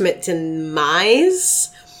own ultimate demise.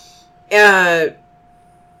 I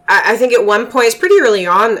think at one point, it's pretty early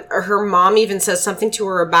on, her mom even says something to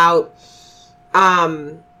her about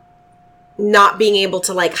not being able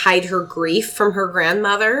to like hide her grief from her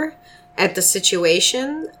grandmother at the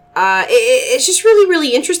situation. It's just really,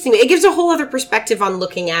 really interesting. It gives a whole other perspective on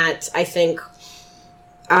looking at, I think,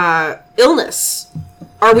 illness.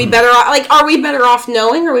 Are we better off, are we better off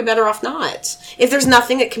knowing, or are we better off not? If there's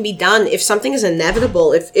nothing that can be done, if something is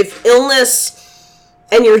inevitable, if illness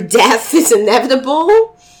and your death is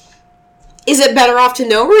inevitable, is it better off to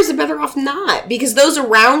know, or is it better off not? Because those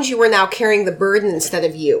around you are now carrying the burden instead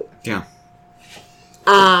of you. Yeah.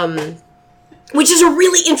 Which is a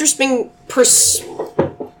really interesting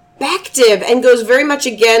perspective and goes very much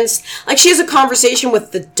against, like, she has a conversation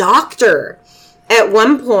with the doctor at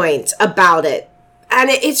one point about it. And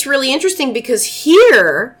it's really interesting because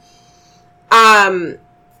here, anyone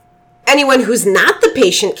who's not the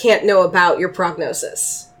patient can't know about your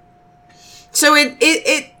prognosis. So I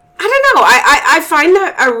don't know. I find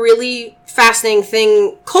that a really fascinating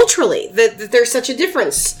thing culturally, that there's such a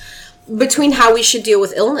difference between how we should deal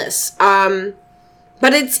with illness. But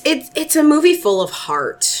it's a movie full of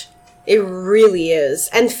heart. It really is.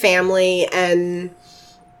 And family, and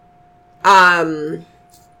I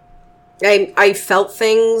felt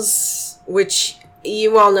things, which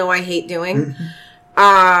you all know I hate doing.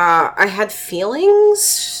 I had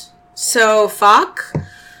feelings, so fuck.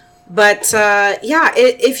 But, yeah,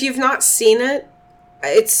 if you've not seen it,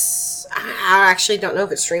 I actually don't know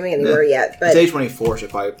if it's streaming anywhere yet. But it's A24, should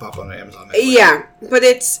probably pop on Amazon. Yeah, but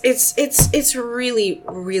it's really,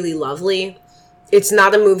 really lovely. It's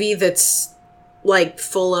not a movie that's, like,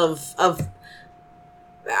 full of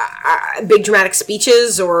big dramatic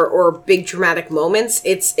speeches or big dramatic moments.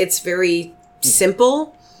 It's very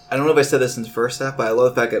simple. I don't know if I said this in the first half, but I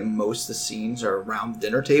love the fact that most of the scenes are around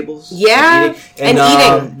dinner tables. Yeah, and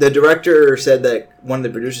eating. The director said that, one of the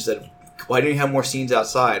producers said, why don't you have more scenes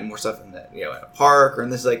outside, more stuff in the, in a park, or in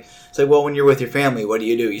this, it's like, well, when you're with your family, what do?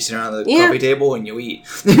 You sit around the coffee table and you eat.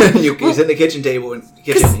 you sit in the kitchen table and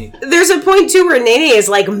eat. There's a point too where Nene is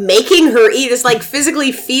like making her eat. It's like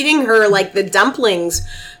physically feeding her like the dumplings,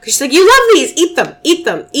 because she's like, you love these, eat them, eat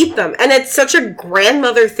them, eat them, and it's such a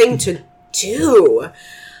grandmother thing to do.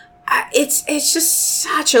 It's just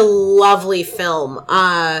such a lovely film.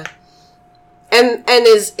 And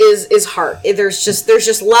is heart. There's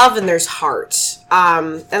just love and there's heart.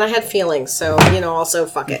 And I had feelings, so also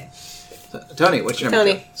fuck it. Tony, what's your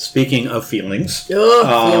number? Tony. Speaking of feelings,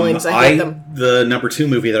 feelings, I hate them. The number 2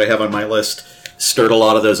 movie that I have on my list stirred a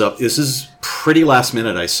lot of those up. This is pretty last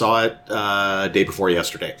minute. I saw it day before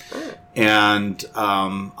yesterday, and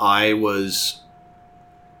I was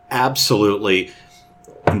absolutely.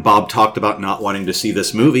 And Bob talked about not wanting to see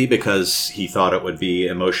this movie because he thought it would be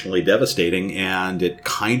emotionally devastating, and it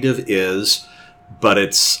kind of is, but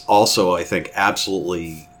it's also, I think,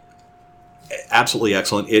 absolutely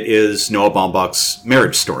excellent. It is Noah Baumbach's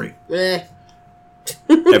Marriage Story. Have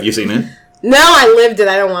you seen it? No, I lived it.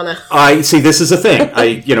 I don't want to. I see. This is a thing.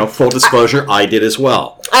 Full disclosure, I did as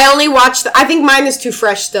well. I only watched. I think mine is too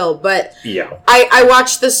fresh still, but Yeah. I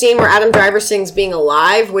watched the scene where Adam Driver sings "Being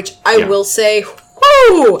Alive," which I Yeah. will say,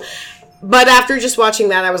 whoo. But after just watching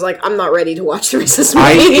that, I was like, I'm not ready to watch the rest of this movie.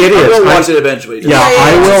 It is. We'll watch it eventually. Yeah,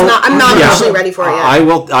 I will. will. I'm not officially ready for it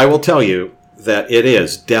yet. I will tell you that it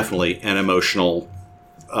is definitely an emotional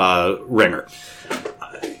ringer.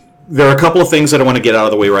 There are a couple of things that I want to get out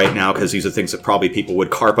of the way right now because these are things that probably people would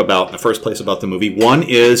carp about in the first place about the movie. One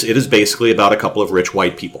is it is basically about a couple of rich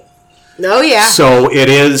white people. No, yeah. So it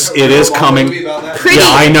is coming. Pretty, Yeah,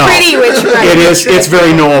 I know. Pretty rich white It is. It's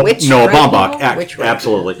very Noah Which Baumbach. right people? Which right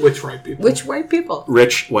Absolutely. Which right people? Which white people?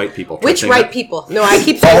 Rich white people. Which Can't say white that. people? No, I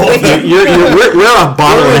keep saying which. We're a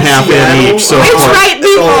bottle and a half in each. So Which right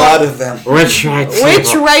A lot people? of them. Rich white people.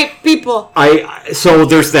 Which right people? So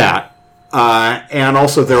there's that. And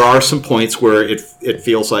also there are some points where it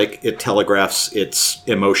feels like it telegraphs its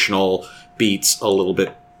emotional beats a little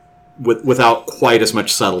bit without quite as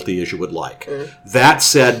much subtlety as you would like. That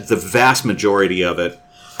said, the vast majority of it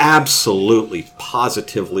absolutely,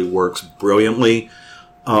 positively works brilliantly.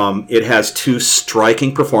 It has two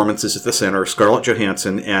striking performances at the center. Scarlett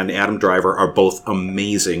Johansson and Adam Driver are both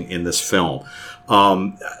amazing in this film.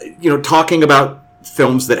 Talking about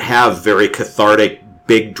films that have very cathartic,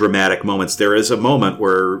 big dramatic moments, there is a moment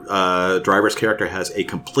where Driver's character has a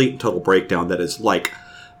complete and total breakdown that is like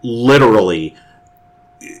literally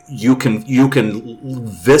you can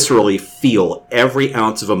viscerally feel every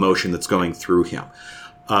ounce of emotion that's going through him.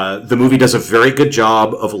 The movie does a very good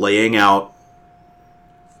job of laying out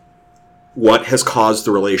what has caused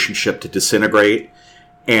the relationship to disintegrate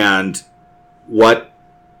and what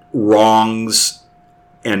wrongs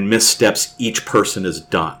and missteps each person has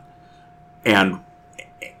done.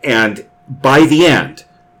 And by the end,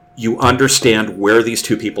 you understand where these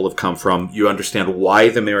two people have come from. You understand why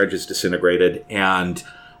the marriage is disintegrated. And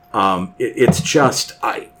it's just...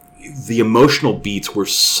 the emotional beats were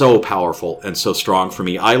so powerful and so strong for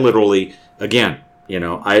me. I literally, again,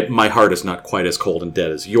 my heart is not quite as cold and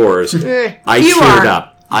dead as yours. I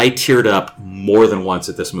teared up more than once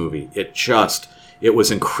at this movie. It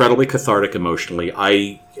was incredibly cathartic emotionally.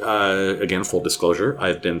 Again, full disclosure,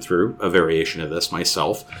 I've been through a variation of this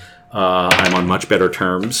myself. I'm on much better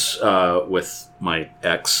terms with my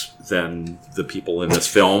ex than the people in this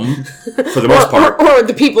film, for the most part. Or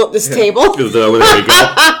the people at this table. There you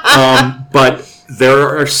go. But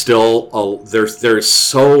there are still there's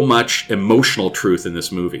so much emotional truth in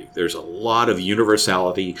this movie. There's a lot of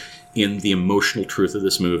universality in the emotional truth of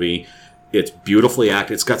this movie. It's beautifully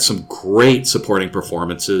acted. It's got some great supporting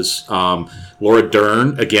performances. Laura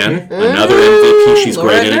Dern, again, another MVP. She's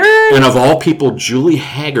Laura great in Dern. it. And of all people, Julie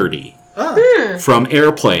Haggerty from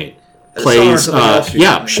Airplane plays.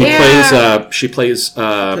 She plays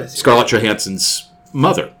Scarlett Johansson's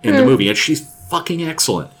mother in the movie, and she's fucking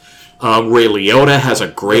excellent. Ray Liotta has a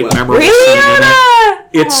great memorable scene in it.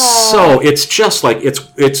 It's just like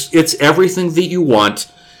it's everything that you want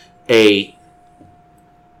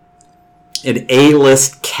an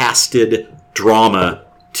A-list casted drama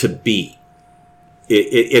to be.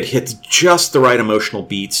 It hits just the right emotional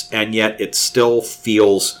beats, and yet it still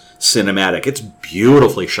feels cinematic. It's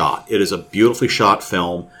beautifully shot. It is a beautifully shot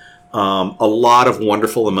film. A lot of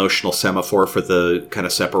wonderful emotional semaphore for the kind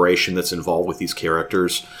of separation that's involved with these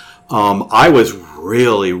characters. I was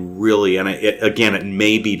really, really, and it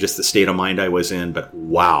may be just the state of mind I was in, but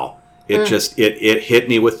wow. It hit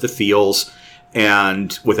me with the feels.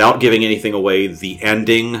 And without giving anything away, the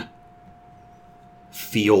ending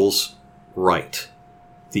feels right.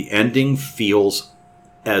 The ending feels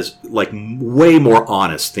as like way more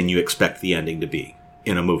honest than you expect the ending to be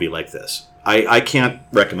in a movie like this. I can't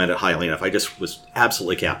recommend it highly enough. I just was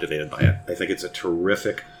absolutely captivated by it. I think it's a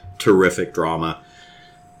terrific, terrific drama.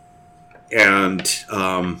 And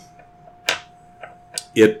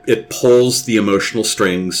it pulls the emotional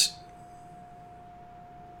strings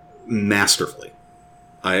masterfully.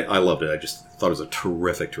 I loved it. I just thought it was a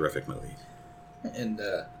terrific, terrific movie. And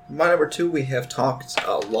my number 2 we have talked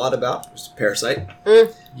a lot about was Parasite.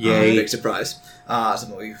 Yay. Big surprise.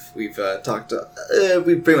 Something we've talked.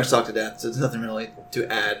 We pretty much talked to death. So there's nothing really to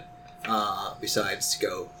add besides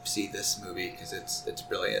go see this movie because it's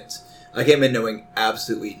brilliant. I came in knowing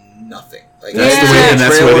absolutely nothing. Like That's the way- and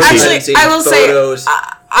that's the way to see it. Actually, I will say,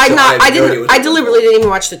 I deliberately didn't even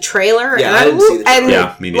watch the trailer. Yeah, and I didn't see the trailer.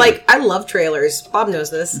 Yeah, me neither. Like, I love trailers. Bob knows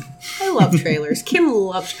this. I love trailers. Kim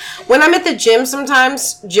loves... When I'm at the gym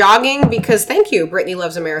sometimes, jogging, because, thank you, Brittany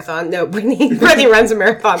loves a marathon. No, Brittany runs a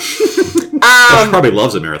marathon. She probably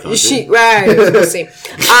loves a marathon. Right, we'll see.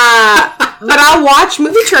 But I'll watch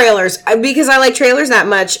movie trailers because I like trailers that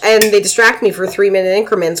much, and they distract me for 3-minute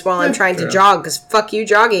increments while I'm trying to jog. Because fuck you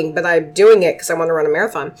jogging, but I'm doing it because I want to run a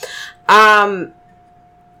marathon.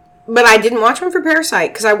 But I didn't watch one for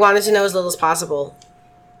Parasite because I wanted to know as little as possible.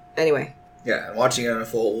 Anyway. Yeah, and watching it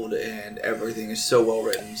unfold and everything is so well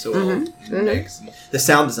written, so well mixed. The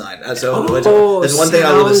sound design. There's one thing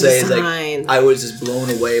I will say is like I was just blown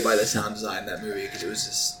away by the sound design of that movie because it was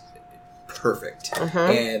just perfect.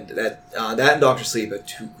 And that and Dr. Sleep had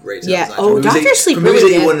 2 great sound designs. Oh, Dr. Sleep for movies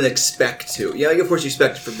really that you did. wouldn't expect to. Yeah, like, of course you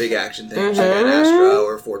expect it for big action things like Ad Astra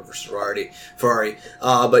or Ford vs. Ferrari.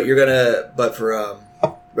 But for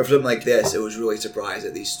something like this, it was really surprised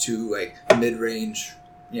at these 2 like mid-range,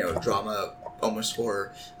 drama, almost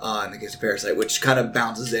horror, in the case of Parasite, which kind of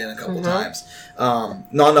bounces in a couple times. Not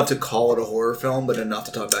enough to call it a horror film, but enough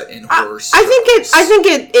to talk about in horror. I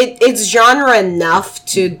think it's genre enough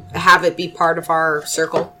to have it be part of our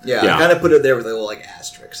circle. Yeah. I kind of put it there with a little like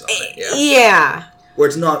asterisk on it. Yeah. Where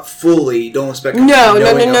it's not fully, don't expect No. Film,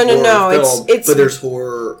 It's but there's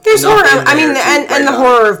horror. There's horror. I mean, and the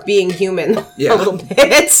horror of being human a little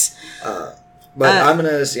bit. But I'm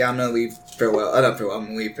gonna leave farewell. Not farewell. I'm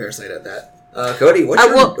gonna leave Parasite at that. Cody, what's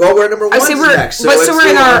we're at number 1 next. So we're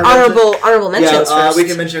in our honorable mentions first. We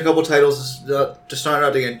can mention a couple titles to start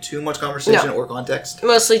not to get too much conversation or context.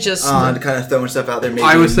 Mostly just to kind of throwing stuff out there. Maybe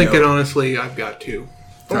I was thinking, honestly, I've got 2.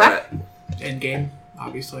 Okay. Endgame,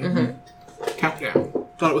 obviously. Countdown.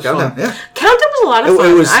 Thought it was fun. Yeah. Countdown was a lot of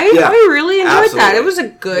fun. I really enjoyed that. It was a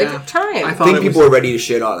good time. I think people were ready to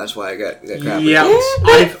shit on. That's why I got crap. Yeah.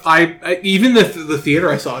 I even the theater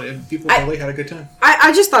I saw it in, people really had a good time.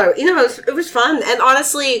 I just thought it was fun, and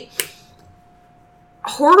honestly,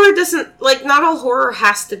 horror doesn't not all horror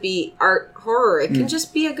has to be art horror. It can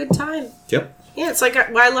just be a good time. Yep. Yeah, it's like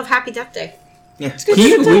why I love Happy Death Day. Yeah. Can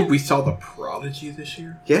you believe we saw The Prodigy this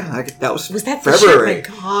year? Yeah, that was that February. This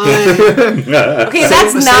year? Oh my God. Okay,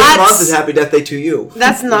 that's not. Same month as Happy Death Day to you.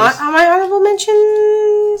 That's not on my honorable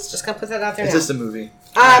mentions. Just gonna put that out there. It's now. just a movie.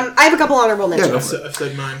 I have a couple honorable mentions. I've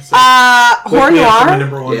said mine. So. Horror Noir.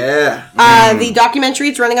 Number 1. Yeah. The documentary.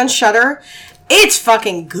 It's running on Shudder. It's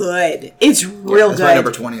fucking good. It's real that's good. my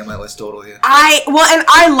number 20 on my list total. Yeah.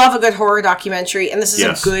 I love a good horror documentary, and this is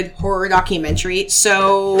Yes. a good horror documentary.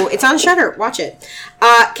 So it's on Shudder. Watch it.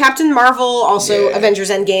 Captain Marvel, also Avengers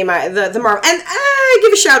Endgame. The Marvel, and I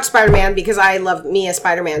give a shout to Spider-Man because I love me as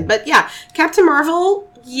Spider-Man. But yeah, Captain Marvel.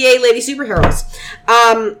 Yay, lady superheroes.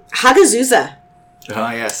 Hagazusa.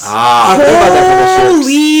 Oh yes.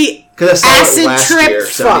 Holy acid trip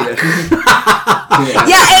fuck.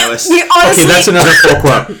 Honestly, Okay, that's another pull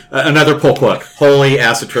quote. Another pull quote. Holy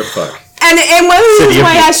acid trip fuck. And one of the reasons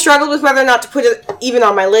why I struggled with whether or not to put it even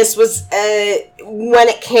on my list was when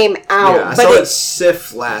it came out. Yeah, I saw it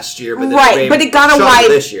SIFF last year, but but it got a wide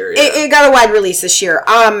this year. Yeah. It got a wide release this year.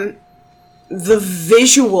 The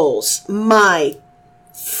visuals, my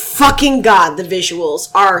fucking god, the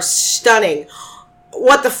visuals are stunning.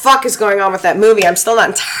 What the fuck is going on with that movie? I'm still not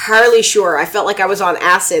entirely sure. I felt like I was on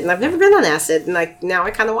acid, and I've never been on acid, and now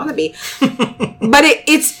I kind of want to be. But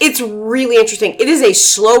it's really interesting. It is a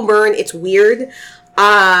slow burn. It's weird.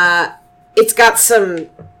 It's got some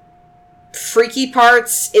freaky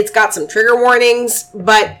parts. It's got some trigger warnings,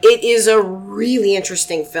 but it is a really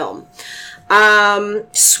interesting film.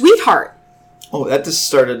 Sweetheart. Oh, that just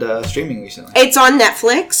started streaming recently. It's on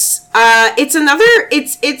Netflix. It's another.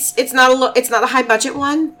 It's not a high budget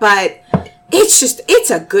one, but it's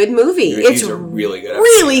a good movie. It's a really good,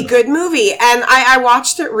 really good movie, and I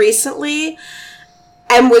watched it recently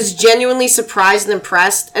and was genuinely surprised and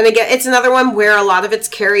impressed. And again, it's another one where a lot of it's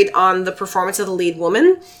carried on the performance of the lead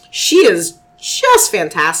woman. She is just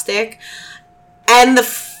fantastic, and the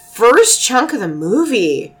first chunk of the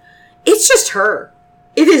movie, it's just her.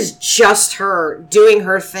 It is just her doing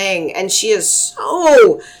her thing, and she is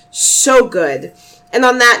so good. And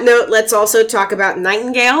on that note, let's also talk about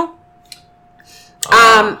Nightingale.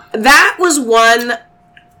 That was one,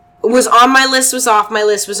 was on my list, was off my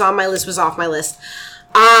list, was on my list, was off my list.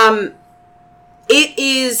 It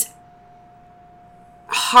is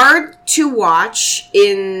hard to watch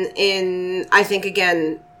in I think,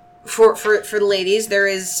 again, for the ladies, there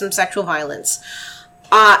is some sexual violence.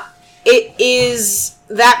 It is,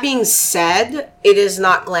 that being said, it is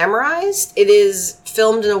not glamorized. It is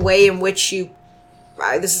filmed in a way in which you,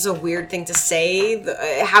 this is a weird thing to say,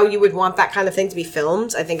 how you would want that kind of thing to be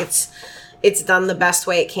filmed. I think it's done the best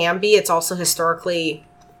way it can be. It's also historically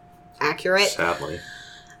accurate. Sadly.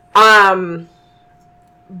 But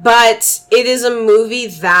it is a movie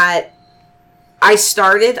that I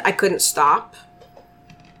started, I couldn't stop.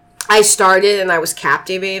 I started and I was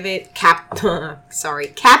captivated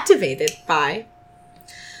by.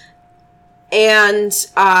 And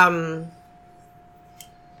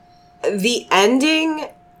the ending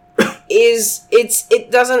is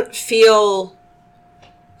it doesn't feel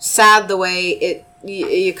sad the way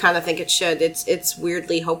you kind of think it should. It's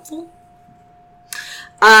weirdly hopeful.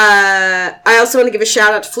 I also want to give a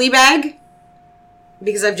shout out to Fleabag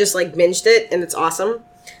because I've just like binged it and it's awesome.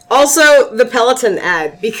 Also, the Peloton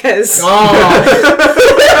ad, because...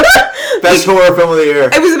 Best horror film of the year.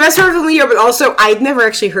 It was the best horror film of the year, but also, I'd never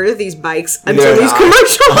actually heard of these bikes until these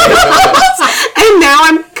commercials. And now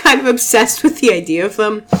I'm kind of obsessed with the idea of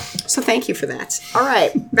them. So thank you for that. All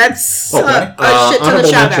right. That's a shit ton of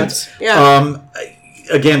shout-outs. Yeah.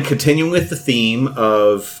 Again, continuing with the theme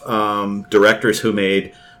of directors who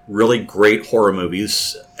made really great horror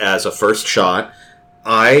movies as a first shot,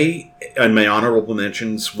 I, and my honorable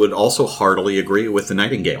mentions, would also heartily agree with The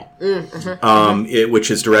Nightingale, which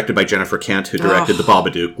is directed by Jennifer Kent, who directed The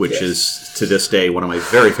Babadook, which is, to this day, one of my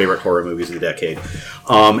very favorite horror movies of the decade.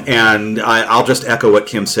 And I'll just echo what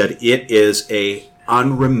Kim said. It is a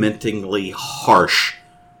unremittingly harsh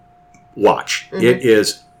watch. It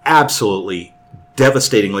is absolutely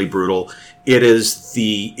devastatingly brutal. It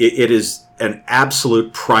is an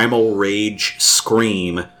absolute primal rage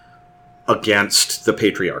scream against the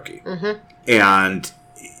patriarchy. And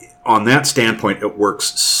on that standpoint, it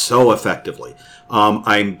works so effectively.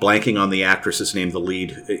 I'm blanking on the actress's name, the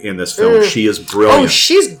lead in this film. She is brilliant. Oh,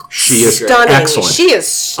 she is stunning. Excellent. She is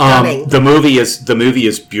stunning. The movie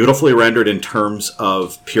is beautifully rendered in terms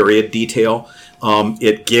of period detail.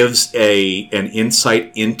 It gives an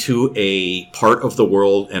insight into a part of the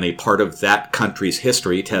world and a part of that country's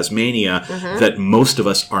history, Tasmania, that most of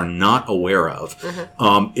us are not aware of.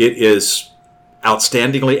 It is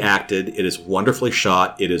outstandingly acted. It is wonderfully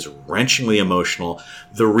shot. It is wrenchingly emotional.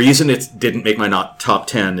 The reason it didn't make my top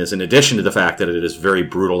 10 is, in addition to the fact that it is very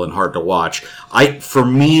brutal and hard to watch, for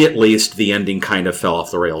me at least, the ending kind of fell off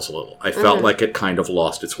the rails a little. I felt like it kind of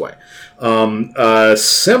lost its way.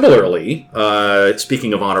 Similarly,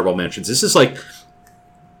 speaking of honorable mentions, this is like,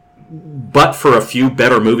 but for a few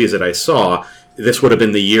better movies that I saw, this would have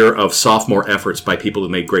been the year of sophomore efforts by people who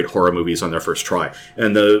made great horror movies on their first try.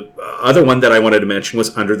 And the other one that I wanted to mention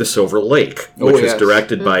was Under the Silver Lake, which was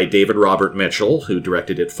directed by David Robert Mitchell, who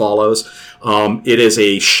directed It Follows. It is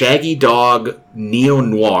a shaggy dog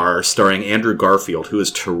neo-noir starring Andrew Garfield, who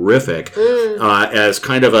is terrific, as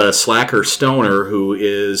kind of a slacker stoner who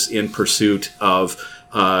is in pursuit of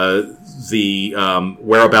the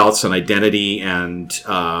whereabouts and identity and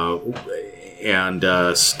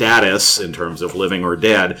status in terms of living or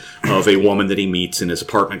dead of a woman that he meets in his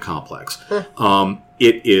apartment complex.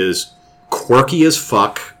 It is quirky as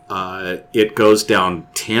fuck. It goes down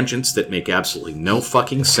tangents that make absolutely no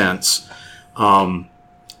fucking sense. But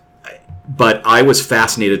I was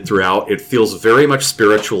fascinated throughout. It feels very much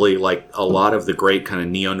spiritually like a lot of the great kind of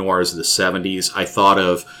neo-noirs of the 70s. I thought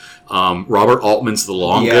of Robert Altman's The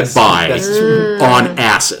Long Goodbye on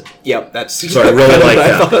acid. Yep, that's... So I really like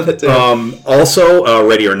that. Also,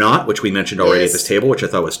 Ready or Not, which we mentioned already at this table, which I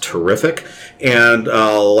thought was terrific. And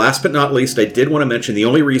last but not least, I did want to mention the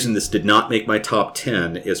only reason this did not make my top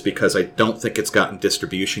 10 is because I don't think it's gotten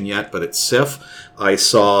distribution yet, but at SIFF, I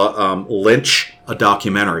saw Lynch, a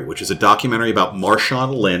documentary, which is a documentary about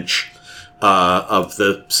Marshawn Lynch of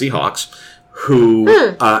the Seahawks, who,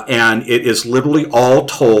 and it is literally all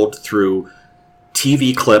told through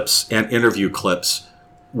TV clips and interview clips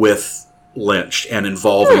with Lynch and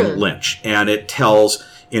involving Lynch. And it tells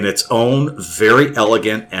in its own very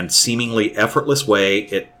elegant and seemingly effortless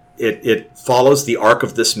way. It follows the arc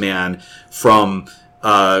of this man from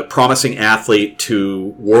promising athlete to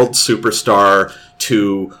world superstar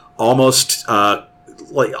to almost like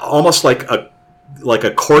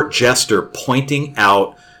a court jester pointing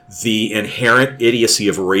out the inherent idiocy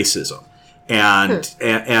of racism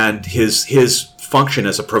and his function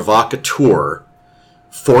as a provocateur,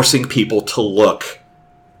 forcing people to look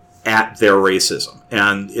at their racism.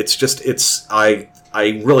 And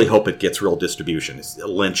I really hope it gets real distribution. It's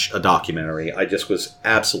Lynch, a documentary. I just was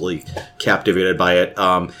absolutely captivated by it.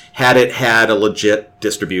 Had it had a legit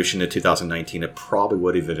distribution in 2019, it probably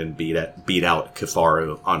would have even beat out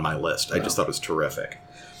Kifaru on my list. I just thought it was terrific.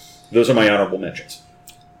 Those are my honorable mentions.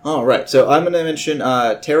 All right, so I'm going to mention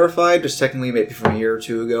Terrified, just technically maybe from a year or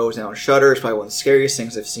two ago. It's now on Shudder. It's probably one of the scariest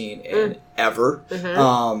things I've seen in ever.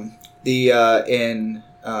 In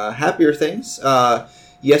happier things,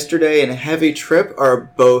 Yesterday and Heavy Trip are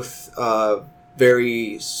both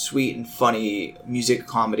very sweet and funny music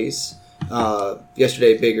comedies.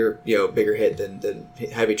 Yesterday, bigger hit than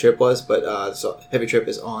Heavy Trip was, but so Heavy Trip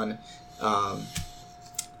is on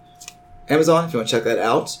Amazon if you want to check that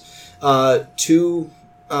out. Two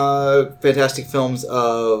fantastic films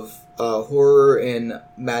of horror and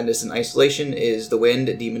madness and isolation is The Wind,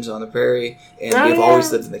 Demons on the Prairie, and We've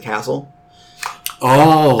Always Lived in the Castle.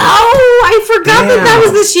 Oh, I forgot that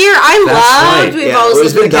was this year. I loved We've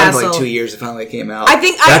Always Lived in the Castle. Castle. It's been done for like 2 years. It finally came out. I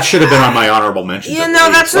think that should have been on my honorable mentions. Yeah,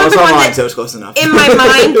 no, that's not it's the one online, that so it's close enough. in my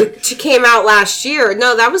mind came out last year.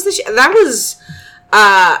 No, that was that was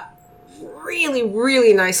really,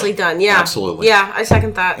 really nicely done. Yeah, absolutely. Yeah, I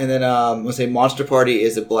second that. And then we'll say Monster Party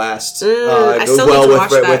is a blast. I Goes still well need to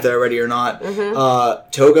with watch that. Ready or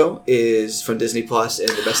Not. Togo is from Disney Plus, and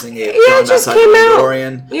the best thing they've Yeah, done it just outside came of out.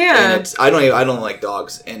 Mandalorian. Yeah. And I don't like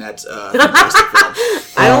dogs, and that's a fantastic film.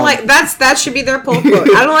 I don't like that should be their poll quote.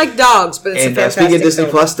 I don't like dogs, but it's And a fantastic speaking of Disney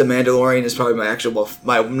film. Plus, The Mandalorian is probably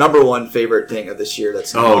my number one favorite thing of this year.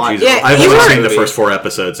 That's Oh, not Jesus. Yeah, I've you only were- seen the first 4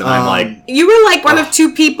 episodes, and I'm like, You were like one of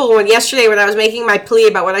 2 people yesterday when I was making my plea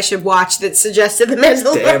about what I should watch that suggested The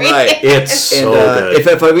Mandalorian. Damn right. it's so And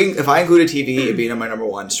good. if I include a TV, it'd be my number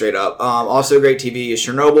one straight up. Also, great TV is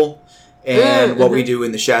Chernobyl and What We Do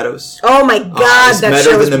in the Shadows. Oh my god, It's that better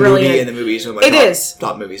show than is the brilliant. movie, and the movie is one of my It is.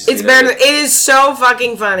 top movies. It's better. It is so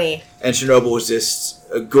fucking funny. And Chernobyl was just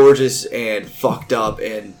gorgeous and fucked up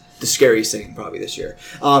and the scariest thing probably this year.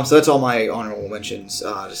 So that's all my honorable mentions.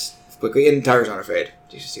 Just quickly, and Tigers Aren't Afraid.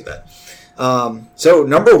 You should see that. So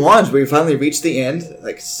number ones, we finally reached the end,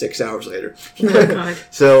 like 6 hours later. Oh god.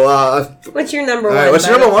 So, What's your number all one? right, what's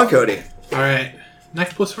your buddy? number one, Cody? All right,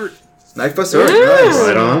 Knife Plus Heart. Knife Plus Sword. Nice.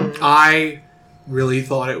 Right on. I really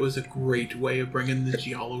thought it was a great way of bringing the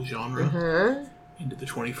giallo genre into the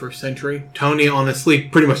 21st century. Tony, honestly,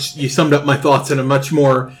 pretty much you summed up my thoughts in a much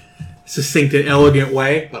more succinct and elegant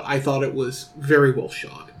way, but I thought it was very well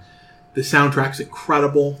shot. The soundtrack's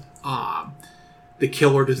incredible. The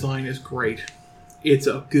killer design is great. It's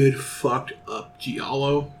a good fucked up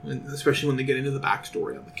giallo, and especially when they get into the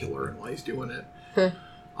backstory of the killer and why he's doing it.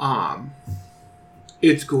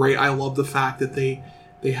 It's great. I love the fact that they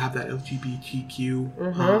have that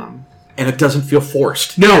LGBTQ. And it doesn't feel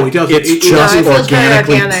forced. No, it doesn't. It's It- just it feels very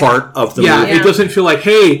organically organic. part of the yeah, movie. it doesn't feel like,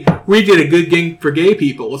 hey, we did a good thing for gay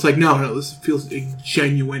people. It's like, no, this feels a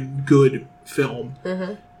genuine good film.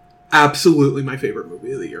 Absolutely my favorite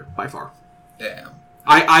movie of the year, by far. Damn.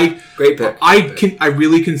 I Great pick. I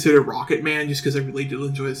really consider Rocket Man just because I really did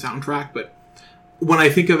enjoy the soundtrack, but when I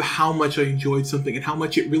think of how much I enjoyed something and how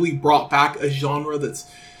much it really brought back a genre that's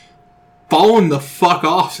fallen the fuck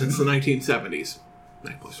off since the 1970s.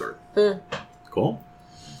 Knife Plus Sword. Cool.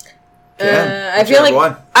 Yeah, I what's feel your number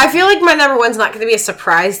one? I feel like my number one's not going to be a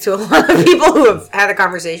surprise to a lot of people who have had a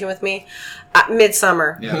conversation with me.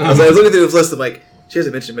 Midsummer. Yeah. I was looking through this list. I'm like, she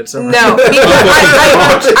hasn't mentioned Midsummer. No, because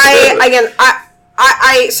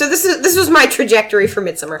so this was my trajectory for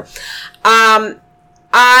Midsummer.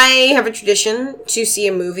 I have a tradition to see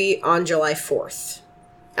a movie on July 4th.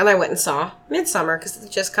 And I went and saw Midsummer because it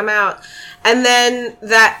had just come out. And then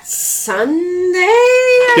that Sunday,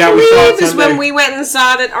 I we saw it believe, is Sunday. when we went and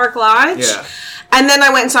saw it at Arc Lodge. Yeah. And then I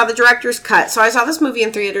went and saw the director's cut. So I saw this movie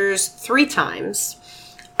in theaters 3 times.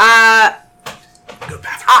 I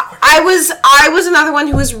was another one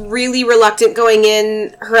who was really reluctant going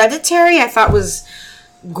in. Hereditary, I thought was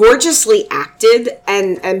gorgeously acted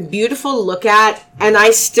and beautiful to look at, and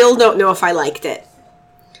I still don't know if I liked it.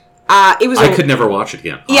 It was I could never watch it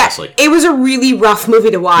again, honestly. it was a really rough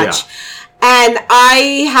movie to watch. Yeah. And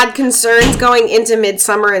I had concerns going into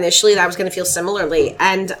Midsummer initially that I was going to feel similarly.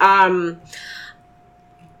 And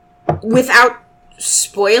without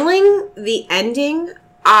spoiling the ending,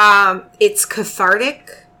 it's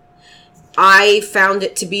cathartic. I found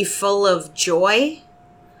it to be full of joy.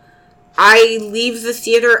 I leave the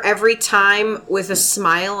theater every time with a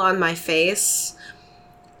smile on my face.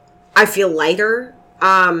 I feel lighter.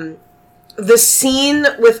 The scene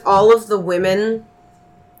with all of the women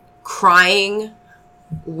crying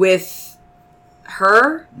with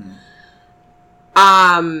her,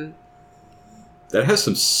 That has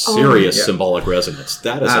some serious yeah. symbolic resonance.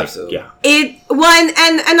 That is Absolutely. like, yeah.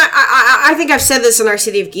 I think I've said this in our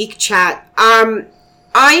City of Geek chat.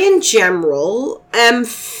 I, in general, am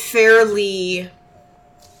fairly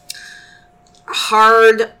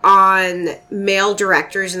hard on male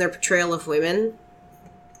directors and their portrayal of women.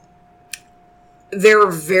 There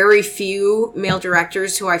are very few male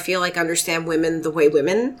directors who I feel like understand women the way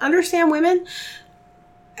women understand women.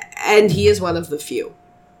 And he is one of the few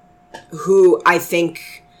who I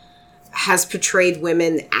think has portrayed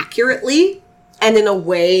women accurately and in a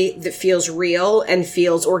way that feels real and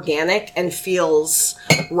feels organic and feels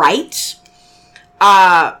right.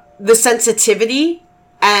 the sensitivity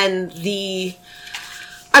and the...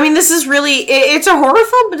 I mean, this is really... It's a horror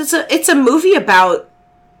film, but it's a movie about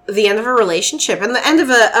the end of a relationship and the end of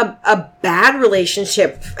a bad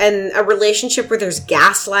relationship and a relationship where there's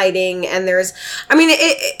gaslighting and there's... I mean,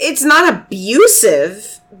 it's not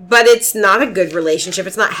abusive, but it's not a good relationship.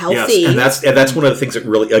 It's not healthy. Yes, and that's one of the things that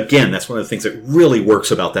really... Again, that's one of the things that really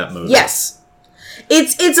works about that movie. Yes.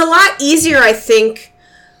 It's a lot easier, I think,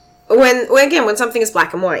 when something is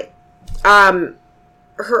black and white.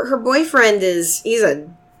 Her boyfriend he's a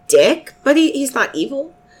dick, but he's not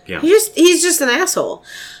evil. Yeah. He's just an asshole.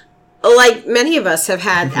 Like many of us have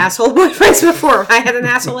had asshole boyfriends before. I had an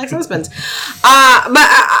asshole ex-husband. And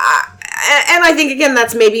I think again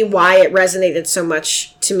that's maybe why it resonated so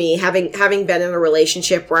much to me, having been in a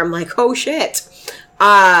relationship where I'm like, oh shit,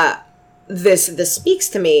 this speaks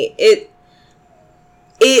to me. It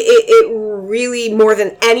really, more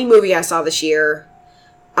than any movie I saw this year,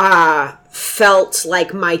 felt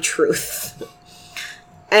like my truth.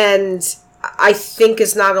 And I think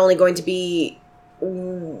is not only going to be,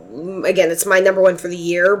 again, it's my number one for the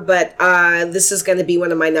year, but this is going to be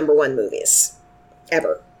one of my number one movies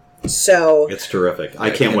ever. So it's terrific.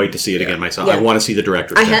 I can't wait to see it again myself. Yeah. I want to see the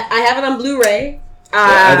director's cut. I have it on Blu-ray.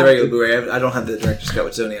 I have the regular Blu-ray. I don't have the director's cut,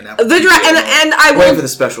 which is only on Apple. And I waiting will for the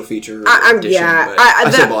special feature edition. I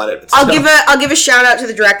still bought it. I'll give a shout out to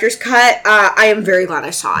the director's cut. I am very glad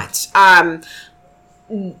I saw it.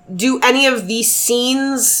 Do any of these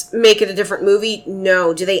scenes make it a different movie?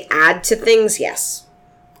 No. Do they add to things? Yes.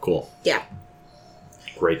 Cool. Yeah.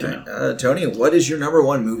 Great to know. Tony, what is your number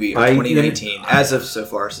one movie of 2019 as of so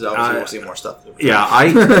far? So obviously we'll see more stuff. Yeah,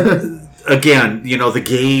 again, the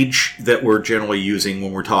gauge that we're generally using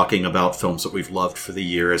when we're talking about films that we've loved for the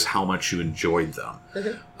year is how much you enjoyed them.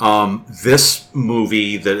 Mm-hmm. This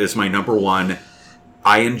movie that is my number one,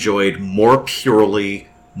 I enjoyed more purely,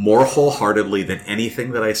 more wholeheartedly than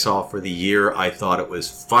anything that I saw for the year. I thought it was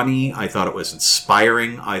funny. I thought it was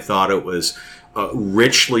inspiring. I thought it was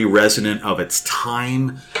richly resonant of its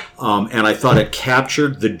time. And I thought it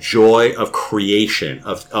captured the joy of creation,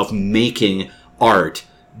 of making art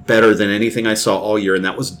better than anything I saw all year. And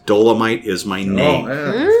that was Dolomite Is My Name.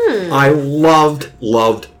 Oh, I loved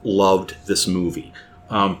this movie.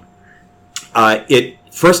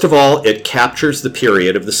 First of all, it captures the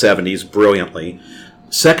period of the 70s brilliantly.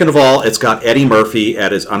 Second of all, it's got Eddie Murphy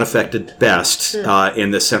at his unaffected best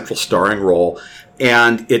in the central starring role.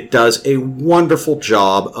 And it does a wonderful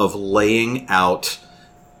job of laying out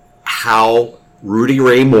how Rudy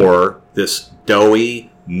Ray Moore, this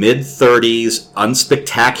doughy, mid-30s,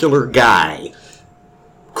 unspectacular guy,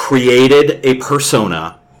 created a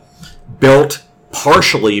persona built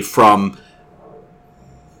partially from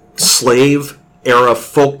slave-era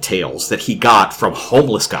folktales that he got from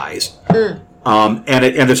homeless guys. And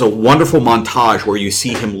there's a wonderful montage where you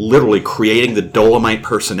see him literally creating the Dolomite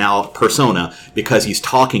persona because he's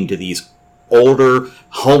talking to these older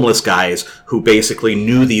homeless guys who basically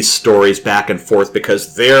knew these stories back and forth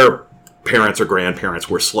because their parents or grandparents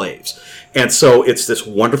were slaves. And so it's this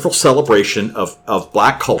wonderful celebration of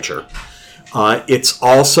black culture. It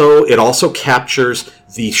also captures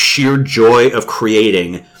the sheer joy of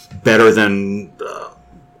creating better than...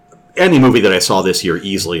 any movie that I saw this year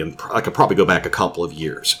easily, and I could probably go back a couple of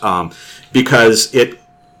years, because it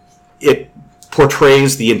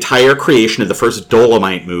portrays the entire creation of the first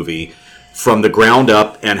Dolomite movie from the ground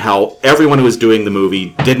up, and how everyone who was doing the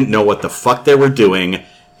movie didn't know what the fuck they were doing,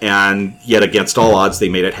 and yet against all odds they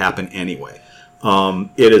made it happen anyway.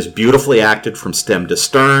 It is beautifully acted from stem to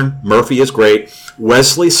stern. Murphy is great.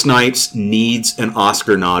 Wesley Snipes needs an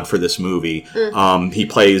Oscar nod for this movie. He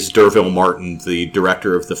plays D'Urville Martin, the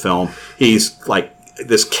director of the film. He's like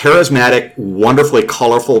this charismatic, wonderfully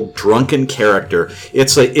colorful, drunken character.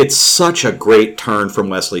 It's such a great turn from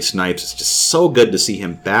Wesley Snipes. It's just so good to see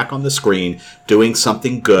him back on the screen doing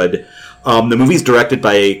something good. The movie's directed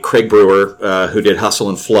by Craig Brewer, who did Hustle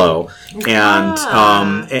and Flow,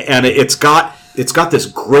 and it's got this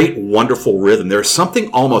great, wonderful rhythm. There's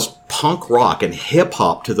something almost punk rock and hip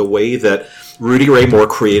hop to the way that Rudy Ray Moore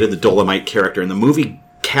created the Dolomite character, and the movie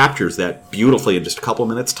captures that beautifully in just a couple of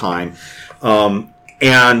minutes' time.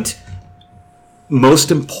 And most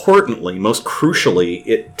importantly, most crucially,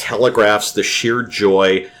 it telegraphs the sheer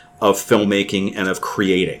joy of filmmaking and of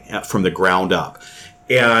creating from the ground up.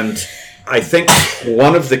 And I think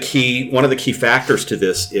one of the key factors to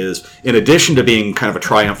this is, in addition to being kind of a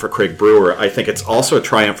triumph for Craig Brewer, I think it's also a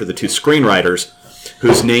triumph for the two screenwriters,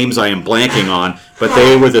 whose names I am blanking on, but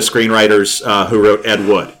they were the screenwriters who wrote Ed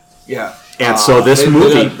Wood. Yeah. And so this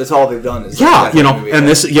movie... That's all they've done. Is and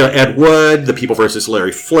this, Ed Wood, The People vs.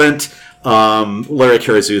 Larry Flint, Larry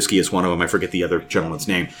Karaszewski is one of them. I forget the other gentleman's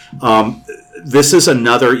name. This is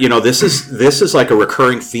another, this is like a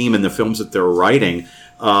recurring theme in the films that they're writing.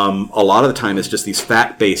 A lot of the time it's just these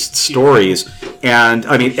fact-based stories. And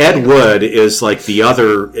I mean, Ed Wood is like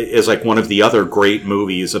one of the other great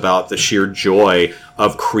movies about the sheer joy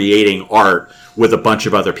of creating art with a bunch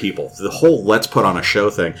of other people. The whole let's put on a show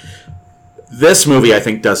thing. This movie, I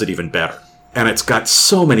think, does it even better. And it's got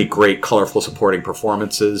so many great, colorful supporting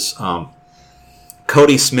performances.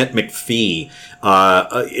 Cody Smith-McPhee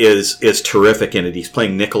is terrific in it. He's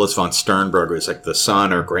playing Nicholas von Sternberg, who's like the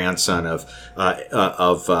son or grandson of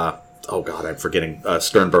oh God, I'm forgetting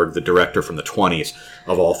Sternberg, the director from the 20s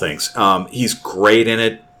of all things. He's great in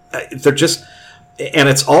it. And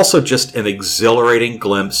it's also just an exhilarating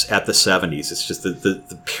glimpse at the 70s. It's just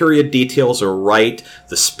the period details are right.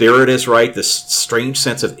 The spirit is right. The strange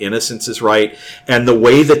sense of innocence is right. And the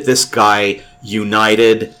way that this guy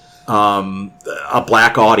united a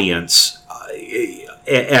black audience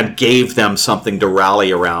and gave them something to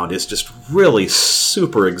rally around is just really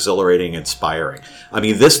super exhilarating, inspiring. I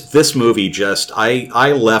mean, this movie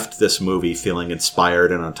I left this movie feeling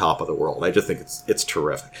inspired and on top of the world. I just think it's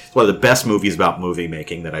terrific. It's one of the best movies about movie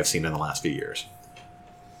making that I've seen in the last few years.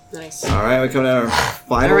 Nice. All right, we come down to our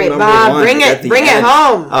final All right, number Bob, one. bring it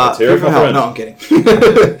home. No, I'm kidding.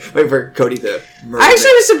 Wait for Cody to murder I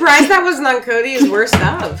actually was surprised that wasn't on Cody's worst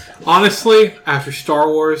of. Honestly, after Star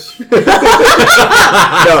Wars, No,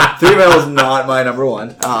 Three Men was not my number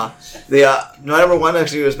one. My number one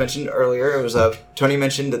actually was mentioned earlier. It was Tony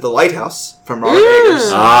mentioned The Lighthouse from Robert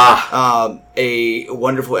Eggers. A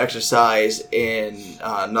wonderful exercise in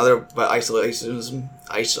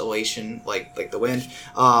isolation, like the wind,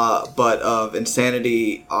 but of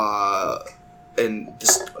insanity and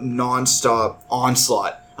this non-stop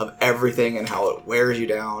onslaught of everything and how it wears you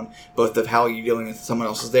down, both of how you're dealing with someone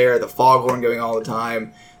else is there, the foghorn going all the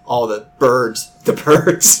time, all the birds.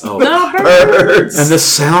 Oh, Birds. and the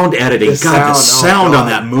sound editing. The sound on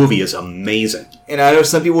that movie is amazing. And I know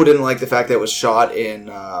some people didn't like the fact that it was shot in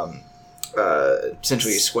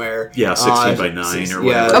Century Square. Yeah, 16 by 9 or whatever.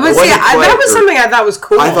 Yeah, Oh, but see, that was something I thought was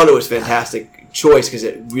cool. I thought it was fantastic choice because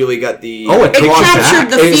it really got the it captured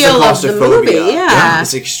the it's feel of the movie. claustrophobia. Yeah.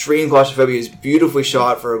 This extreme claustrophobia is beautifully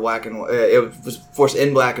shot for black and white. It was forced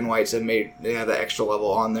in black and white, so it made the extra level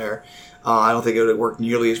on there. I don't think it would have worked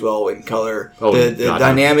nearly as well in color. The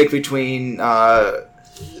dynamic between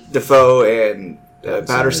Defoe and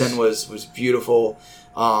Patterson was beautiful.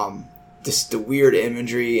 The weird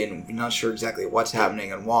imagery, and you're not sure exactly what's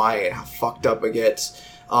happening and why and how fucked up it gets.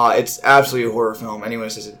 It's absolutely a horror film. Anyone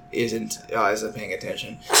who says it isn't paying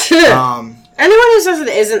attention. Anyone who says it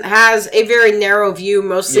isn't has a very narrow view,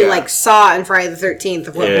 mostly like Saw and Friday the 13th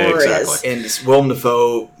of what horror is. And it's Willem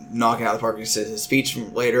Dafoe knocking out the park. He says his speech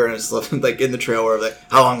from later, and it's like in the trailer of like,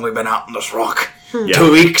 how long have we been out on this rock?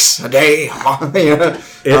 2 weeks, a day.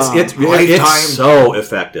 It's so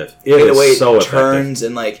effective. The way it turns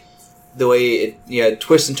and like the way it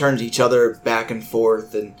twists and turns each other back and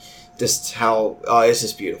forth, and just how it's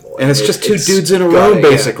just beautiful. And it's just two dudes in a row,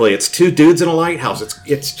 basically. Yeah. It's two dudes in a lighthouse.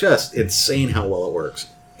 It's just insane how well it works.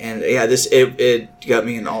 And it got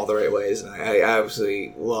me in all the right ways, and I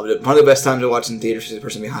absolutely loved it. One of the best times I watched in theaters, the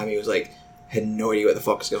person behind me was like, had no idea what the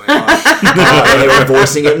fuck is going on. And they were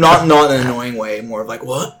voicing it, not in an annoying way, more of like,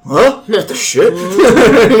 what? Huh? What the shit?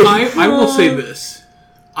 I will say this.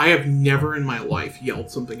 I have never in my life yelled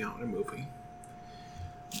something out in a movie.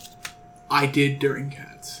 I did during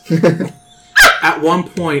Cats. At one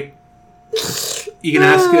point, you can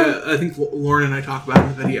ask, I think Lauren and I talked about it in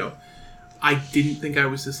the video, I didn't think I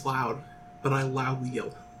was this loud, but I loudly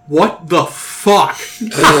yelled, what the fuck?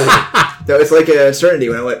 That was like a Serenity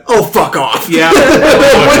when I went, oh, fuck off. Yeah.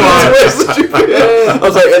 I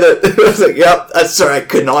was like, yep, sorry, I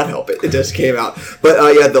could not help it. It just came out. But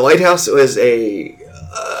The Lighthouse was a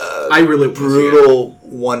brutal,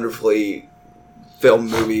 wonderfully filmed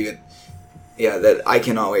movie. That I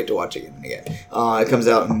cannot wait to watch again and again. It comes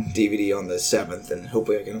out in DVD on the 7th, and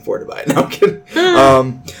hopefully I can afford to buy it. No, I'm kidding.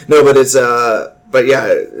 But it's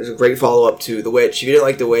it's a great follow up to The Witch. If you didn't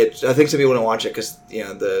like The Witch, I think some people don't watch it because they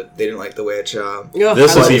didn't like The Witch.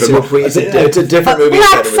 This is even more. It's a different movie.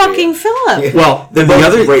 Black fucking Phillip. Yeah. Well, then the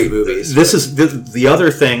other great movies. This is the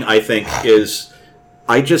other thing I think is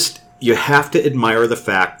you have to admire the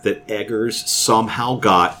fact that Eggers somehow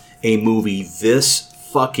got a movie this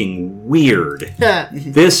fucking weird,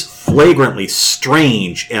 this flagrantly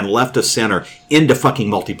strange and left of center into fucking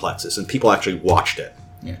multiplexes, and people actually watched it.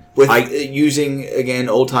 Yeah. With using again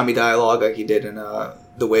old timey dialogue like he did in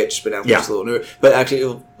The Witch, but now Yeah. it's a little newer. But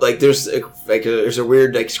actually, like there's a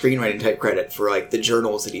weird like screenwriting type credit for like the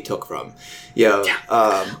journals that he took from. Well,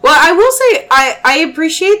 I will say I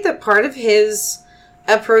appreciate that part of his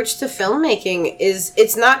approach to filmmaking is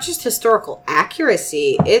it's not just historical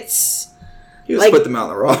accuracy. It's he was like- put them out on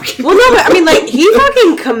the rock. well, no, but I mean, like he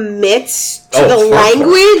fucking commits to the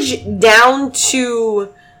language down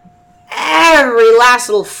to every last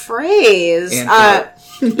little phrase. And Yeah,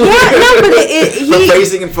 no, but But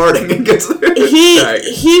phrasing and farting and gets there.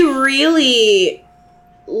 he really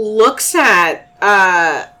looks at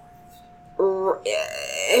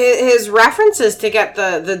his references to get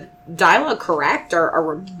the dialogue correct are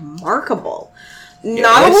remarkable.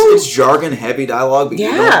 Not only it's jargon heavy dialogue, but you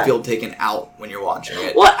Yeah. don't feel taken out when you're watching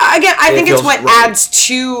it. well, again, I It think it's feels what right. adds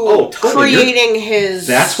to totally. creating his.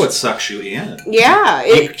 That's what sucks you in. Yeah,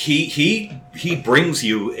 He brings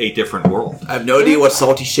you a different world. I have no idea what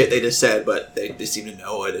salty shit they just said, but they seem to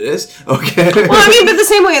know what it is. Okay. well, I mean, but the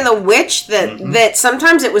same way in The Witch that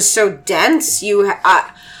sometimes it was so dense.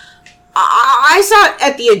 I saw it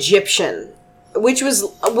at the Egyptian, which was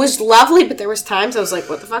lovely, but there was times I was like,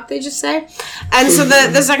 "What the fuck did they just say?" And so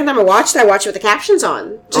the second time I watched it with the captions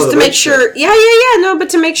on, just The to make Witch, sure. Yeah. No, but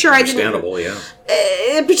to make sure I didn't. Understandable,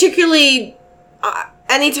 yeah. Particularly,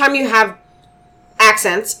 anytime you have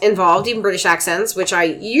accents involved, even British accents, which I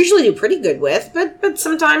usually do pretty good with, but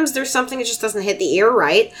sometimes there's something that just doesn't hit the ear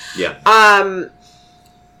right. Yeah.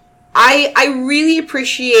 I really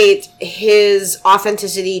appreciate his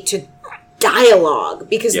authenticity to dialogue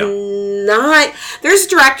because there's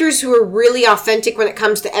directors who are really authentic when it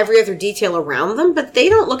comes to every other detail around them, but they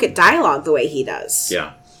don't look at dialogue the way he does.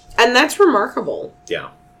 Yeah. And that's remarkable. Yeah.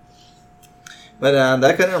 But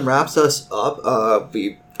that kind of wraps us up.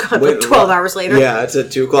 We God, went 12 hours later. Yeah, it's at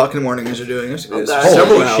 2:00 in the morning as we're doing this. It was God.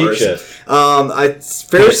 several Holy hours. shit. It's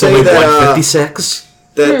fair to say that 156.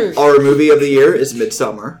 that our movie of the year is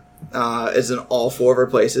Midsommar. Is in all 4 of our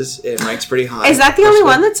places. It ranks pretty high. Is that the only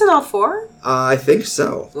one that's in all 4? I think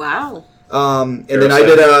so. Wow. And then I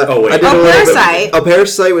did a. Oh, wait. I did Oh, a little Parasite. Bit,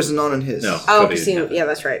 Parasite was not on his. No. Oh, Cody didn't have it. yeah,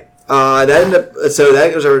 that's right. That ended up. So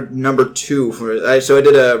that was our number 2 so I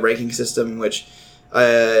did a ranking system in which,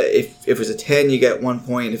 if it was a 10, you get 1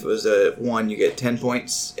 point. If it was a 1, you get 10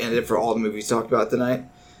 points. And then for all the movies talked about tonight.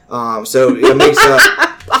 So it makes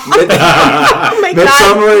Oh my God.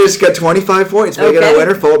 Midsommar just got 25 points, making Okay. a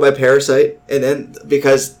winner, followed by Parasite, and then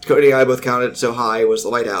because Cody and I both counted so high was The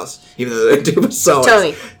Lighthouse, even though they do so.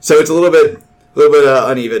 Tony. So it's a little bit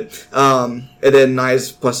uneven. And then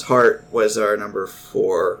Knives plus Heart was our number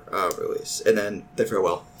 4 release, and then The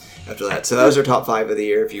Farewell after that. So that was our top 5 of the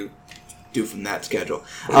year. If you do from that schedule.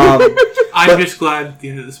 I'm just glad at the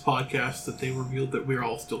end of this podcast that they revealed that we're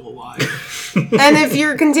all still alive. And if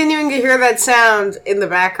you're continuing to hear that sound in the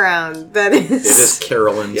background, that It is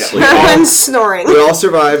Carolyn Yeah. sleeping. Carolyn snoring. We all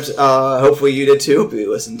survived. Hopefully you did too. If you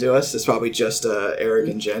listened to us, it's probably just Eric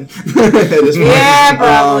and Jen. At this point. Yeah,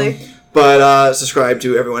 probably. But subscribe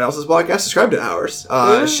to everyone else's podcast. Subscribe to ours.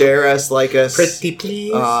 Share us, like us. Pretty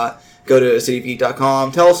please. Go to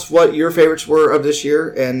citypeak.com. Tell us what your favorites were of this year,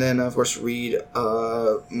 and then of course read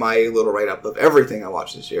my little write up of everything I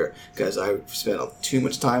watched this year because I spent too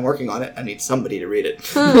much time working on it. I need somebody to read it.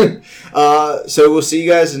 So we'll see you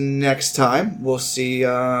guys next time. We'll see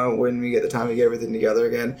when we get the time to get everything together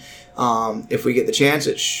again. If we get the chance,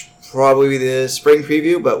 it probably be the spring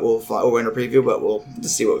preview, but or winter preview, but we'll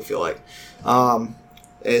just see what we feel like.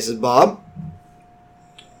 This is Bob.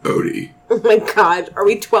 Odie. Oh my God, are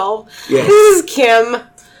we 12? Yes. This is Kim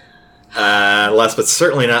Last but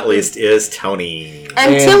certainly not least is Tony.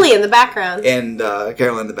 and Tilly in the background. And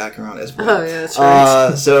Carolyn in the background as well. Oh, yeah, that's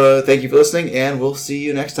right. So thank you for listening, and we'll see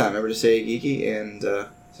you next time. Remember to stay geeky and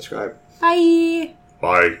subscribe. Bye.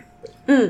 Bye.